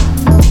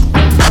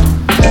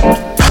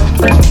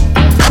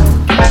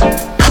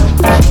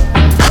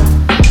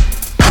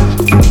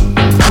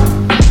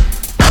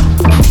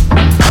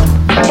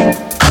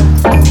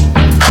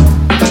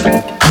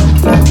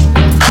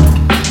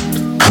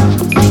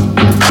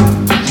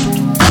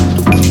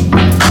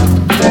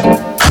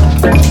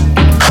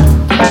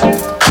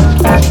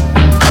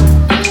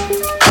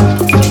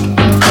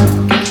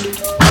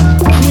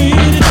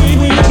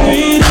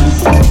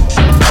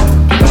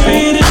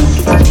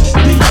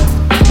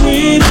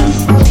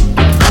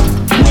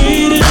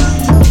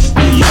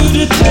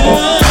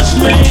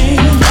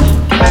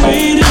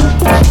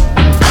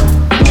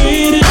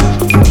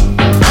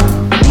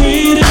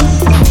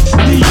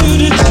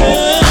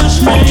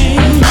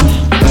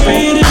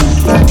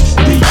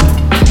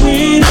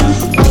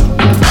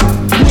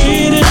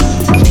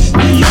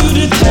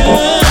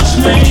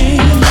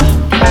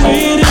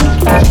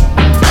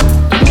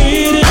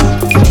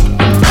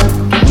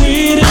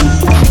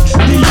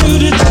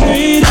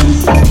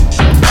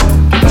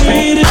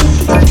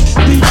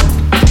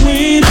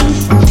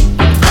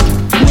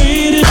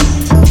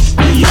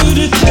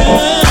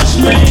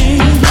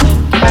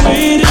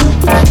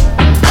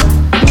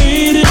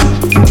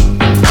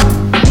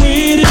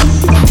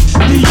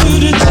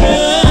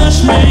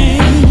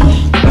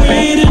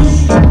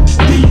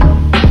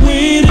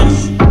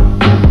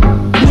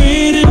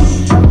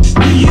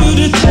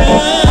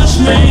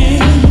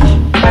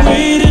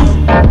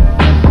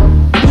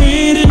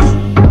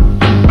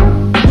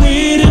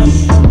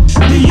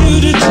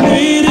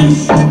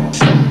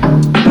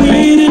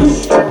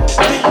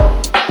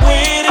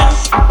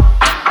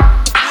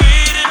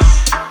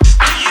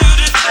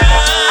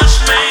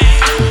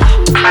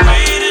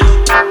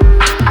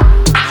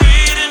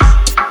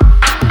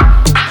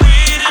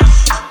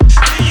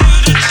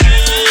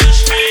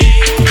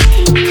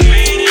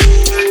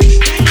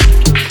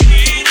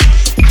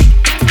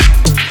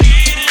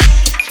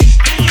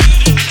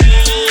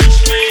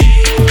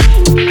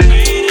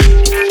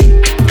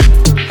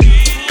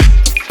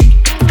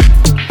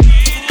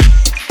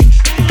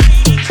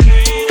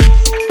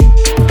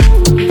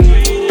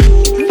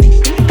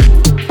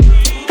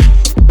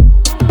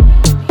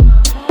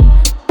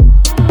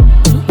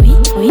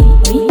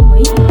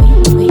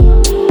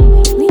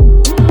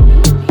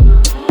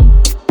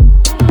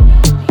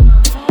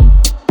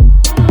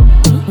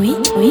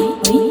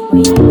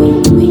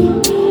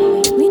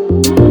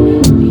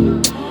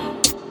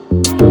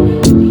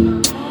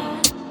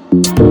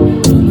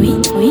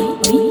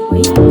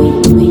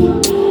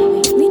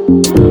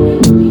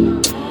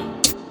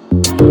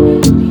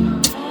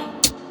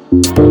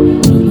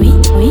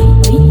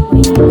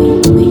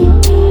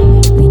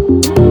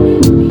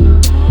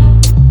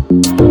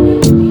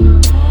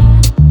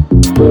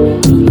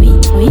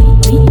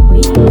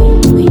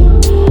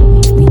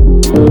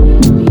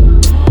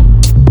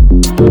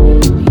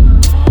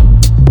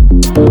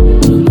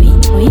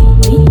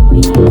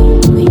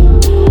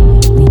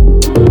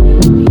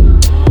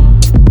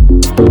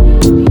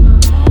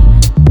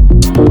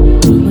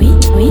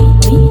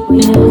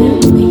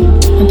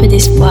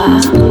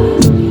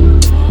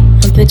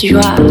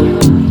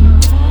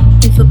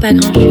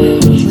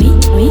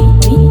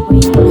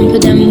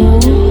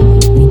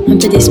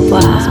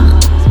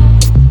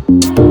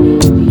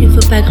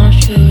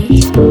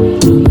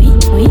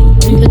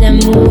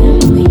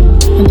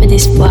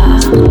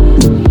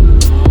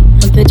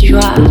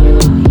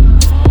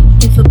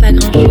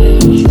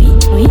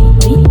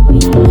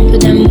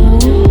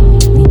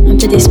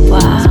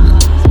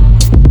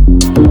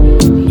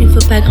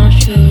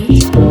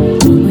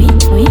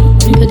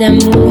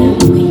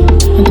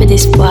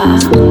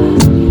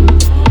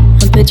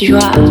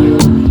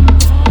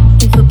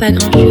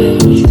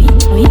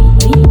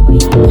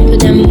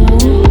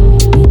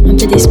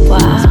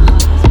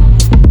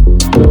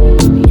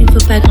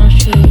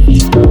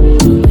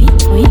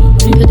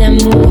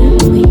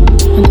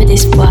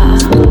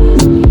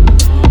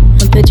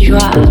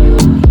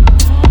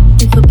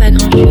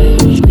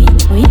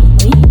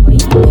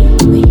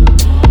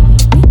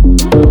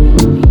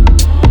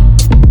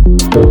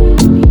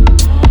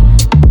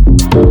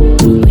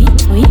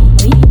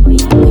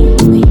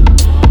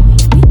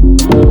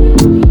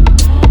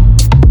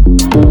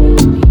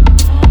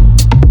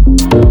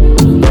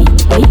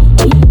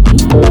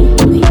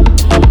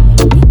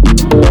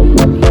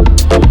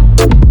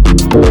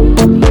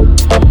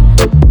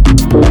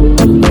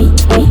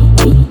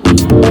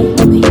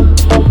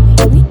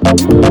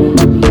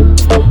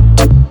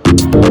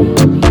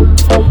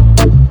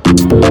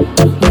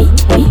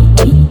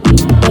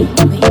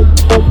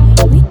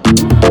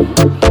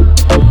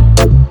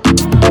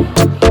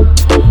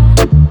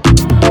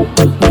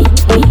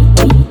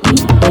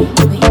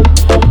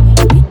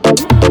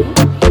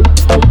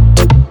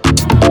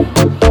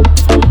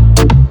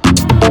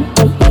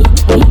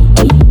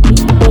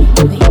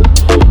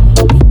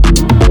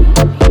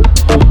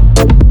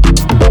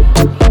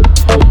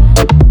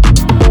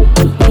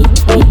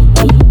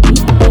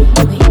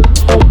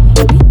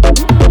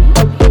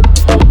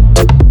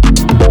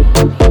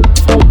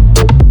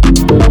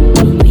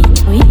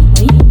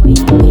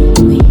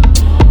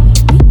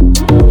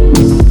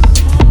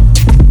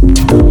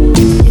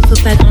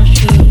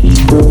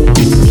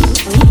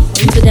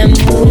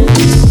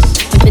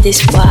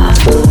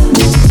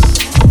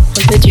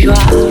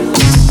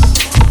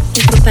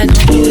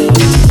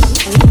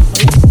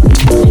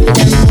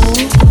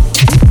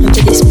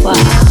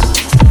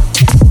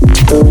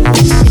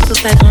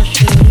 pas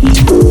grand-chose.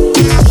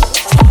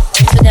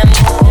 Peu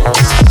d'amour,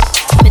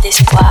 peu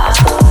d'espoir,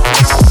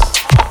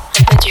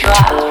 un peu de joie.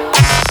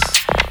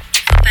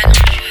 Pas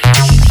grand-chose.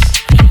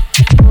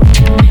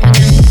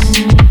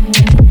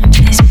 Un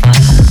peu d'espoir.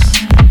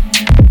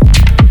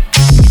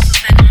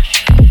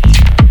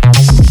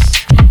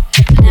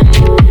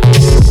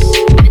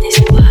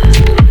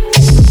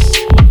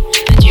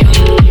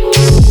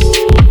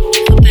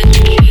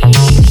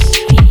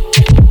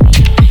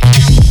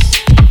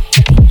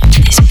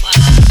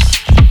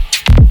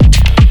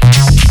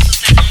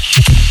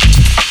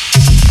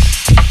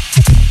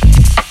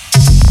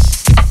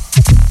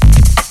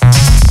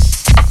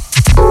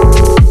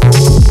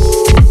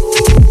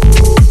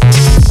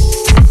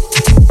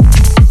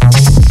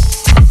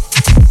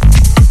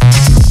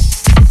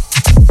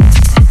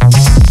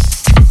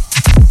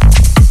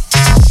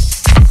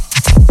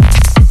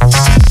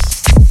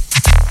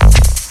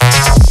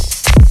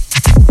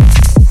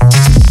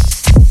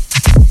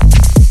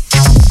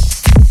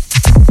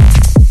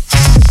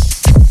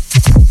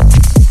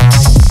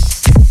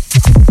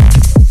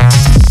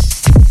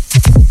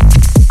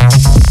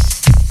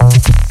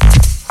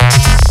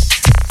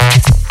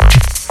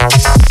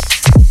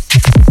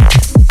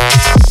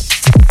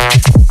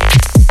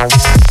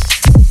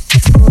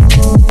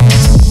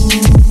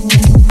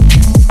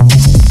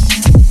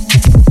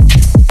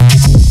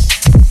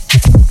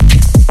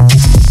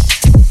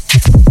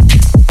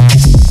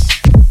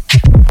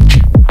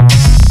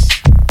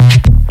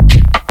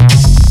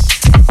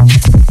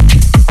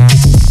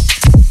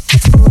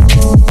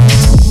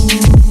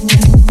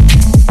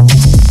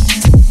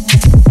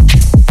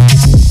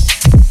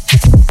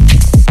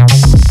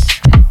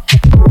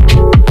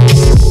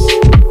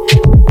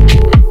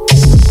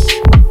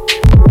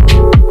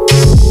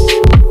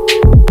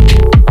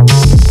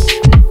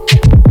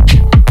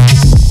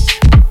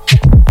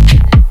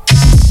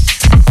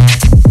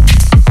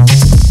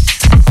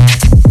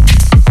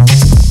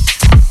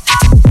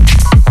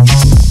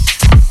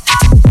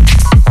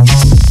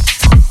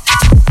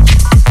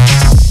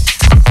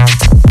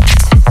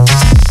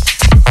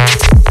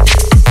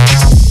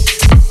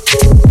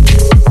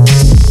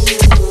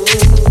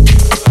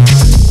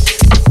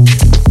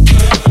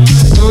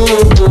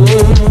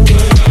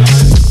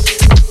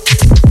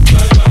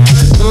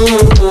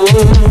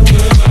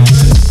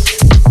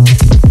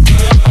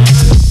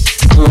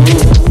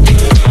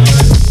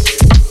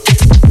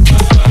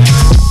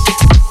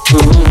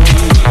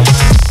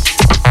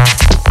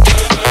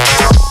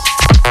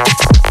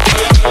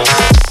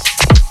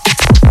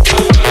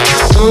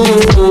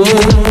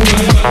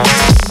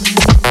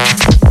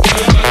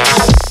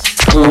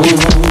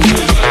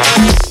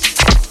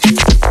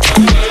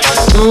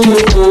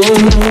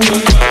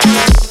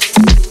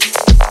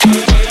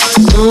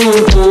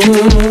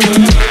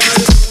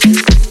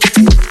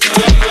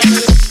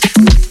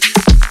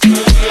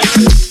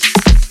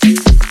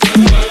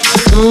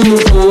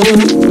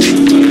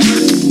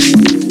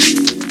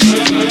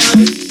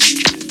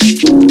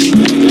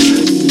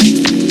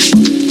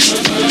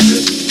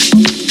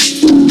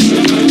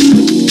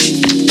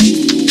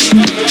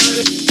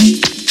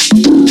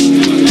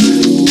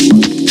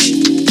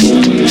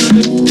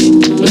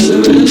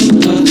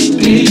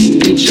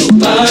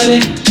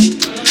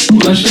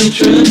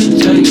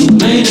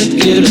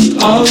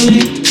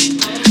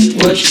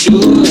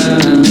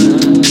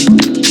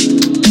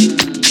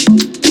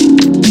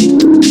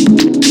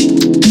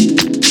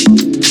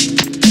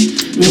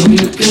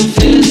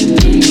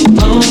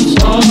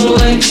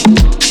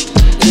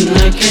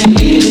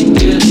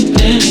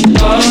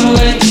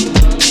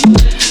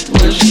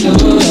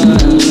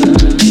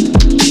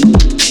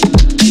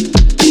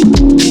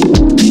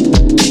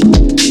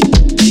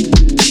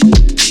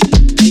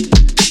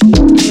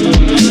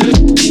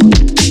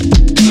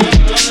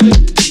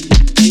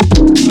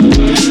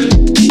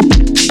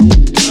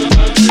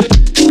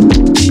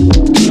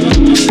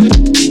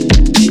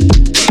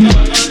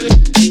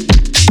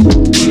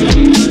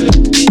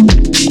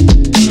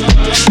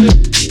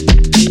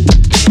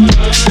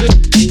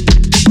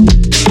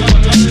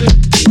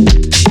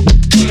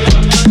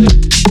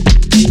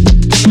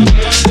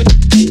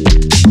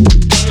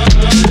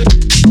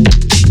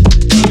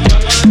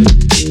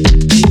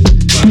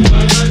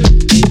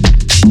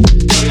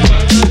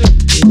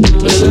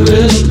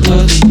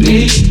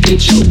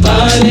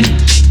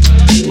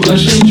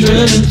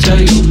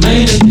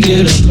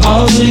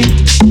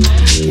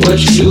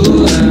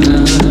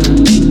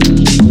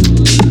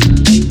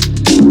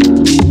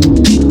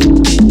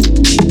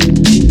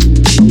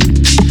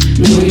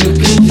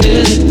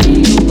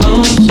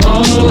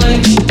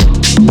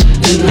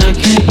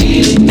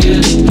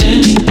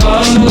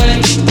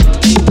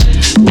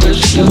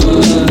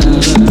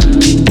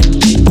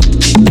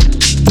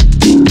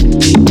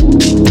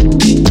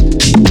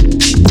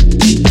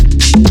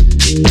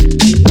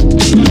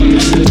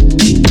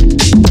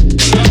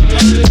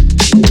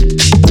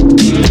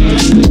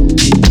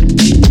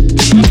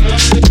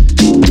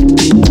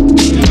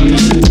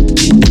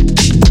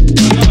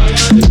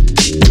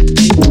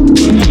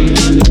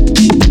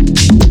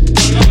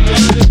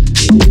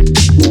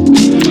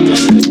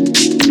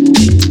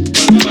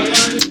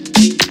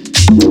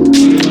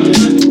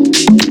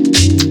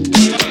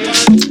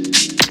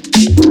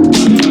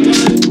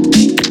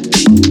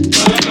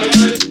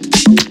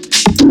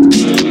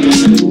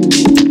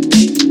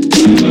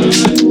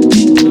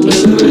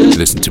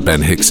 listening to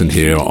Ben Hixon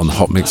here on the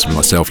Hot Mix with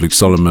myself, Luke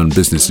Solomon.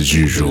 Business as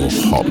usual.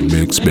 Hot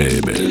Mix,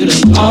 baby.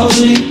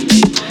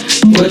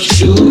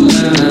 What you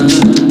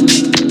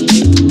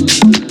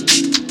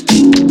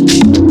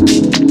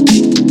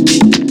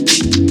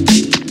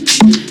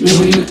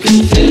know you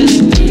can feel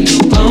it through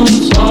your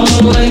bones all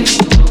the way,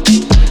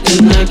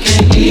 and I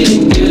can't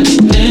even get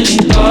it any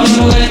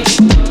farther away.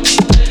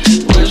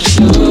 What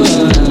you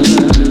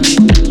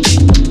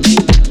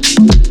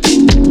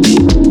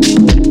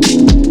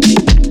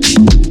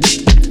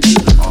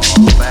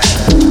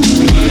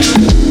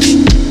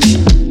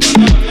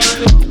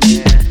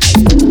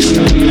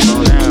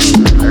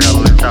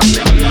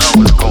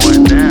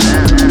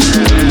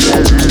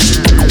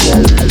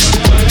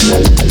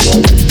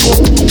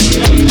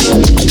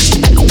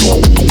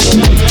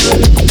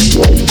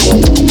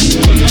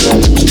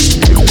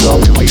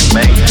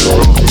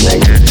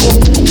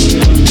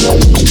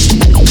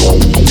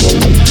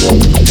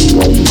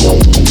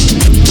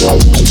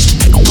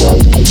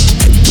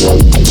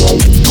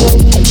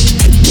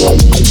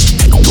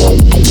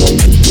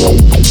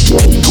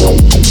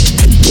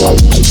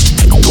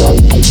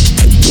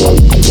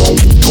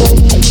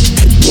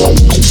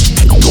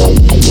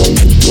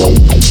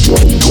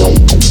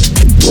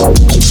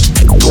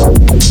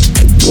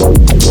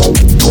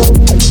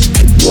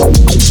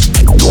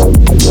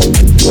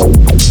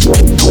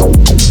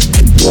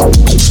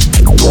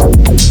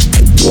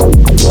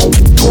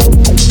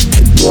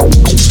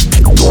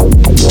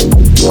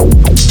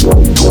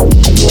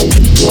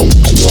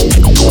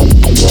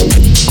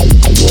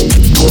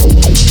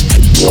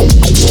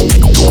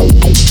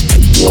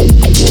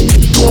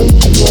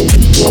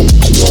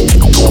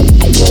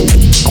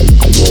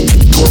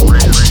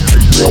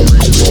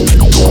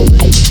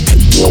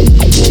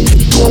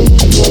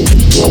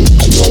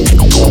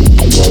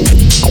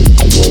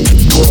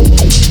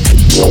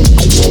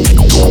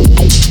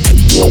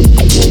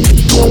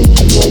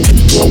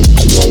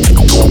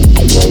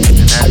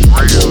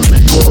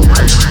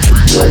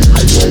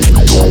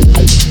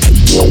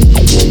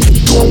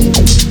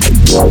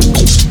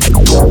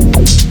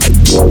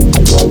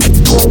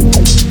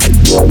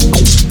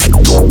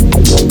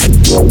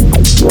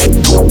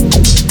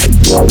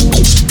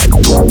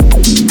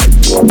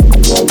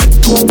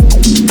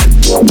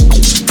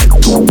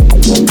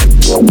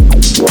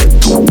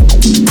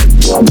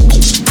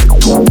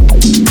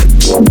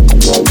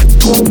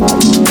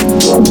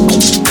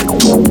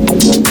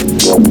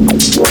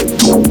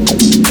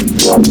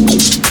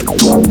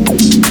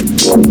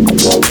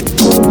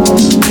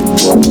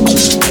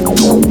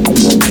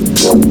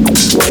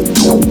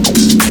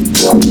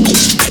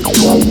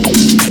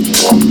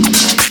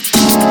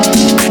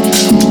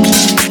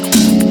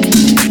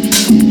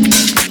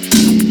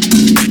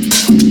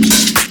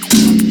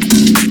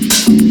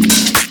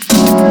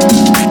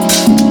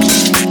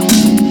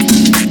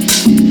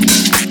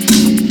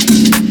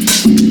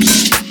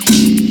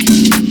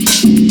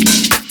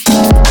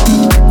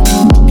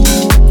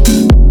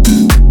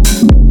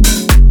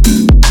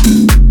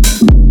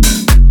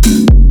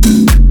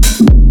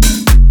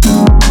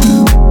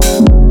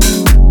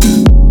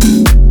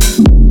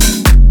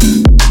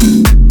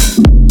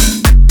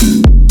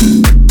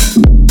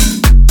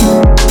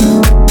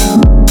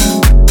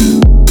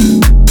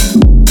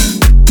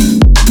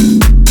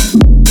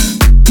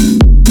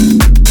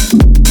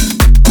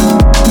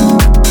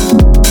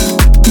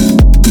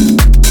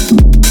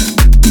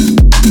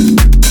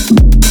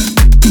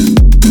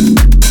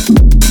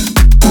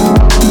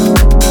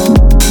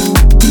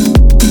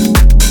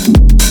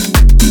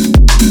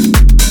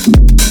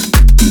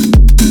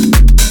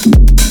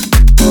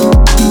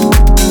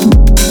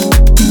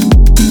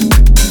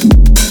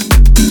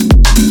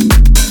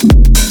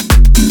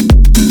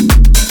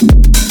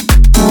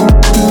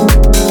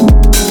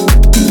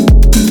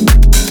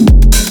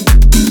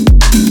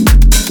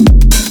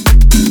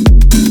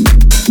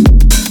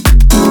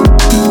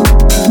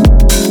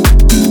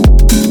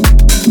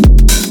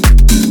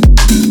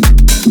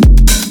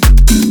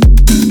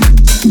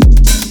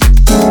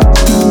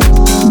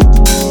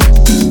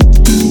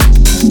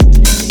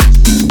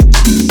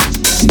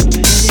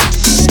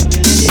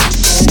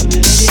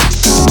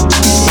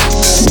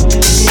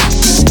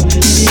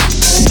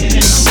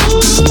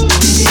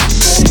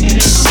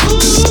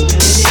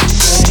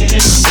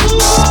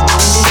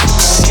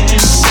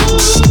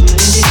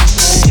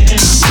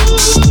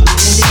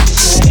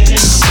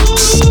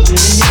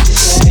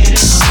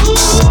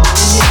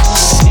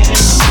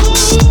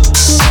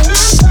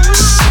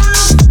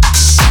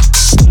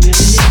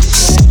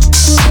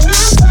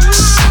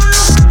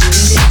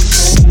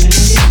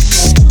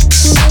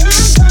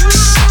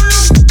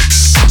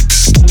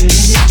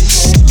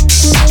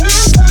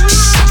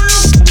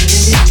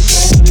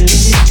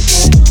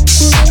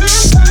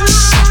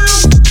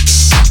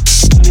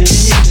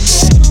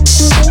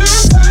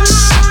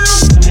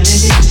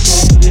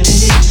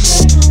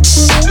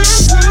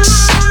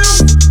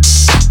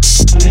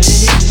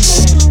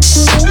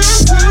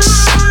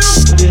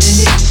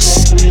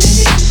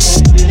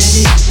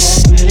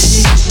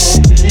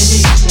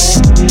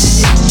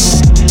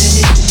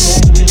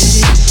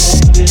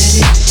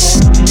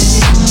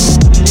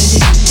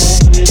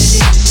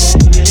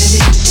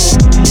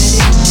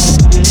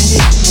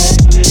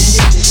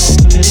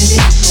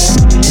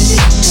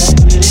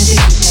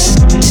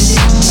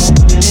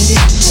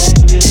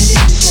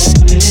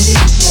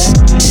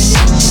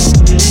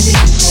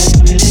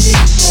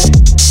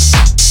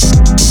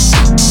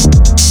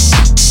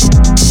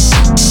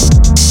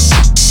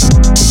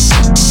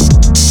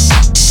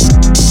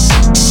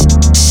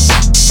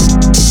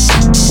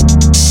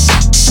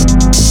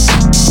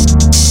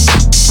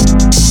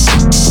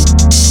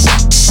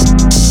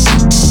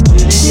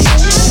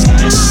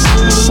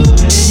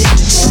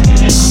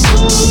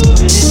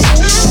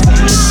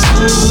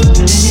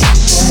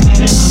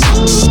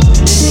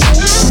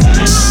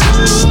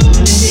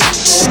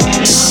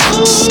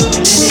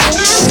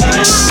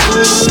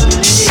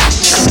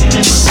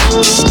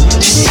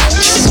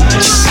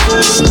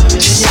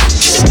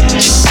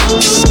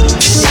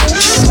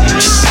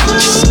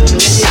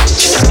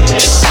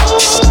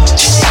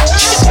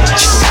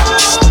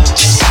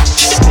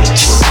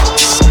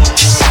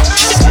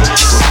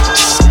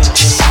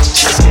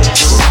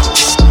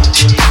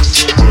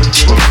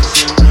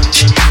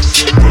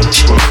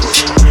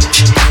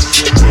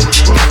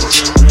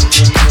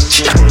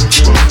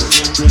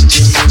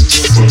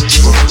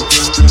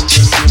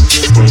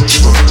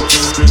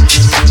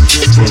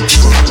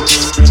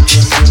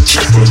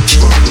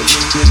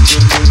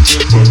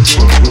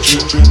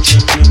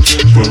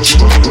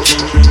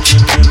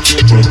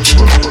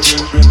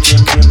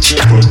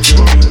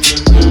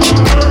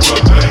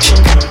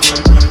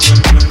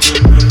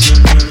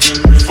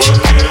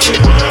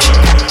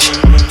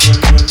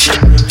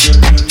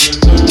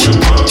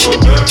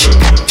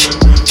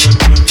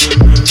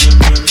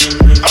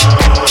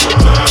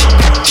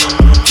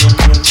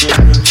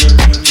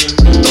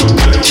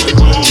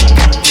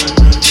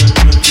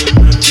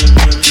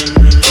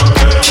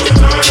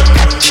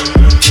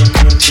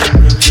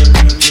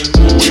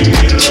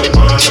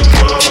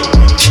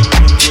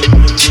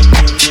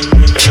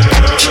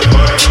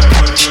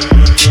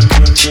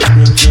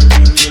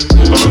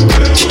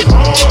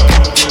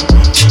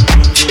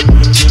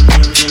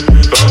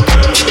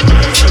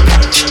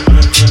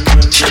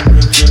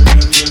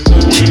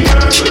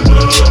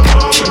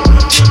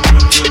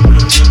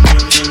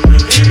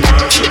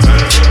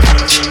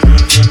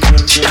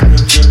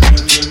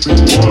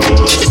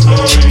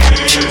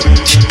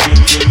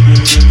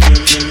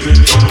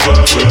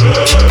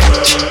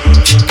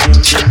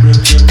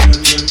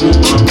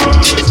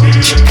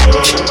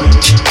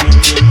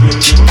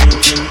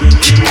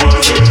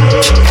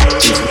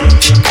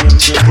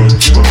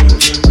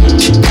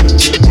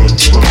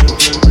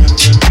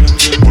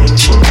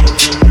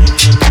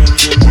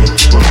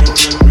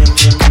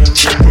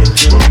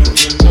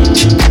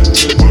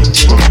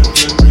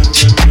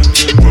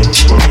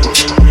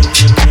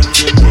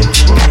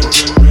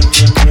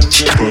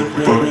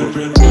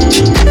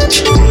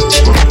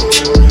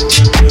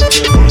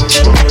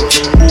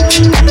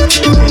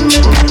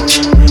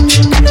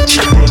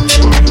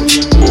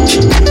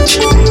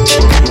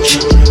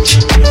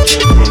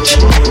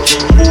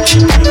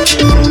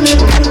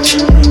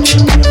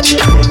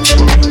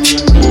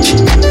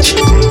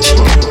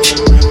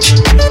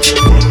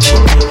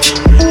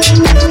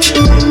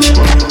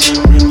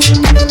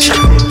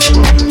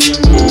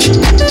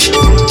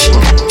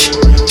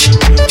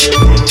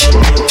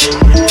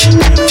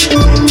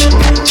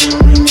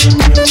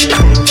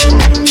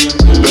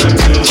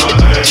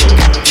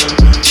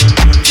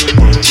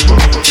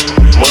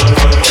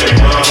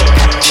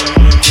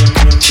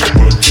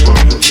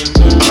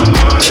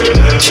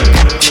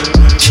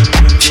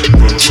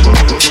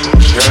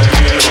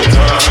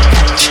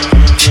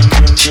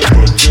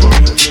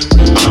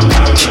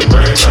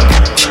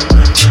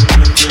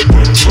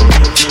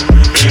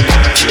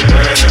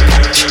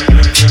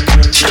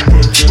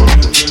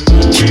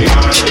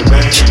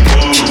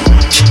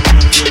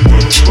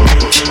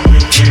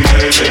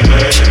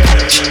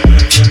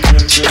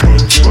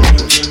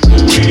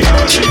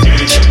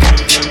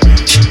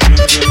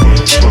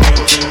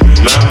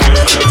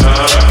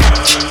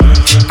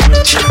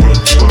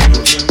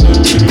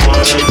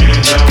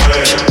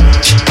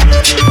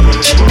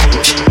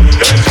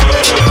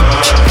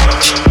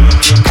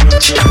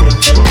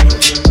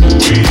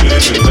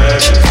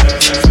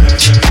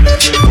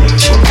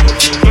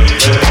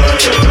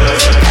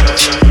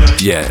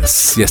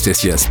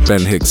Yes,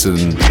 Ben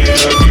Hixon.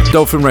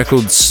 Dolphin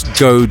Records,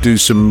 go do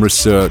some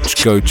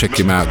research, go check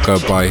him out, go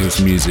buy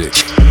his music.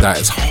 That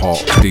is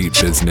hot, deep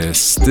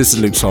business. This is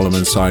Luke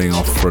Solomon signing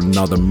off for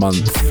another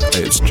month.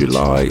 It's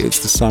July, it's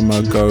the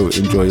summer, go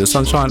enjoy the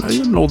sunshine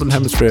in the Northern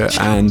Hemisphere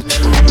and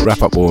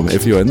wrap up warm.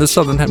 If you're in the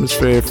Southern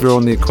Hemisphere, if you're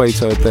on the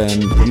equator,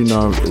 then you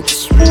know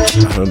it's,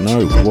 I don't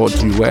know, what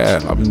do you wear?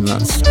 I mean,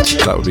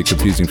 that would be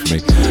confusing for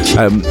me.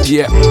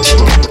 Yeah,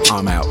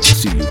 I'm out.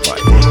 See you, bye.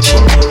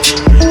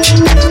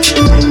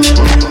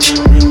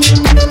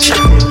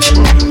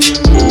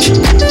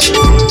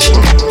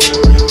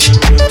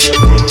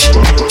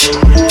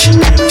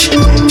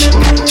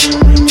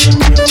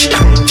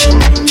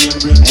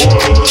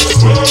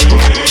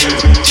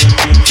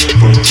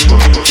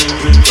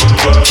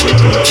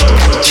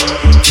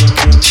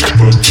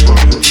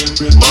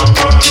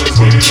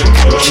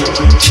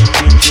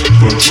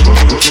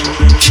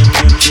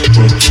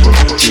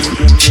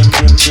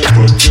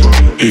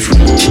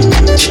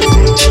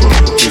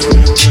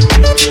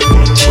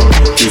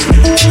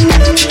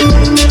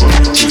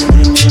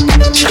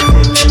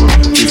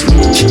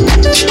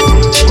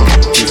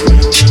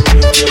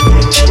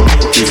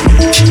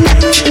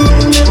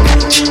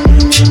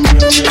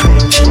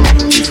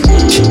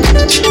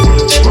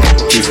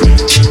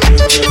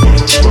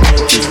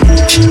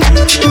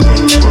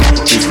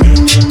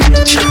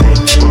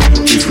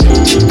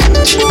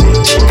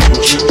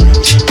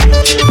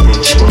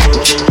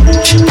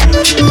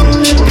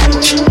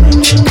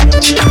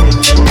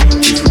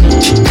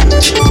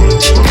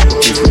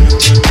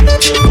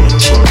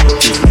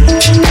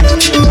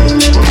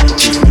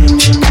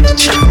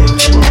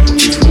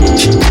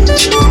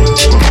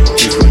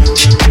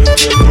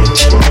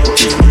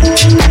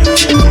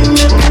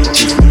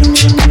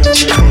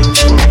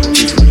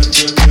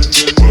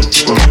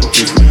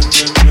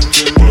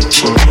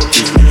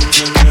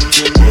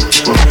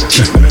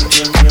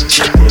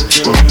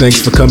 Thanks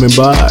for coming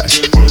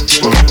by.